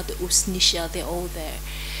urna, the usnisha, they're all there.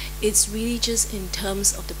 It's really just in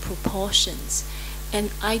terms of the proportions.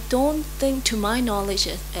 And I don't think, to my knowledge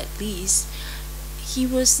at least, he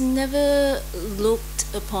was never looked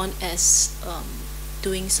upon as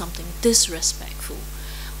doing something disrespectful.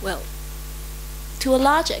 Well, to a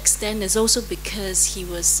large extent, it's also because he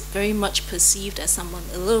was very much perceived as someone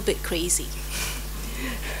a little bit crazy.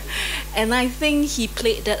 And I think he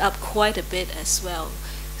played that up quite a bit as well,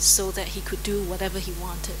 so that he could do whatever he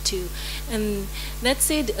wanted to. And let's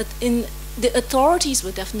say the authorities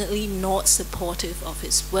were definitely not supportive of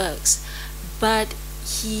his works, but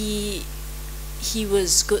he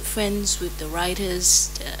was good friends with the writers,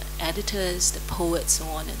 the editors, the poets, so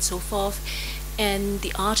on and so forth. and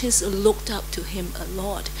the artists looked up to him a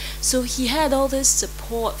lot. So he had all this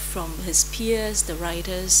support from his peers, the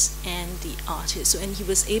writers, and the artists. And he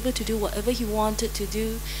was able to do whatever he wanted to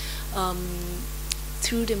do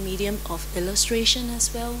through the medium of illustration as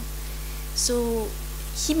well. So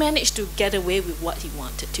he managed to get away with what he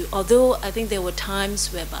wanted to, although I think there were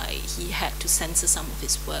times whereby he had to censor some of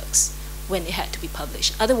his works when they had to be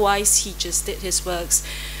published. Otherwise, he just did his works.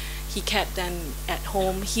 He kept them at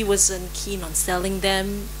home. He wasn't keen on selling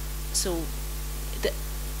them. So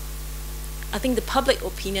I think the public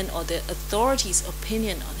opinion or the authorities'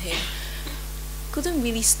 opinion on him couldn't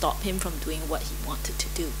really stop him from doing what he wanted to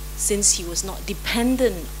do, since he was not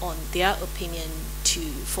dependent on their opinion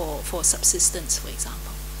for subsistence, for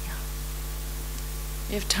example. Yeah.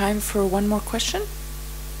 We have time for one more question.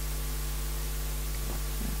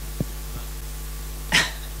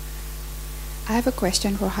 I have a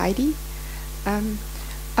question for Heidi.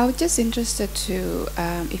 I was just interested to,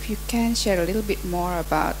 if you can share a little bit more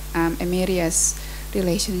about Emilia's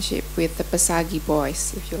relationship with the Bagyi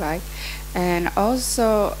boys, if you like. And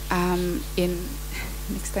also, in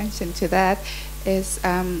extension to that, is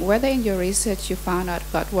whether in your research you found out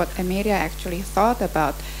about what Emilie actually thought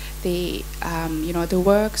about the, the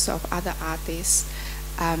works of other artists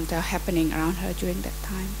that are happening around her during that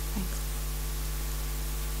time. Thanks.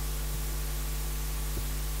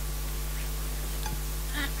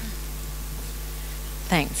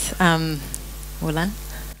 Thanks. Wulan?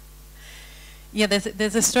 Yeah,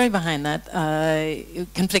 there's a story behind that,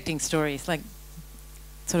 conflicting stories, like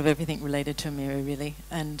sort of everything related to Emilie, really.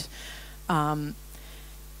 And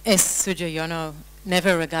S. Sujoyono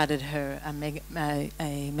never regarded her a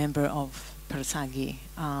member of Bagyi,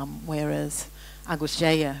 whereas Agus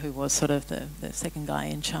Jaya, who was sort of the second guy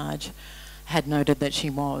in charge, had noted that she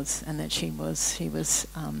was, and that she was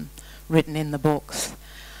written in the books.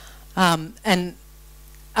 And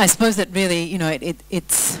I suppose that really,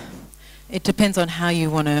 it depends on how you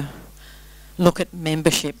want to look at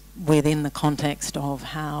membership within the context of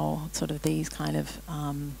how sort of these kind of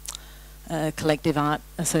collective art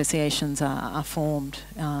associations are formed,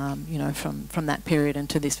 from that period and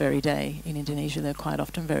to this very day. In Indonesia, they're quite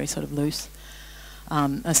often very sort of loose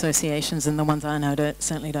associations, and the ones I know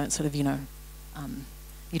certainly don't sort of, you don't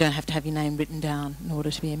have to have your name written down in order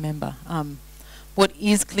to be a member. What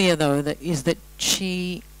is clear, though, is that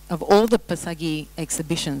she, of all the Bagyi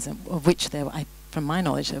exhibitions, of which there were, from my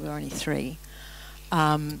knowledge, there were only 3,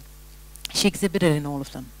 she exhibited in all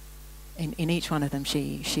of them. In each one of them,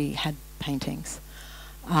 she had paintings,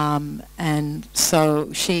 and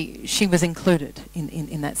so she was included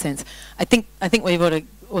in that sense. I think what you've got to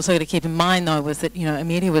also to keep in mind, though, was that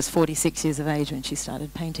Emilie was 46 years of age when she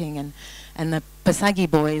started painting, and the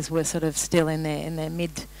Bagyi boys were sort of still in their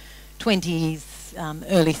mid-20s.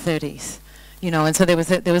 Early 30s, and so there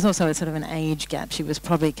was also a sort of an age gap. She was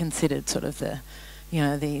probably considered sort of the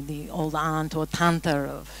old aunt or tanta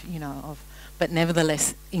of, but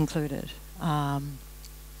nevertheless included.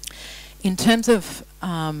 In terms of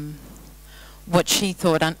what she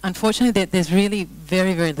thought, unfortunately, there's really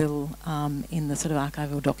very, very little in the sort of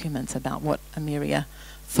archival documents about what Emilie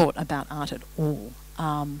thought about art at all.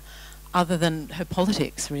 Other than her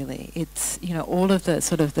politics, really. It's, all of the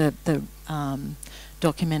sort of the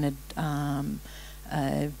documented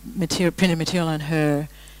printed material on her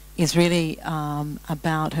is really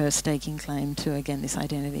about her staking claim to, again, this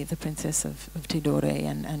identity of the Princess of Tidore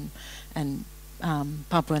and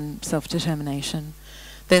Papuan self-determination.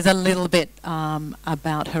 There's a little bit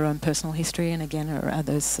about her own personal history, and again, her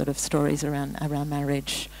other sort of stories around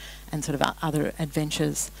marriage and sort of other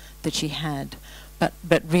adventures that she had.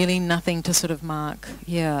 But really nothing to sort of mark,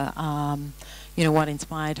 what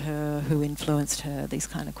inspired her, who influenced her, these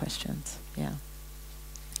kind of questions, yeah.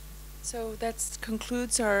 So that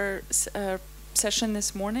concludes our session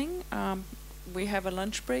this morning. We have a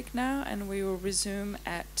lunch break now, and we will resume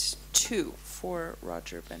at 2 for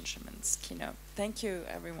Roger Benjamin's keynote. Thank you,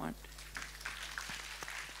 everyone.